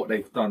what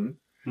they've done.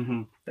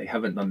 They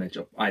haven't done their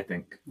job, I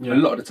think. A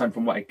lot of the time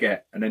from what I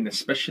get, and then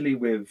especially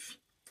with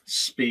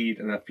speed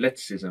and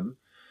athleticism,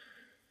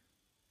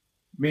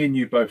 me and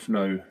you both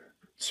know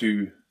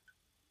to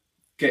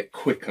get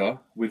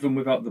quicker with and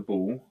without the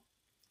ball,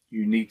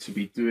 you need to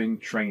be doing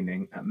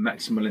training at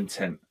maximal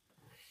intent.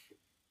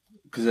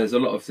 Because there's a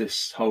lot of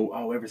this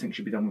whole, everything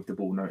should be done with the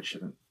ball. No, it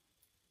shouldn't.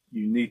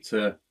 You need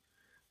to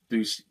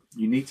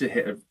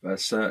hit a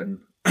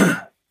certain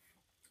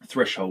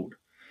threshold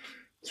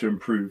to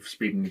improve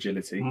speed and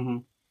agility.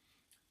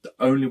 The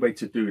only way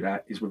to do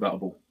that is without a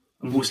ball.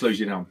 A ball slows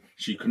you down,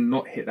 so you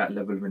cannot hit that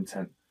level of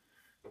intent.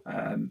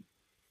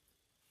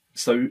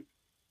 So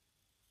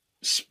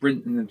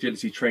sprint and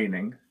agility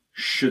training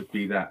should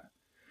be that,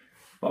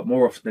 but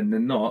more often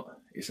than not,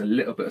 it's a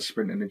little bit of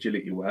sprint and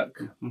agility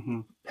work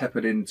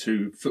peppered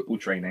into football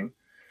training.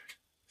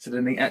 So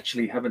then they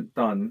actually haven't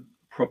done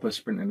proper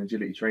sprint and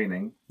agility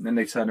training, and then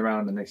they turn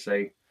around and they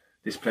say,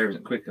 this player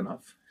isn't quick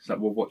enough. It's like,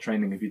 well, what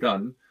training have you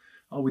done?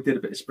 Oh, we did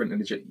a bit of sprint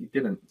and agility. You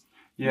didn't.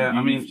 Yeah,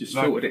 you've just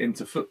filtered it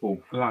into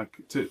football. Like,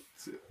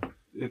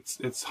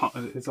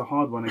 it's a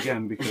hard one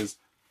again, because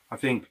I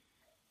think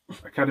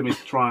academies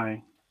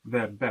try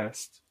their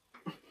best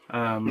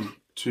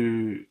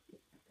to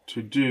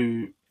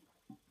do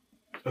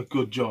a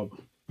good job.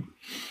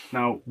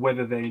 Now,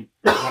 whether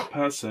that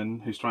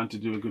person who's trying to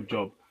do a good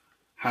job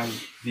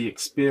has the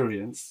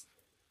experience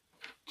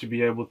to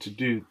be able to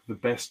do the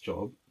best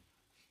job,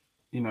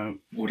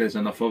 Well, there's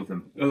enough of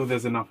them. Oh,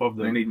 there's enough of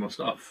them. They need more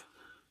stuff.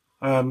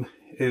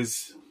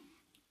 Is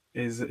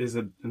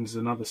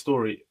another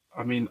story.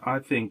 I mean, I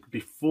think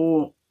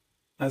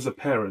as a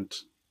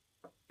parent,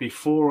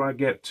 before I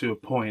get to a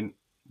point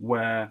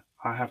where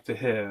I have to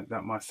hear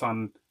that my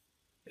son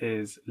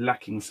is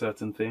lacking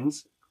certain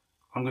things,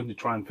 I'm going to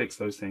try and fix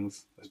those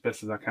things as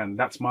best as I can.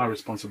 That's my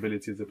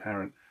responsibility as a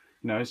parent.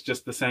 It's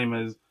just the same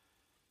as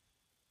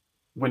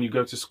when you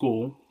go to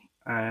school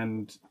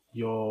and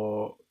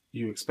you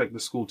expect the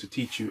school to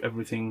teach you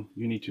everything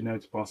you need to know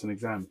to pass an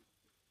exam.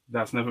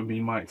 That's never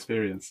been my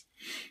experience.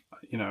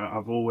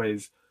 I've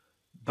always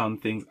done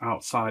things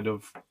outside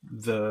of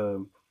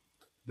the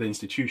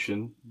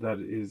institution that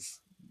is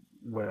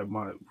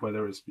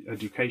whether it's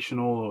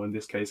educational or in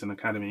this case an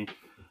academy.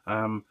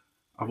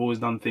 I've always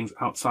done things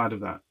outside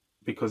of that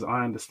because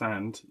I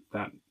understand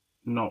that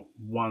not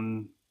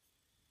one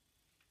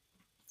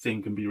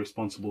thing can be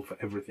responsible for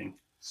everything.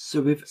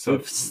 So with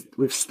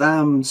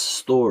Samuel's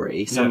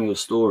story,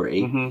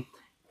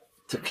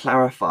 to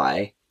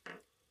clarify,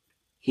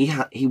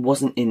 he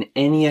wasn't in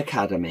any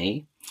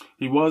academy.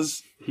 He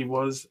was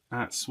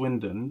at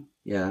Swindon.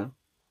 Yeah.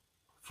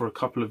 For a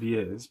couple of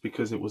years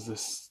because it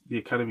was the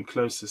academy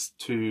closest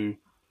to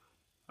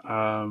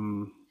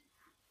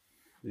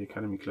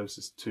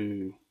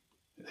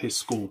his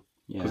school,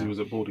 because he was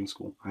at boarding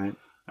school. Right.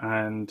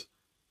 And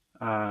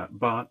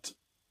but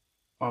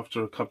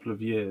after a couple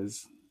of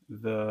years,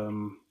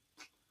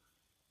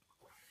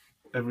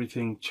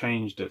 everything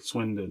changed at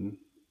Swindon,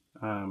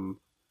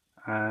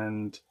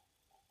 and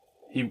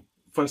he,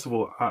 first of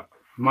all,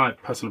 my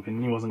personal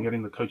opinion, he wasn't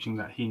getting the coaching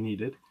that he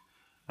needed,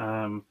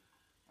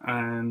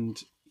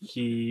 and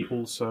he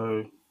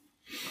also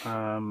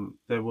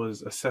there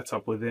was a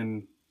setup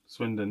within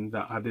Swindon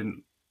that I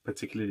didn't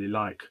particularly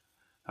like,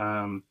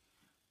 and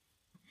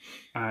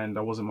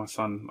I wasn't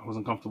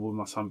comfortable with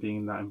my son being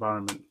in that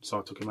environment, so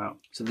I took him out.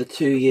 So the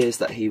 2 years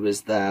that he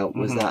was there,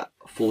 was that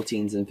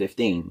 14s and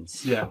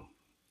 15s? Yeah,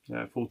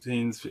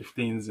 14s,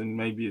 15s, and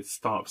maybe it's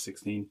start of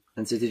 16.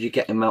 And so did you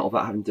get him out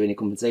without having to do any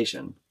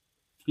compensation?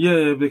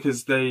 Yeah,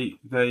 because they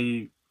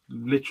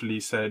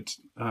literally said,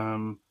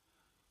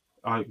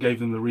 I gave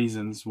them the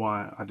reasons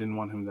why I didn't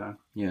want him there.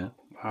 Yeah.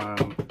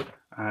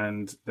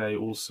 And they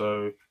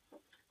also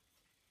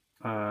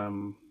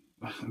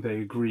they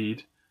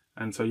agreed,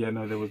 and so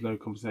there was no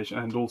compensation.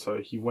 And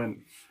also he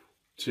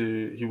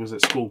was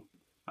at school,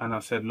 and I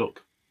said,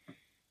 look,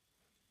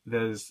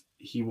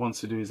 he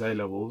wants to do his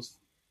A-levels,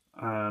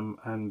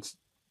 and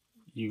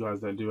you guys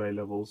don't do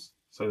A-levels,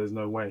 so there's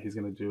no way he's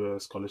going to do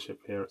a scholarship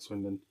here at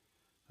Swindon.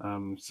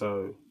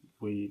 So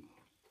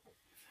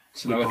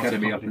no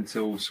academy up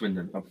until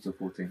Swindon, up until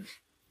 14s.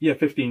 Yeah,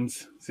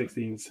 15s,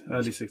 16s,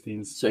 early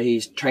 16s. So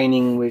he's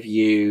training with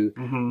you.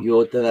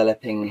 You're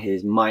developing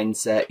his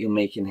mindset. You're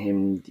making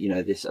him,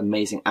 this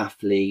amazing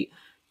athlete.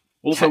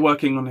 Also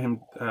working on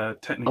him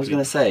technically. I was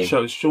going to say.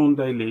 So Sean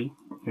Daly,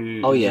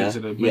 who is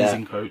an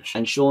amazing coach.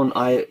 And Sean,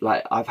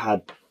 I've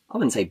had, I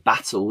wouldn't say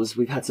battles.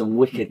 We've had some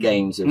wicked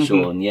games with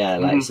Sean.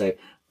 Yeah, so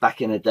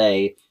back in the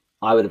day,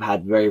 I would have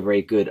had very,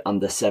 very good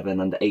under 7,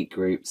 under 8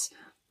 groups.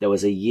 There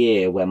was a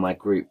year where my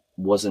group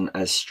wasn't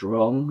as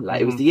strong.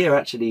 It was the year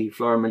actually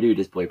Florian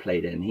Maluda's boy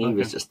played in. He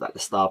was just like the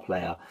star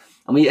player.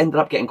 And we ended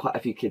up getting quite a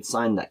few kids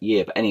signed that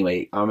year. But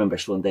anyway, I remember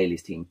Sean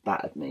Daly's team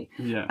battered me.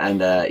 Yeah. And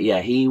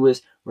he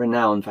was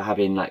renowned for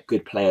having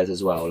good players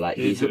as well.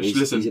 He's a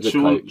good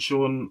coach.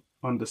 Sean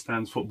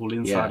understands football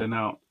inside and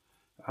out.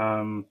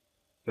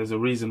 There's a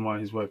reason why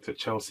he's worked at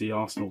Chelsea,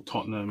 Arsenal,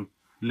 Tottenham,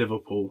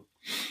 Liverpool,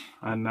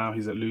 and now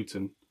he's at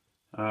Luton.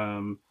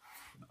 I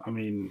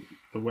mean,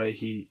 the way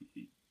he...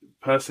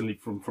 Personally,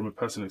 from a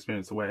personal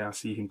experience, the way I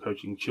see him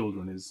coaching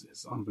children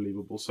is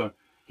unbelievable. So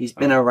he's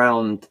been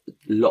around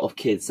a lot of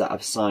kids that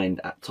have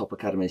signed at top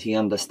academies. He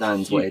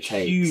understands what it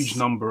takes. Huge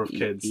number of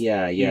kids.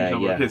 Yeah.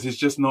 Kids. It's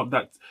just not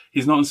that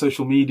he's not on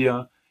social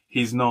media.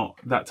 He's not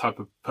that type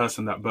of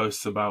person that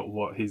boasts about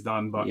what he's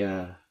done. But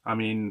I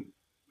mean,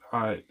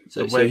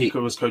 the way he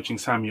was coaching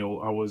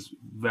Samuel, I was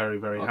very,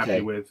 very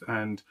happy with,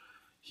 and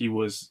he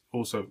was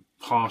also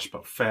harsh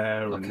but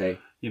fair. And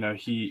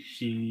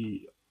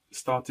he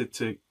started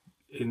to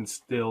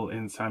instill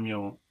in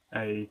Samuel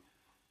a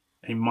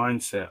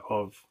mindset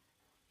of,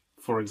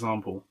 for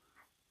example,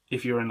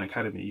 if you're in an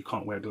academy, you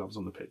can't wear gloves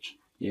on the pitch.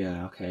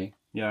 Yeah. Okay.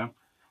 Yeah,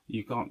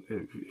 you can't.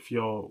 If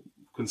you're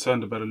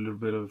concerned about a little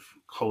bit of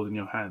cold in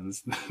your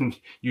hands, then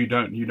you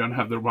don't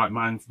have the right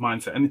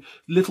mindset. And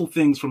little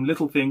things, from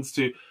little things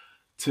to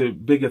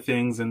bigger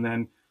things, and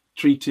then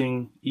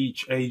treating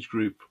each age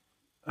group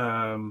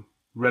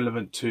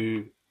relevant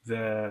to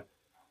their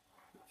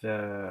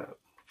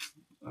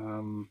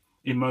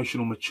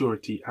emotional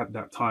maturity at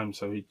that time.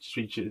 So he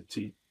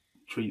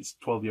treats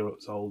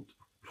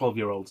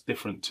 12-year-olds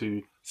different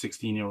to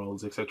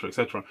 16-year-olds, etc.,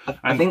 etc.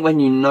 I think when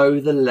you know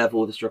the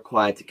level that's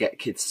required to get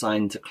kids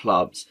signed to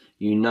clubs,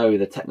 you know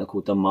the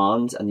technical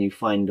demands, and you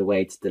find a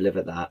way to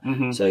deliver that.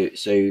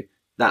 So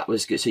that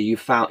was good. So you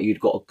found you'd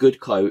got a good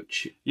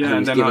coach who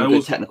was giving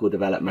good technical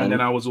development. And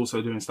then I was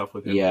also doing stuff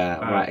with him. Yeah,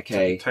 right,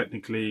 okay.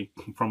 Technically,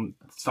 from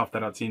stuff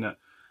that I'd seen at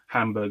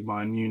Hamburg,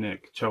 Bayern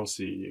Munich,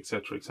 Chelsea,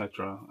 etc.,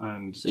 etc.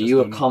 And so you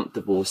were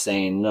comfortable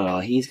saying, no,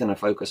 he's going to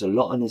focus a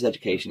lot on his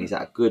education. He's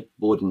at a good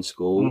boarding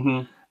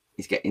school.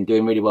 He's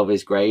doing really well with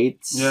his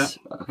grades. Yeah,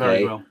 okay,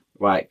 very well.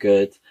 Right,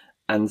 good.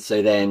 And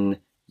so then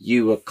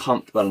you were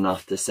comfortable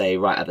enough to say,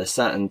 right, at a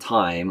certain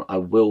time, I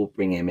will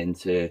bring him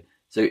into.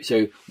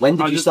 So when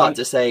did you start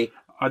to say?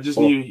 I just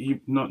knew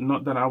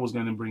not that I was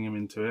going to bring him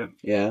into it.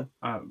 Yeah.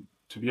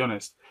 To be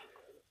honest,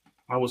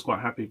 I was quite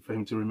happy for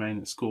him to remain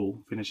at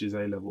school, finish his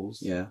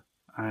A-levels. Yeah.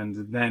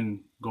 And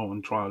then go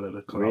on trial at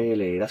the club.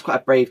 Really? That's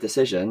quite a brave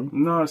decision.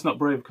 No, it's not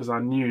brave, because I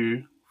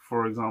knew,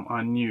 for example,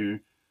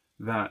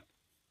 that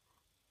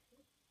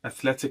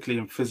athletically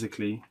and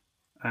physically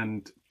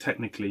and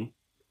technically,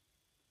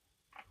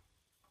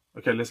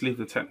 okay, let's leave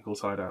the technical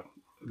side out.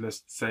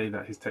 Let's say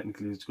that he's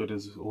technically as good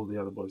as all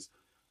the other boys.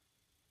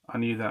 I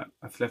knew that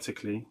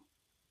athletically,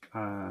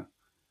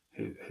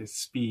 his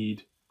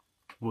speed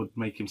would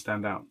make him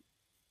stand out.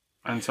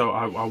 And so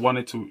I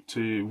wanted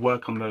to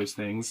work on those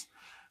things,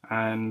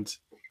 and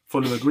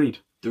Fulham agreed.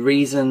 The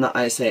reason that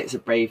I say it's a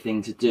brave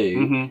thing to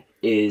do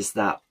is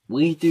that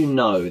we do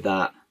know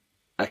that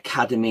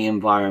academy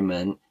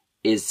environment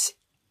is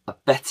a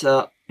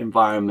better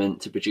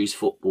environment to produce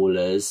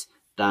footballers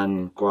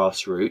than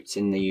grassroots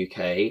in the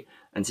UK,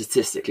 and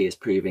statistically is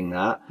proving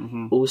that.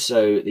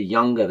 Also, the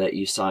younger that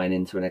you sign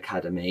into an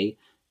academy,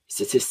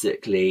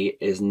 statistically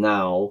is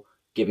now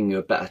giving you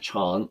a better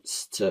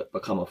chance to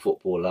become a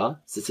footballer,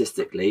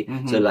 statistically.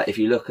 So like if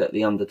you look at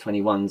the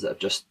under-21s that have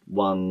just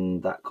won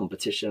that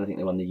competition, I think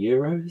they won the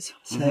Euros,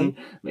 say,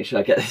 make sure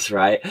I get this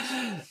right.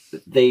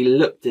 They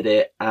looked at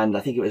it, and I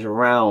think it was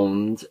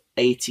around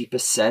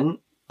 80%,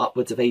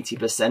 upwards of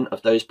 80%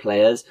 of those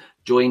players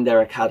joined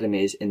their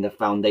academies in the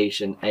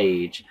foundation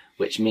age,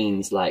 which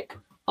means like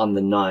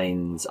under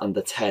 9s,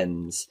 under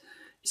 10s.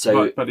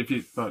 So, but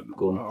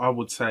I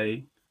would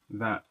say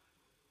that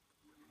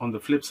on the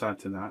flip side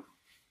to that,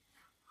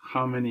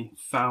 how many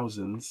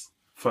thousands,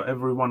 for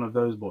every one of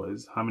those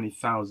boys, how many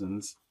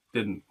thousands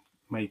didn't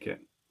make it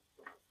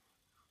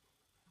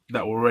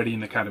that were already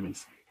in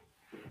academies?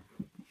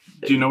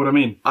 Do you know what I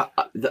mean?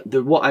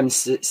 What I'm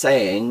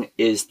saying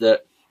is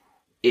that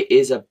it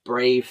is a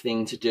brave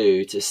thing to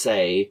do, to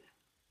say,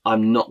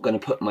 I'm not going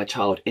to put my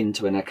child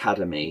into an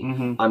academy.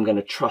 I'm going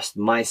to trust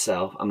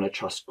myself. I'm going to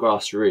trust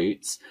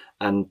grassroots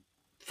and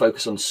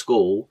focus on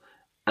school,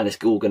 and it's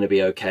all going to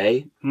be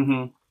okay.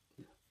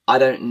 I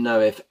don't know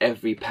if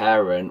every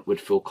parent would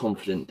feel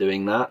confident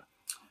doing that.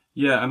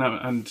 Yeah,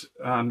 and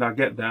I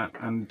get that,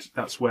 and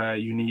that's where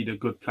you need a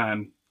good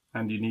plan,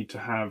 and you need to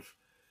have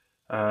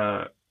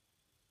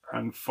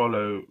and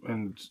follow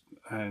and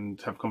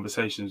have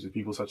conversations with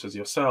people such as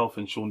yourself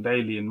and Sean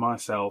Daly and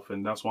myself,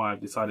 and that's why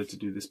I've decided to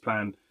do this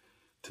plan,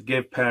 to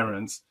give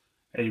parents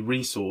a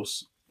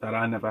resource that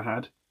I never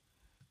had,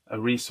 a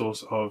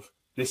resource of,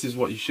 this is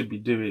what you should be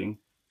doing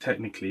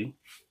technically,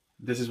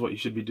 this is what you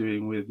should be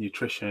doing with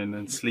nutrition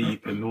and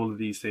sleep and all of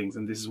these things,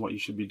 and this is what you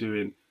should be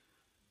doing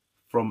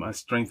from a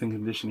strength and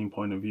conditioning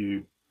point of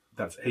view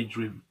that's age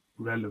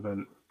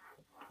relevant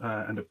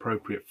and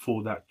appropriate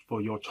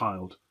for your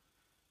child.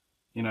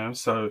 You know,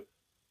 so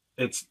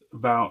it's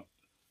about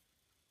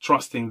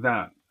trusting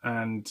that,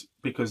 and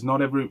because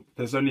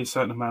there's only a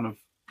certain amount of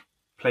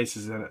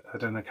places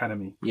at an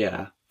academy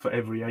for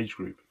every age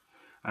group,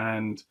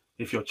 and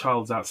if your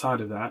child's outside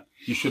of that,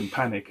 you shouldn't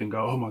panic and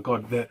go, oh my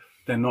god, they're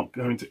not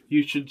going to.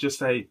 You should just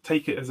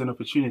take it as an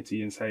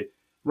opportunity and say,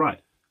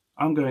 right,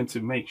 I'm going to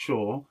make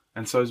sure,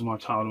 and so is my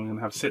child, we're going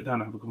to sit down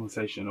and have a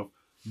conversation of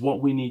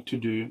what we need to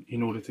do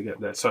in order to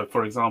get there. So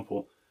for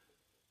example,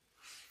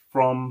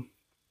 from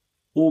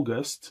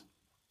August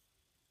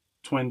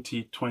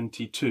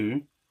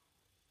 2022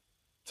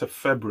 to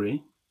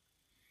February,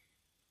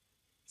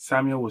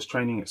 Samuel was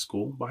training at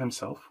school by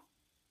himself.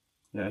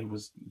 Yeah, he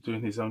was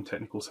doing his own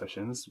technical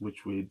sessions,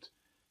 which we'd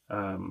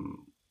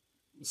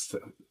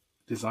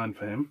designed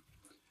for him.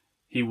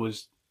 He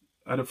was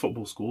at a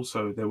football school,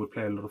 so they would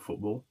play a lot of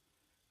football.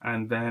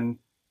 And then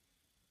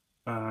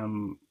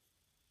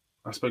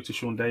I spoke to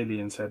Sean Daly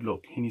and said,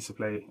 look, he needs to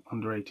play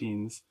under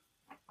 18s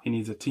he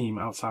needs a team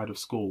outside of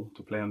school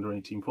to play under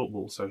 18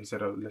 football. So he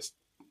said, oh, let's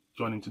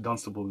join him to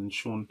Dunstable. And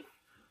Sean,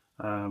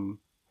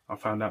 I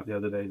found out the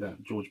other day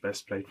that George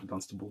Best played for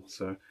Dunstable.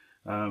 So,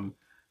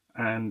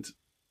 and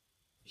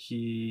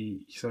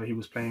he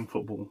was playing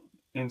football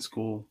in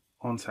school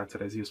on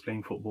Saturdays. He was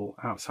playing football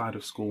outside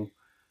of school,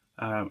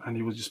 and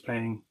he was just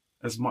playing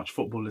as much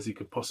football as he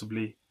could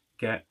possibly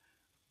get.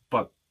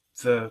 But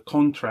the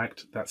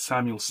contract that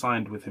Samuel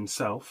signed with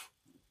himself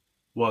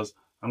was,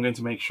 I'm going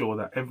to make sure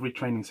that every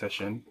training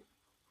session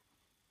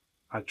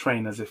I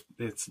train as if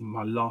it's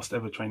my last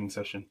ever training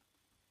session.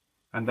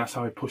 And that's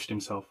how he pushed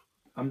himself.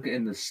 I'm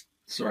getting this,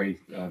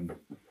 I'm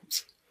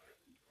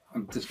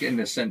just getting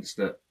the sense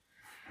that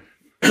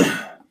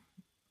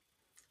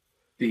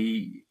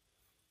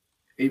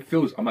it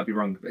feels, I might be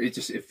wrong, but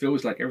it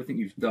feels like everything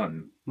you've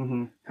done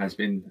has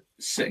been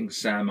setting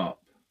Sam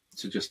up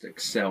to just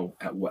excel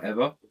at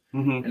whatever.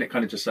 And it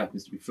kind of just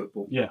happens to be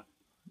football. Yeah.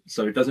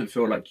 So it doesn't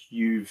feel like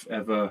you've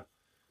ever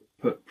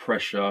put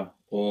pressure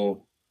or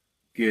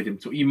geared him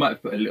to, you might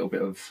have put a little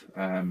bit of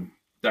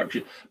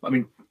direction. But I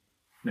mean,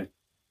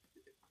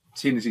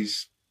 seeing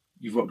as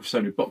you've worked with so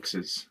many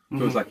boxers,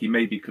 feels like he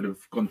maybe could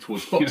have gone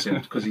towards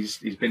boxing because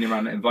he's been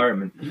around that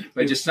environment.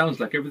 But it just sounds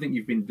like everything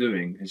you've been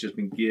doing has just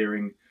been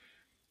gearing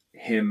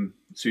him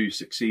to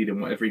succeed in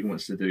whatever he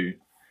wants to do,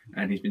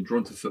 and he's been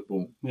drawn to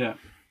football. Yeah.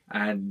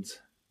 And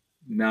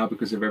now,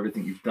 because of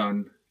everything you've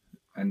done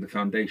and the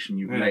foundation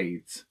you've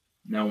laid,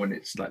 now when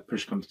it's like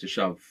push comes to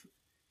shove,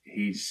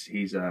 he's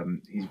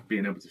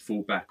being able to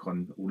fall back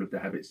on all of the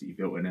habits that you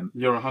built in him.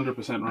 You're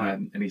 100% right.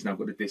 And he's now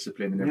got the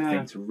discipline and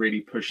everything to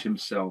really push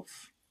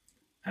himself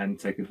and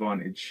take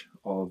advantage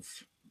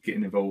of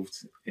getting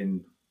involved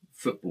in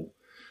football.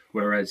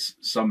 Whereas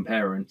some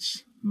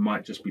parents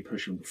might just be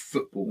pushing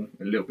football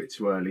a little bit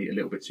too early, a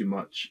little bit too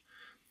much,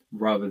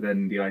 rather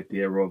than the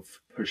idea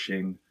of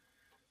pushing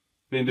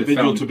the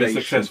individual to be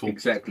successful.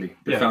 Exactly.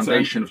 The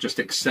foundation of just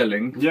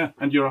excelling. Yeah,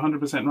 and you're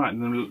 100% right.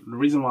 And the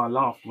reason why I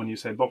laughed when you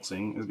said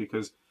boxing is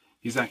because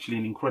he's actually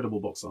an incredible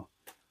boxer.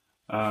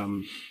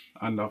 And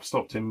I've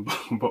stopped him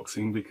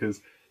boxing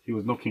because he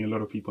was knocking a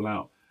lot of people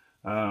out.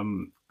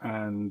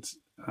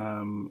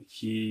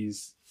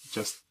 He's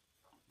just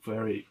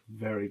very,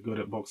 very good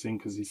at boxing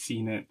because he's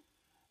seen it.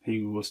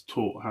 He was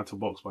taught how to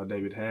box by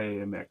David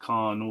Hay, Amir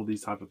Khan, all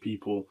these type of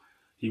people.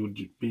 He would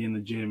be in the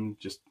gym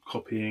just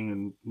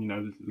copying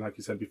and, like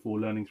you said before,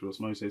 learning through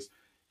osmosis.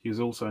 He was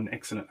also an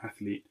excellent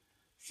athlete.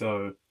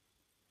 So,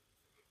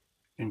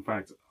 in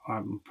fact,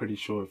 I'm pretty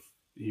sure if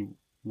he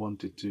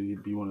wanted to,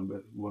 he'd be one of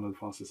the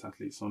fastest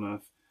athletes on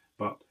earth.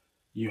 But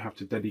you have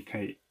to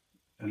dedicate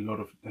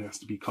it has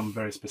to become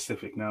very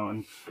specific now.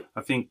 And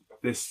I think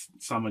this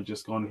summer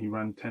just gone, he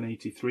ran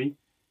 10:83.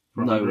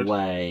 No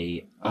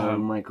way. Oh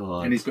my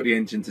God. And he's got the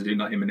engine to do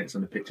 90 minutes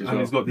on the pitch as well. And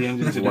he's got the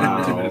engine to do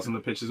 90 minutes on the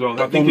pitch as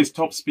well. I think his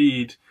top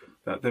speed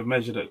that they've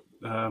measured at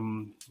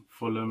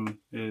Fulham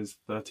is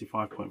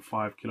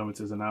 35.5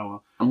 kilometers an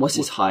hour. And what's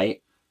his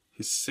height?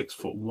 He's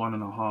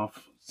 6'1.5"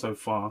 so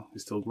far.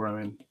 He's still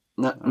growing.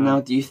 Now,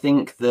 do you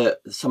think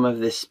that some of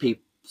this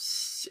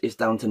is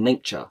down to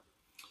nature?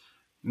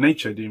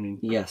 Nature, do you mean?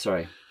 Yeah,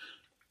 sorry.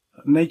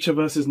 Nature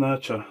versus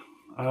nurture.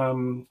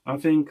 I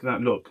think that,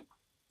 look,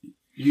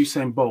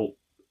 Usain Bolt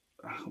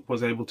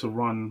was able to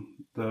run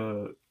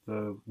the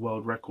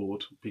world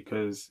record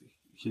because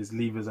his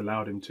levers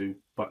allowed him to,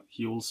 but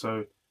he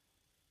also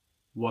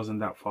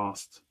wasn't that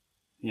fast.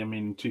 I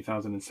mean, in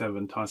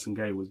 2007, Tyson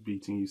Gay was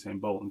beating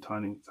Usain Bolt, and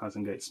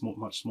Tyson Gay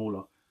much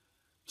smaller.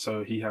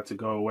 So he had to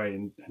go away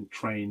and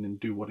train and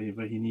do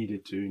whatever he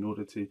needed to in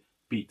order to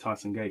beat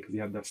Tyson Gay because he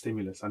had that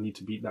stimulus. I need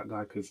to beat that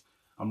guy because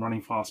I'm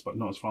running fast, but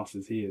not as fast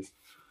as he is.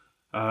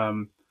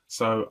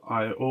 So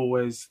I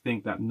always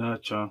think that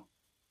nurture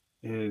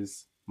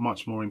is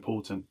much more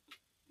important.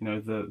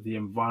 The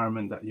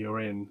environment that you're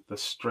in, the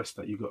stress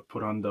that you got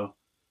put under,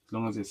 as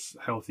long as it's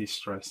healthy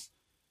stress,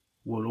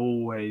 will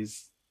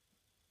always,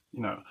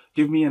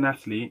 give me an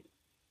athlete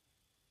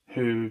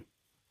who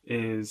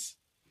is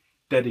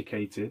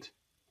dedicated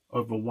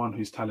over one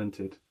who's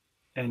talented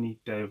any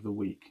day of the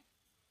week.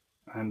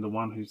 And the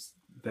one who's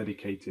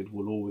dedicated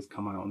will always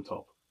come out on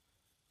top.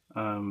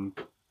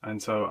 And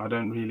so I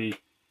don't really,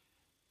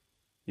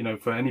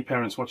 for any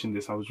parents watching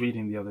this, I was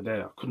reading the other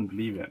day, I couldn't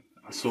believe it.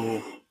 I saw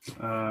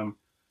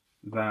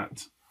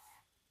that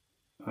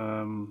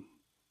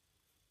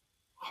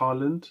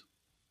Haaland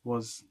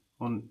was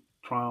on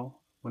trial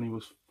when he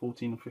was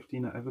 14 or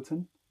 15 at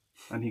Everton,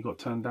 and he got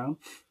turned down.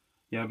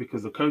 Yeah,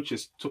 because the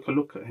coaches took a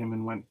look at him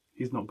and went,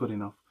 he's not good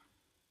enough.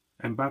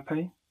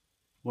 Mbappe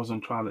was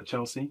on trial at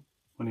Chelsea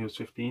when he was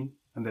 15,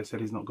 and they said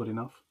he's not good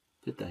enough.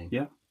 Did they?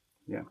 Yeah.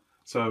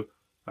 So,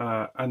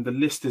 and the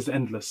list is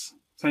endless.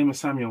 Same as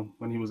Samuel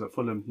when he was at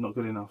Fulham, not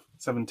good enough.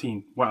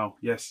 17, wow,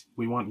 yes,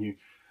 we want you.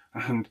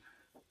 And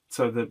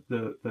so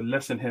the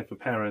lesson here for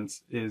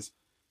parents is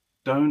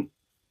don't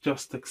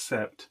just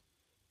accept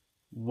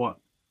what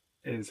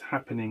is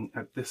happening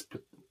at this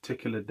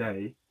particular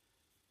day.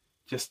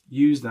 Just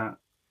use that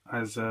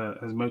as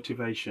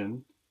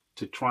motivation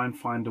to try and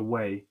find a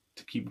way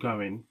to keep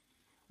going.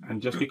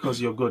 And just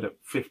because you're good at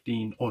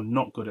 15 or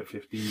not good at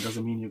 15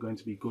 doesn't mean you're going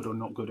to be good or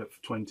not good at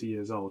 20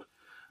 years old.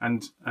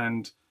 And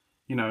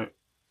you know,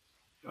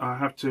 I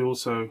have to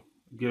also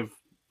give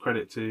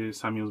credit to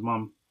Samuel's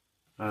mum,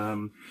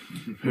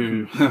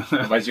 who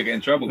otherwise you get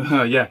in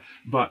trouble. Yeah,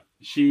 but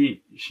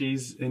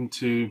she's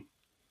into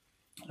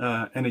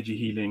energy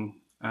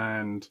healing,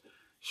 and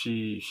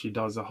she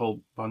does a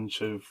whole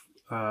bunch of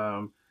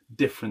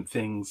different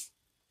things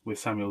with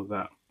Samuel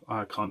that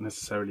I can't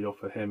necessarily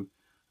offer him,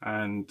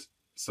 and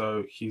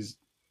so he's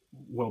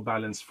well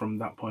balanced from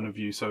that point of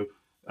view. So,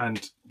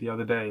 and the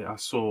other day I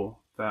saw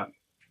that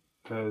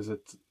there's a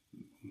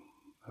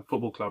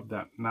football club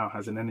that now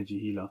has an energy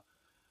healer,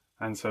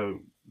 and so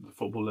the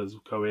footballers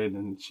go in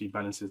and she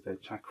balances their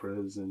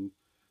chakras and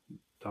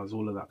does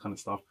all of that kind of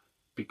stuff,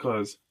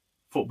 because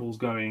football's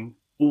going,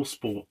 all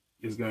sport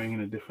is going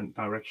in a different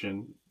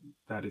direction,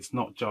 that it's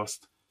not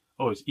just,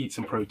 oh, it's eat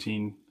some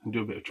protein and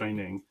do a bit of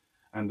training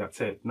and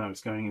that's it. No,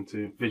 it's going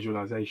into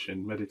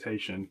visualization,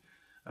 meditation,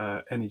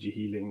 energy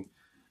healing,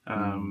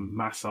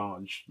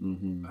 massage,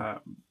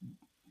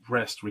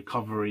 rest,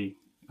 recovery,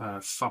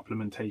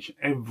 supplementation,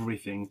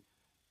 everything,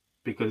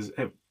 because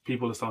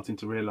people are starting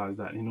to realize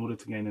that in order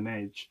to gain an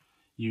edge,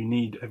 you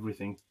need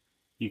everything.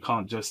 You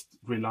can't just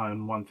rely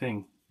on one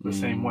thing. The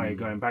same way,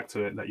 going back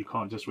to it, that you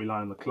can't just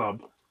rely on the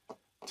club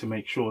to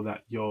make sure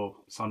that your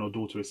son or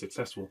daughter is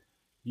successful.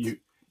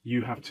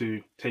 You have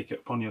to take it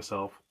upon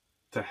yourself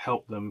to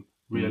help them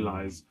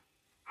realize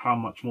how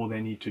much more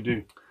they need to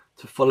do.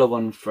 To follow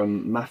on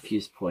from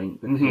Matthew's point,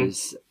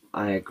 because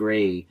I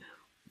agree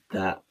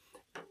that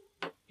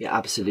it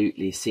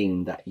absolutely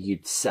seemed that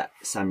you'd set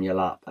Samuel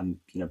up, and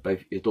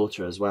both your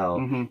daughter as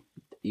well.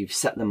 You've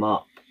set them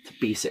up to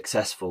be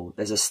successful.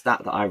 There's a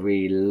stat that I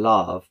really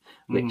love,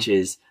 which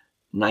is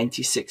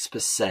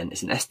 96%.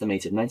 It's an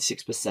estimated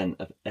 96%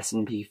 of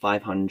S&P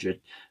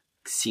 500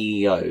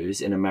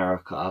 CEOs in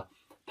America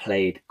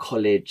played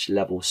college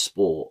level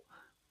sport,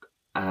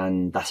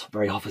 and that's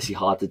very obviously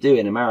hard to do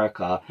in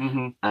America.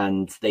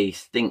 And they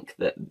think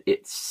that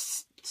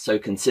it's so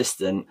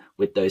consistent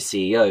with those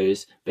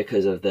CEOs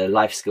because of the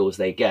life skills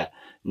they get.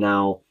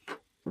 Now,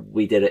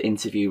 we did an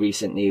interview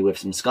recently with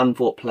some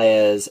Scunthorpe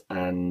players,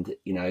 and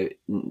a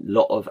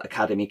lot of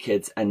academy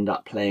kids end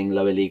up playing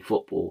lower league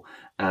football,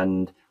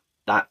 and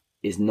that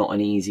is not an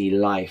easy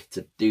life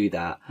to do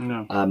that.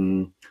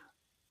 No.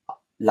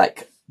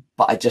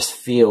 But I just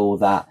feel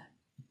that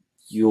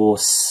your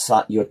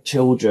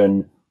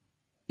children,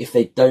 if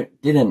they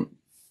didn't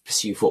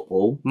pursue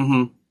football,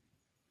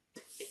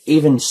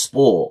 even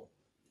sport,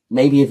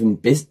 maybe even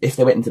if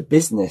they went into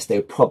business,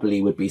 they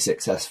probably would be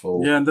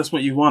successful. Yeah, and that's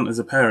what you want as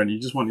a parent. You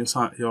just want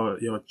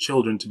your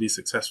children to be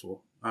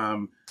successful,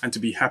 and to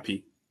be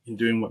happy in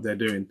doing what they're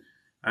doing.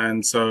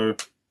 And so,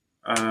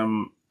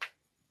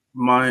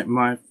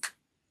 my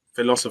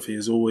philosophy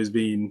has always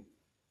been,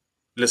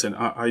 listen,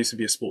 I used to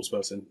be a sports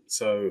person,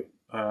 so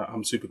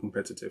I'm super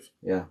competitive.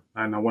 Yeah.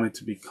 And I wanted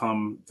to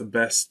become the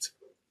best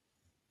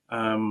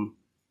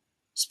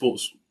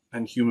sports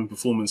and human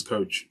performance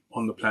coach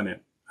on the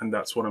planet. And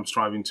that's what I'm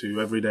striving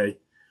to every day.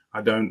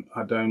 I don't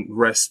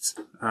rest.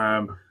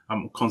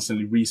 I'm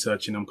constantly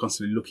researching. I'm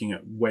constantly looking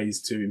at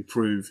ways to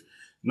improve.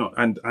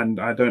 And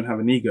I don't have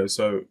an ego.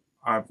 So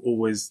I've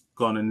always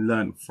gone and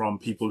learned from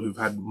people who've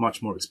had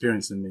much more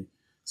experience than me.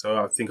 So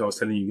I think I was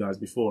telling you guys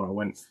before, I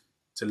went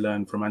to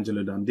learn from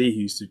Angelo Dundee,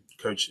 who used to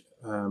coach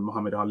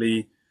Muhammad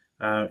Ali,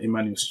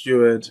 Emmanuel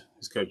Stewart,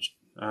 who's coached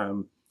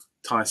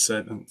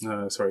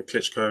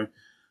Klitschko.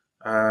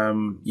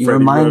 You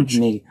remind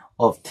me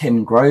of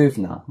Tim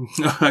Grosvenor.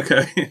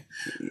 Okay.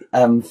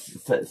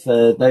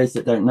 For those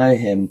that don't know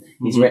him,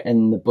 he's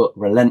written the book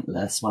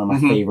Relentless, one of my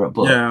favourite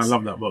books. Yeah, I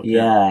love that book.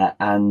 Yeah,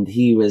 and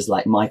he was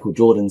like Michael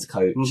Jordan's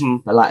coach.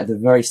 But like at the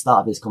very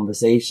start of his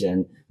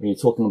conversation, when you're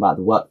talking about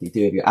the work that you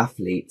do with your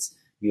athletes,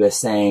 you were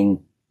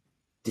saying,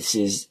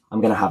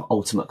 I'm going to have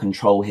ultimate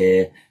control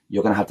here.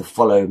 You're going to have to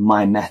follow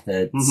my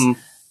methods.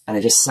 And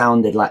it just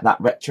sounded like that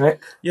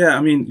rhetoric. Yeah,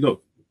 I mean,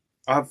 look,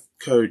 I've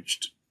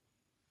coached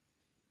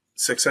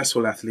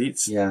successful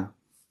athletes,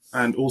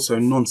 and also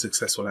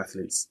non-successful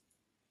athletes,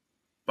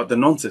 but the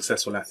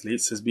non-successful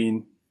athletes has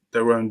been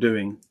their own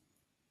doing,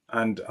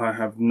 and I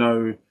have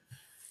no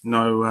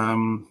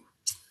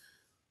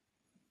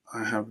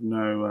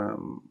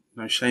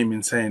shame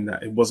in saying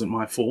that it wasn't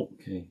my fault.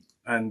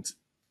 And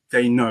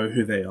they know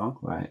who they are,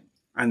 right?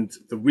 And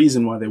the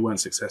reason why they weren't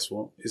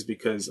successful is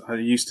because I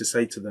used to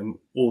say to them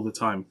all the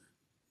time,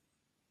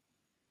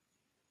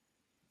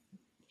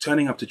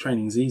 turning up to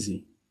training is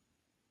easy.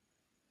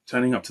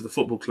 Turning up to the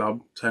football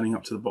club, turning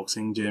up to the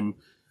boxing gym,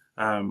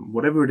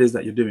 whatever it is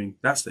that you're doing,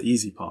 that's the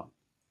easy part.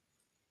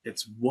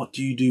 It's what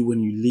do you do when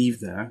you leave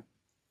there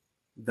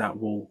that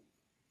will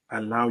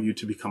allow you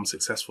to become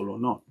successful or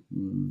not.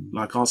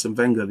 Like Arsene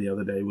Wenger the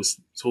other day was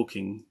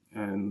talking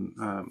and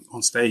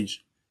on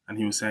stage, and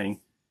he was saying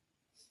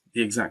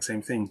the exact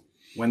same thing.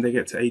 When they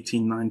get to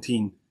 18,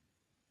 19,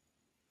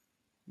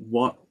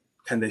 what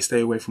can they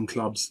stay away from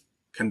clubs?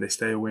 Can they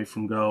stay away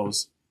from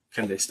girls?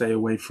 Can they stay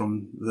away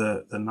from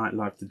the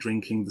nightlife, the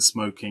drinking, the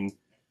smoking?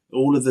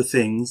 all of the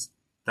things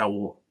that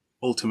will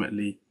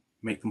ultimately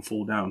make them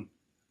fall down.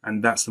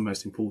 And that's the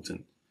most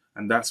important.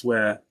 And that's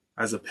where,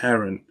 as a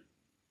parent,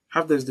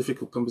 have those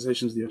difficult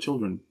conversations with your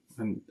children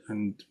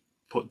and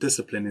put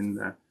discipline in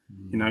there,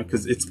 you know,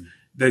 because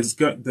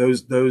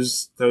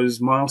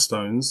those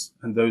milestones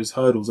and those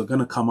hurdles are going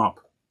to come up,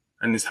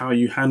 and it's how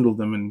you handle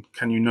them, and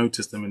can you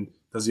notice them, and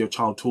does your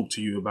child talk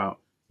to you about,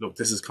 look,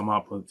 this has come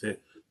up,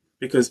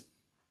 because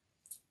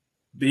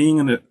being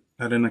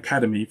at an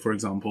academy, for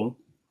example,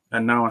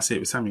 and now I see it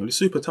with Samuel, it's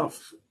super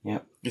tough. Yeah,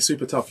 it's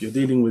super tough. You're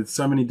dealing with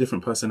so many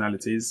different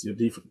personalities.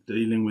 You're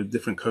dealing with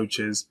different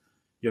coaches.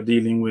 You're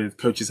dealing with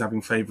coaches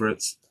having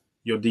favorites.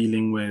 You're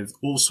dealing with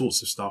all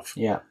sorts of stuff.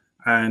 Yeah.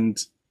 And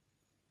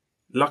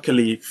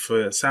luckily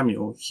for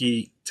Samuel,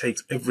 he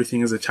takes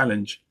everything as a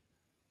challenge.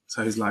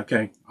 So he's like,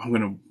 hey, I'm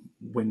going to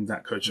win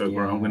that coach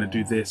over. I'm going to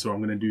do this, or I'm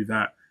going to do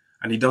that.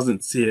 And he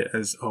doesn't see it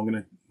as, oh,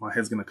 my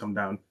head's going to come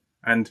down.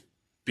 And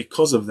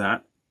because of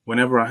that,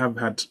 whenever I have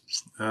had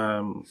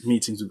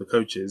meetings with the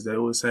coaches, they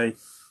always say,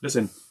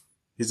 listen,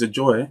 he's a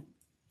joy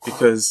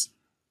because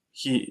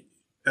he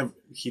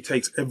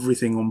takes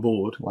everything on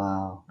board.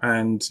 Wow.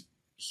 And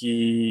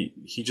he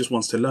just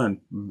wants to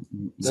learn.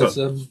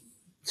 Mm-hmm.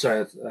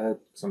 Sorry,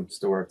 I'm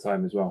still aware of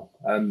time as well.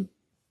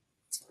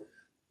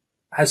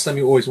 Has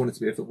Samuel always wanted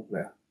to be a football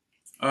player?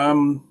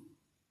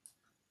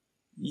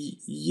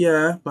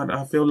 Yeah, but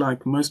I feel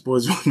like most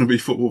boys want to be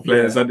football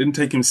players. Yeah. I didn't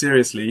take him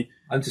seriously.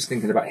 I'm just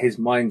thinking about his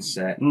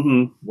mindset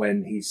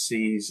when he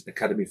sees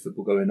academy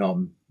football going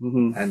on,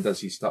 and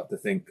does he start to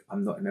think,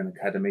 I'm not in an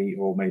academy,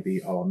 or maybe,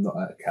 I'm not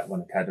at a Cat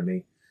 1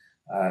 academy.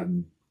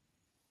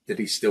 Did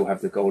he still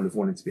have the goal of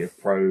wanting to be a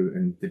pro,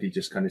 and did he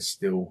just kind of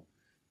still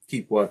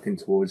keep working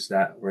towards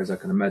that? Whereas I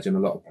can imagine a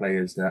lot of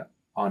players that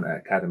aren't at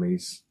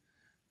academies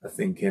are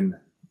thinking,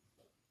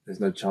 there's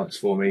no chance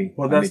for me.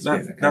 Well,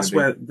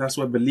 that's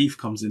where belief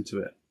comes into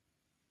it.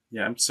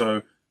 Yeah.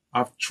 So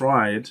I've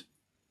tried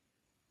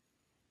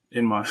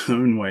in my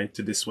own way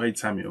to dissuade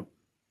Samuel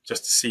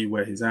just to see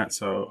where he's at.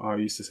 So I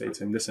used to say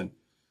to him, listen,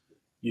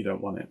 you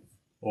don't want it,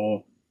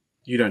 or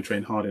you don't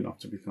train hard enough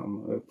to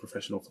become a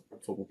professional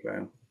football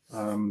player.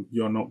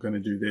 You're not going to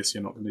do this.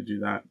 You're not going to do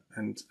that.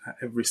 And at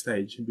every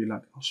stage he'd be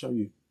like, I'll show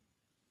you.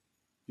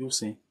 You'll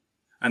see.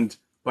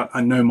 But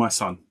I know my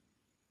son.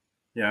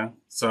 Yeah.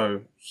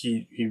 So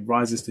he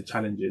rises to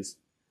challenges.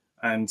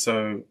 And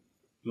so,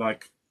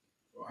 like,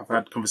 I've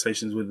had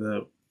conversations with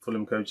the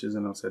Fulham coaches,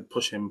 and I've said,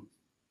 push him,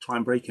 try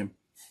and break him.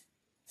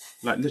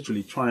 Like,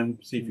 literally try and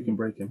see if you can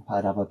break him.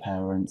 I'd have other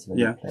parents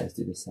and players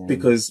do the same.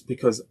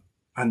 Because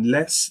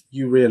unless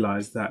you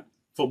realize that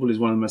football is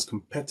one of the most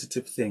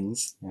competitive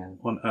things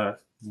on earth.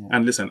 Yeah.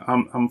 And listen,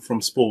 I'm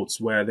from sports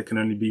where there can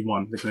only be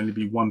one. There can only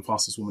be one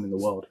fastest woman in the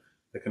world.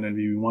 There can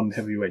only be one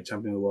heavyweight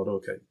champion in the world.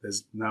 Okay,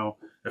 there's now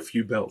a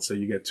few belts, so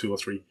you get 2 or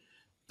 3.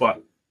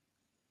 But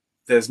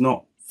there's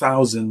not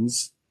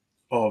thousands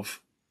of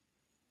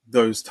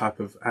those type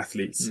of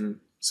athletes.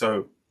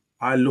 So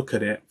I look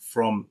at it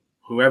from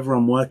whoever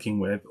I'm working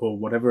with, or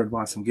whatever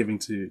advice I'm giving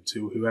to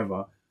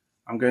whoever,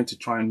 I'm going to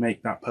try and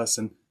make that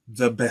person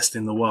the best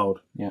in the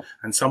world. Yeah.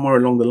 And somewhere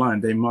along the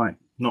line, they might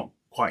not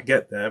quite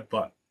get there,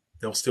 but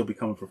they'll still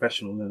become a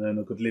professional and earn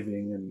a good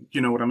living. And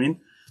you know what I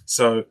mean?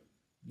 So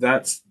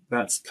that's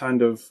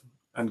kind of,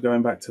 and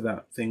going back to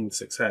that thing,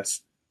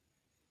 success,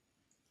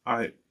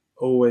 I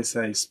always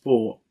say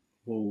sport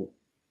will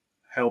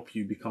help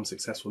you become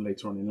successful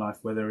later on in life,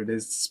 whether it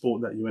is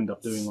sport that you end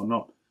up doing or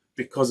not,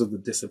 because of the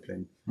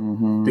discipline,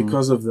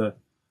 because of the,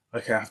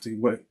 okay, I have to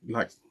work,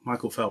 like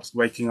Michael Phelps,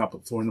 waking up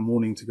at 4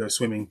 a.m. to go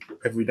swimming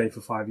every day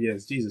for 5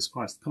 years. Jesus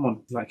Christ, come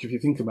on. Like, if you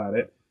think about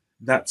it,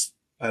 that's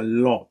a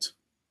lot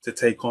to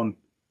take on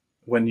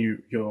when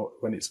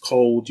when it's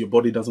cold, your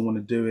body doesn't want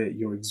to do it,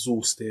 you're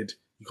exhausted,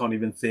 you can't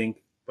even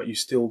think, but you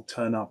still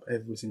turn up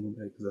every single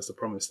day because that's the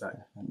promise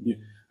that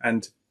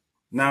and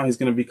now he's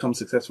going to become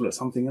successful at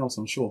something else,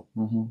 I'm sure,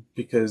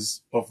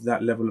 because of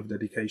that level of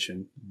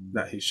dedication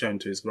that he's shown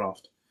to his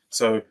graft.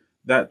 So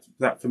that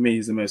for me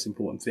is the most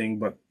important thing,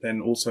 but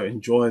then also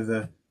enjoy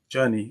the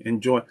journey.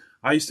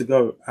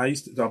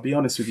 I'll be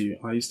honest with you,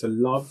 I used to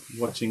love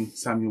watching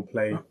Samuel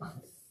play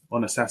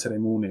on a Saturday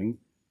morning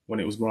when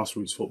it was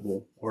grassroots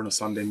football, or on a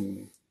Sunday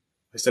morning.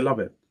 I used to love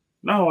it.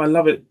 No, I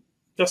love it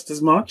just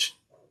as much,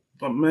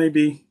 but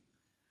maybe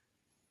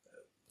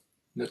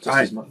not just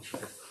as much.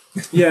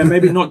 Yeah,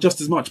 maybe not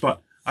just as much,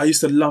 but I used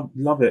to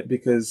love it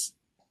because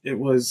it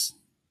was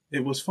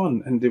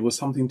fun, and it was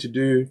something to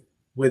do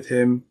with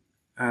him.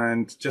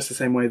 And just the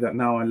same way that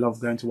now I love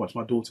going to watch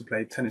my daughter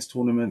play tennis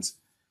tournaments,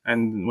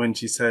 and when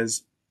she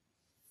says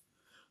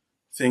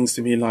things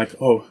to me like,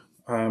 oh,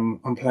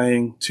 I'm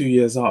playing 2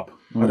 years up,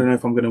 I don't know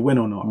if I'm going to win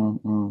or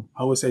not.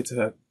 I always say to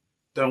her,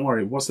 don't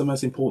worry, what's the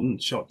most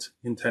important shot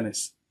in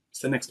tennis?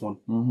 It's the next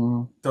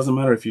one. Doesn't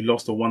matter if you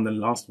lost or won the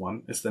last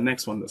one, it's the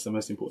next one that's the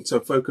most important. So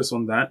focus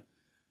on that.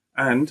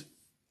 And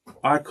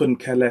I couldn't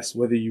care less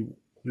whether you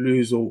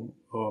lose or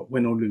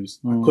win or lose.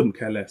 I couldn't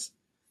care less.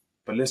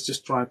 But let's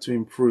just try to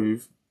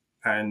improve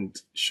and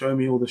show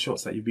me all the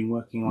shots that you've been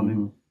working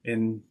on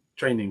in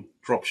training,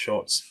 drop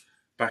shots,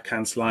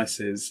 backhand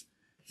slices,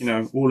 you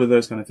know, all of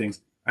those kind of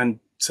things. And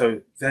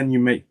so then you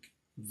make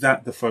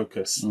that the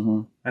focus.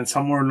 And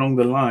somewhere along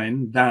the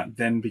line, that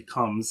then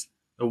becomes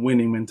a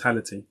winning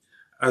mentality,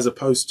 as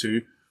opposed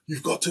to,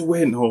 you've got to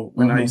win. Or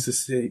when I used to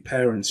see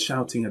parents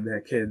shouting at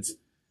their kids,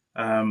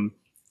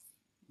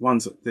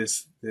 once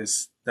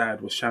this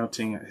dad was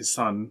shouting at his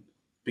son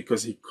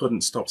because he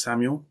couldn't stop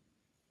Samuel,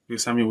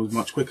 because Samuel was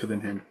much quicker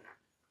than him.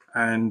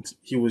 And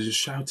he was just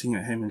shouting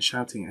at him.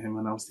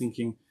 And I was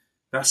thinking,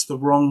 that's the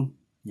wrong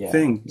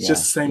thing. It's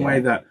just the same way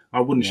that I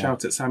wouldn't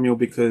shout at Samuel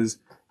because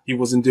he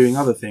wasn't doing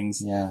other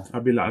things.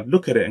 I'd be like, I'd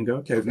look at it and go,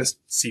 okay, let's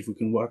see if we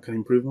can work and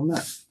improve on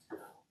that.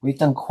 We've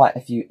done quite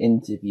a few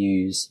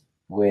interviews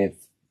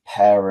with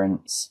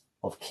parents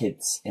of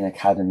kids in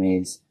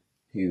academies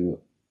who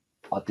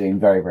are doing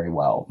very, very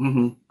well.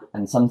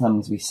 And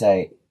sometimes we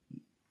say,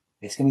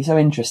 it's going to be so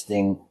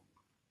interesting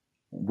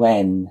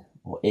when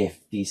or if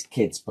these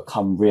kids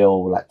become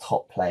real, like,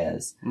 top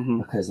players,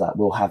 because like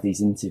we'll have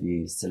these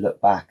interviews to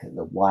look back at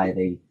why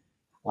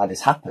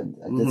this happened.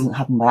 It doesn't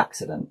happen by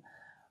accident.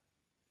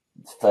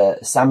 For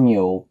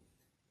Samuel,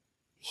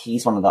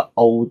 he's one of the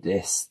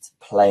oldest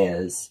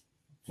players,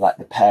 like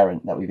the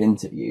parent that we've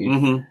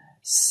interviewed.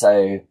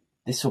 So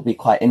this will be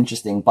quite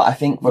interesting. But I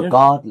think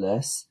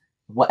regardless,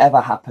 whatever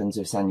happens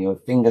with Samuel,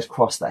 fingers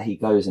crossed that he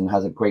goes and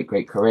has a great,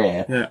 great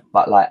career.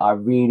 But like, I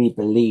really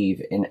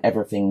believe in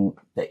everything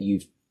that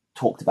you've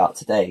talked about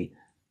today.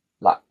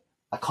 Like,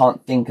 I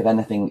can't think of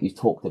anything that you've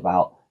talked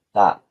about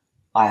that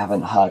I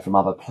haven't heard from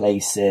other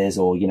places,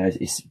 or, you know,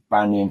 it's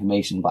brand new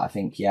information, but I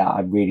think,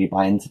 I really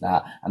buy into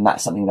that. And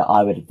that's something that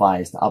I would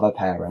advise to other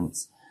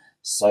parents.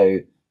 So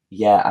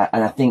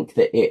and I think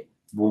that it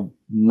will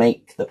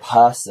make the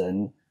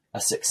person a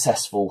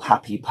successful,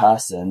 happy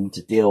person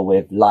to deal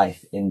with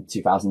life in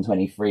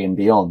 2023 and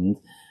beyond.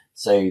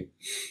 So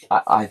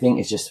I think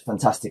it's just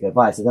fantastic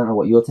advice. I don't know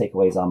what your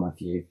takeaways are,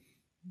 Matthew.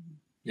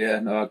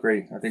 Yeah, no, I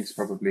agree. I think it's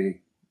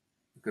probably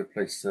a good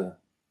place to...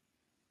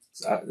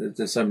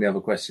 there's so many other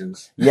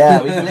questions.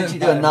 Yeah, we can literally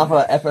do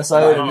another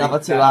episode, another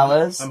 2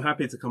 hours. I'm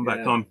happy to come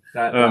back on.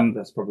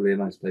 That's probably a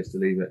nice place to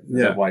leave it.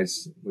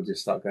 Otherwise, we'll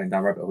just start going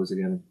down rabbit holes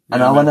again.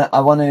 And I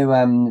want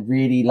to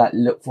really like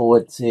look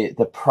forward to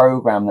the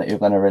program that you're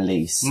going to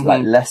release.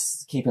 Like,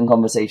 let's keep in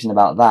conversation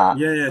about that.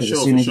 Sure.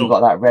 As soon as you've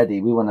got that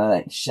ready, we want to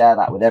like share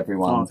that with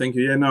everyone. Oh, thank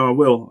you. Yeah, no, I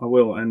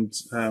will. And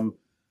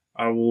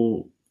I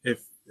will,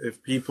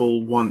 if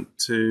people want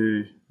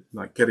to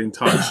like get in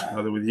touch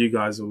either with you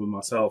guys or with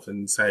myself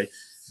and say,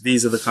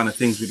 these are the kind of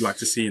things we'd like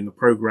to see in the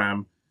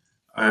program,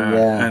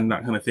 and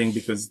that kind of thing,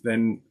 because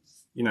then,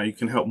 you know, you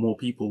can help more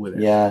people with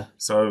it.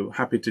 So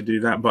happy to do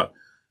that. But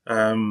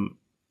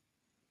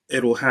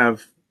it'll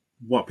have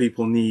what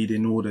people need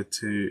in order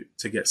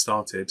to get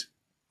started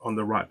on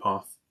the right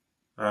path,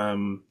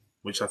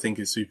 which I think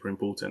is super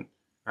important.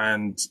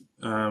 And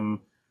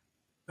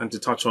to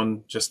touch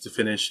on, just to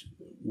finish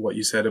what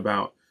you said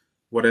about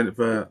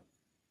whatever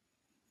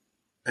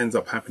ends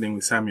up happening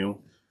with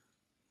Samuel,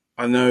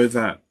 I know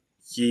that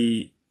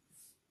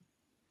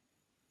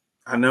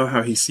I know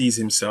how he sees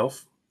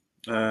himself.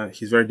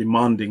 He's very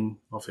demanding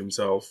of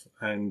himself,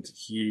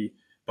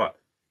 but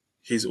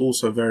he's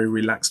also very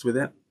relaxed with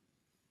it.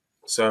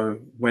 So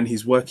when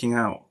he's working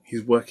out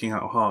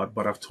hard,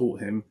 but I've taught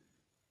him,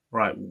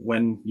 right,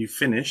 when you've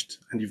finished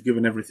and you've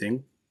given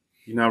everything,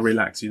 you now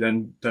relax. You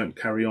then don't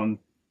carry on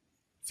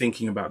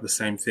thinking about the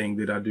same thing.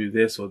 Did I do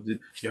this? Or you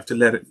have to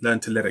learn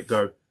to let it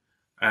go,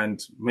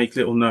 and make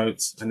little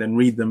notes and then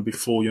read them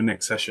before your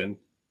next session.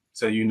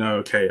 So, you know,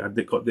 okay, I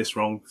got this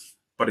wrong.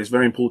 But it's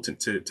very important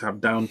to have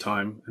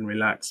downtime and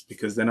relax,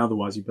 because then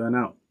otherwise you burn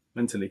out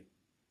mentally,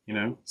 you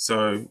know?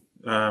 So,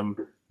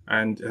 and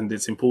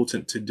it's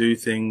important to do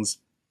things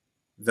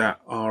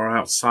that are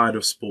outside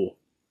of sport,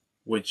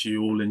 which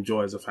you all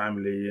enjoy as a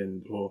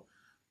family. Or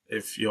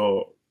if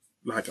you're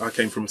like, I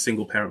came from a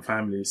single parent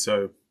family,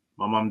 so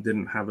my mum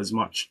didn't have as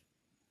much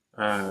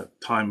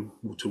time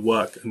to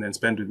work and then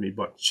spend with me,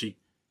 but she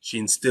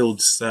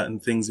instilled certain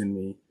things in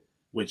me,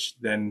 which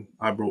then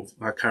I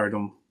carried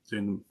on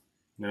doing them,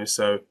 you know.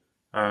 So,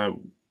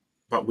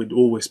 but we'd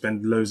always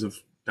spend loads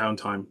of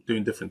downtime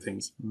doing different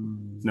things.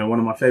 You know, one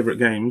of my favorite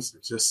games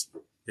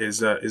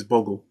is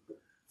Boggle.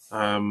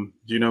 Do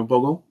you know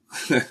Boggle?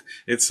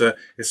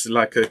 It's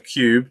like a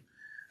cube,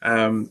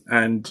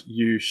 and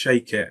you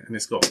shake it, and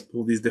it's got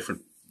all these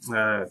different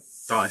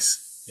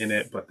dice in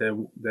it, but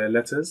they're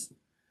letters,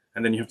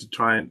 and then you have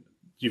to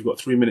you've got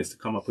 3 minutes to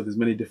come up with as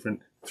many different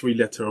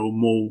 3-letter or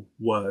more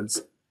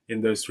words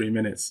in those 3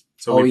 minutes.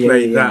 So we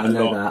play that a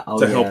lot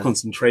to help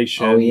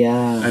concentration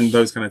and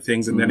those kind of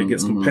things. And then it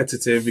gets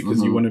competitive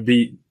because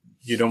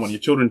you don't want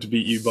your children to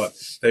beat you, but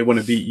they want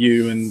to beat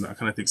you and that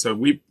kind of thing. So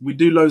we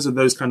do loads of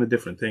those kind of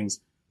different things,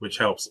 which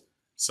helps.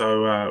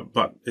 So,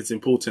 but it's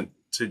important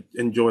to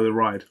enjoy the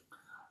ride.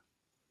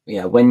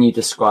 Yeah. When you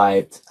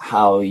described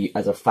how you,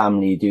 as a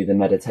family, do the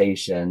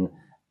meditation,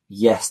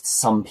 yes,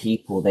 some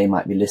people, they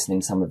might be listening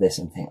to some of this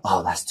and think,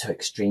 oh, that's too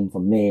extreme for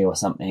me or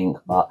something.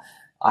 But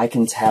I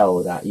can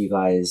tell that you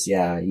guys,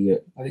 I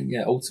think,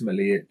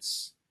 ultimately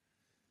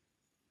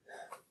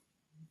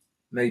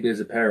maybe as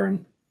a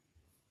parent,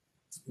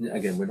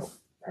 again, we're not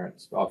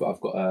parents, but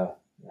I've got a,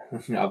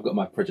 I've got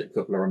my project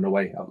coupler on the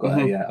way. I've got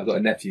I've got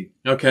a nephew.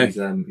 Okay.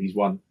 He's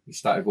one. He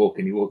started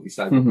walking. He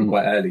started walking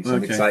quite early, so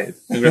I'm excited.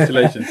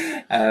 Congratulations.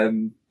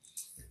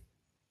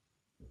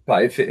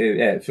 But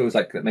it feels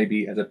like that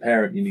maybe as a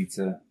parent you need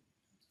to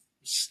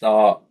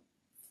start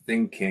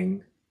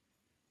thinking,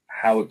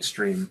 how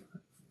extreme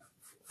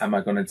am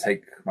I going to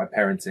take my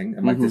parenting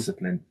and my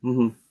discipline?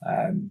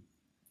 And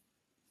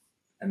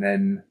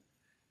then,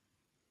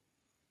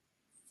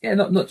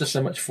 not just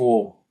so much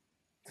for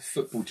the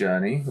football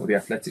journey or the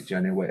athletic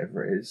journey or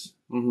whatever it is,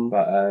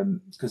 but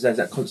because there's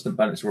that constant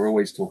balance we're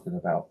always talking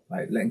about,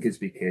 like letting kids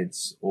be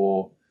kids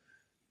or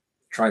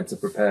trying to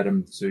prepare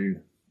them to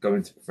go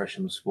into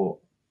professional sport.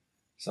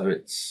 So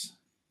it's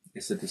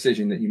a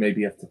decision that you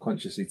maybe have to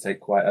consciously take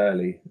quite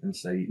early and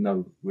say,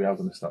 no, we are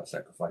going to start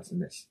sacrificing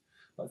this.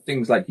 But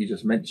things like you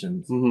just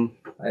mentioned,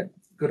 like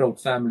good old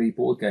family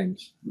board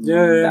games.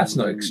 That's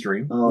not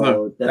extreme.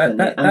 Oh,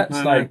 definitely.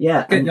 That's like,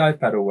 get the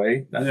iPad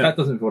away. That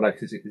doesn't feel like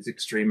it's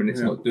extreme and it's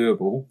not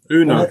doable.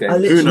 Uno,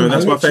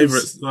 that's my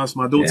favourite. That's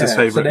my daughter's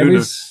favourite. So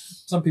Uno.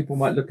 Some people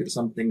might look at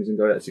some things and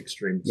go, that's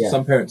extreme. So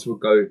some parents will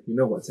go, you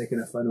know what, taking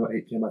a phone at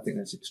 8 p.m, I think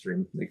that's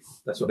extreme.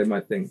 That's what they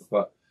might think.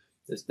 But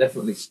there's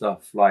definitely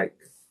stuff like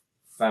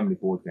family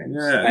board games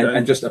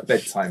and just a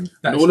bedtime.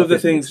 And all of the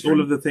things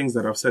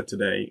that I've said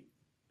today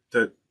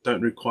that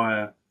don't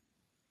require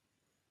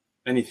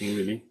anything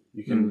really.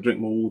 You can drink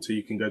more water,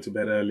 you can go to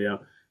bed earlier,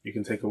 you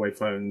can take away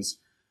phones,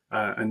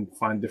 and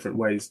find different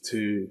ways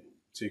to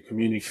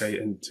communicate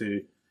and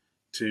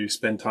to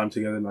spend time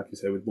together, like you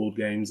say, with board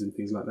games and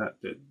things like that.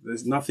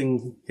 There's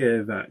nothing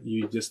here that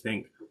you just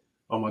think,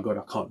 oh my God,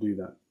 I can't do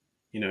that.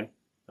 You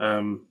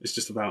know, it's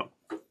just about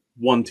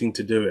wanting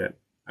to do it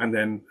and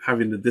then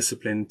having the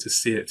discipline to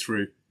see it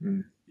through,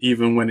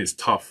 even when it's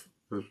tough.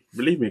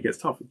 Believe me, it gets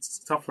tough. It's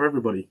tough for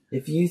everybody.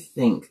 If you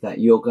think that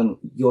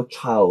your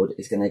child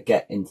is going to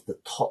get into the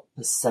top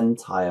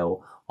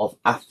percentile of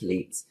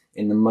athletes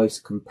in the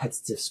most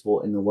competitive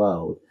sport in the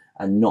world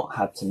and not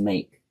have to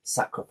make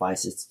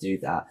sacrifices to do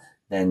that,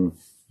 then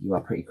you are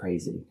pretty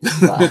crazy.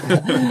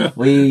 But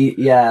we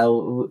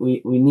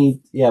need,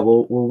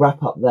 we'll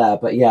wrap up there.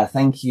 But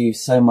thank you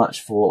so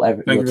much for your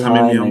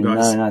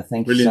time.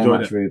 Thank you so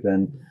much,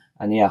 Ruben.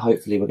 And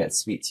hopefully we'll get to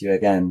speak to you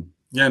again.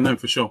 Yeah, no,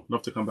 for sure.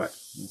 Love to come back.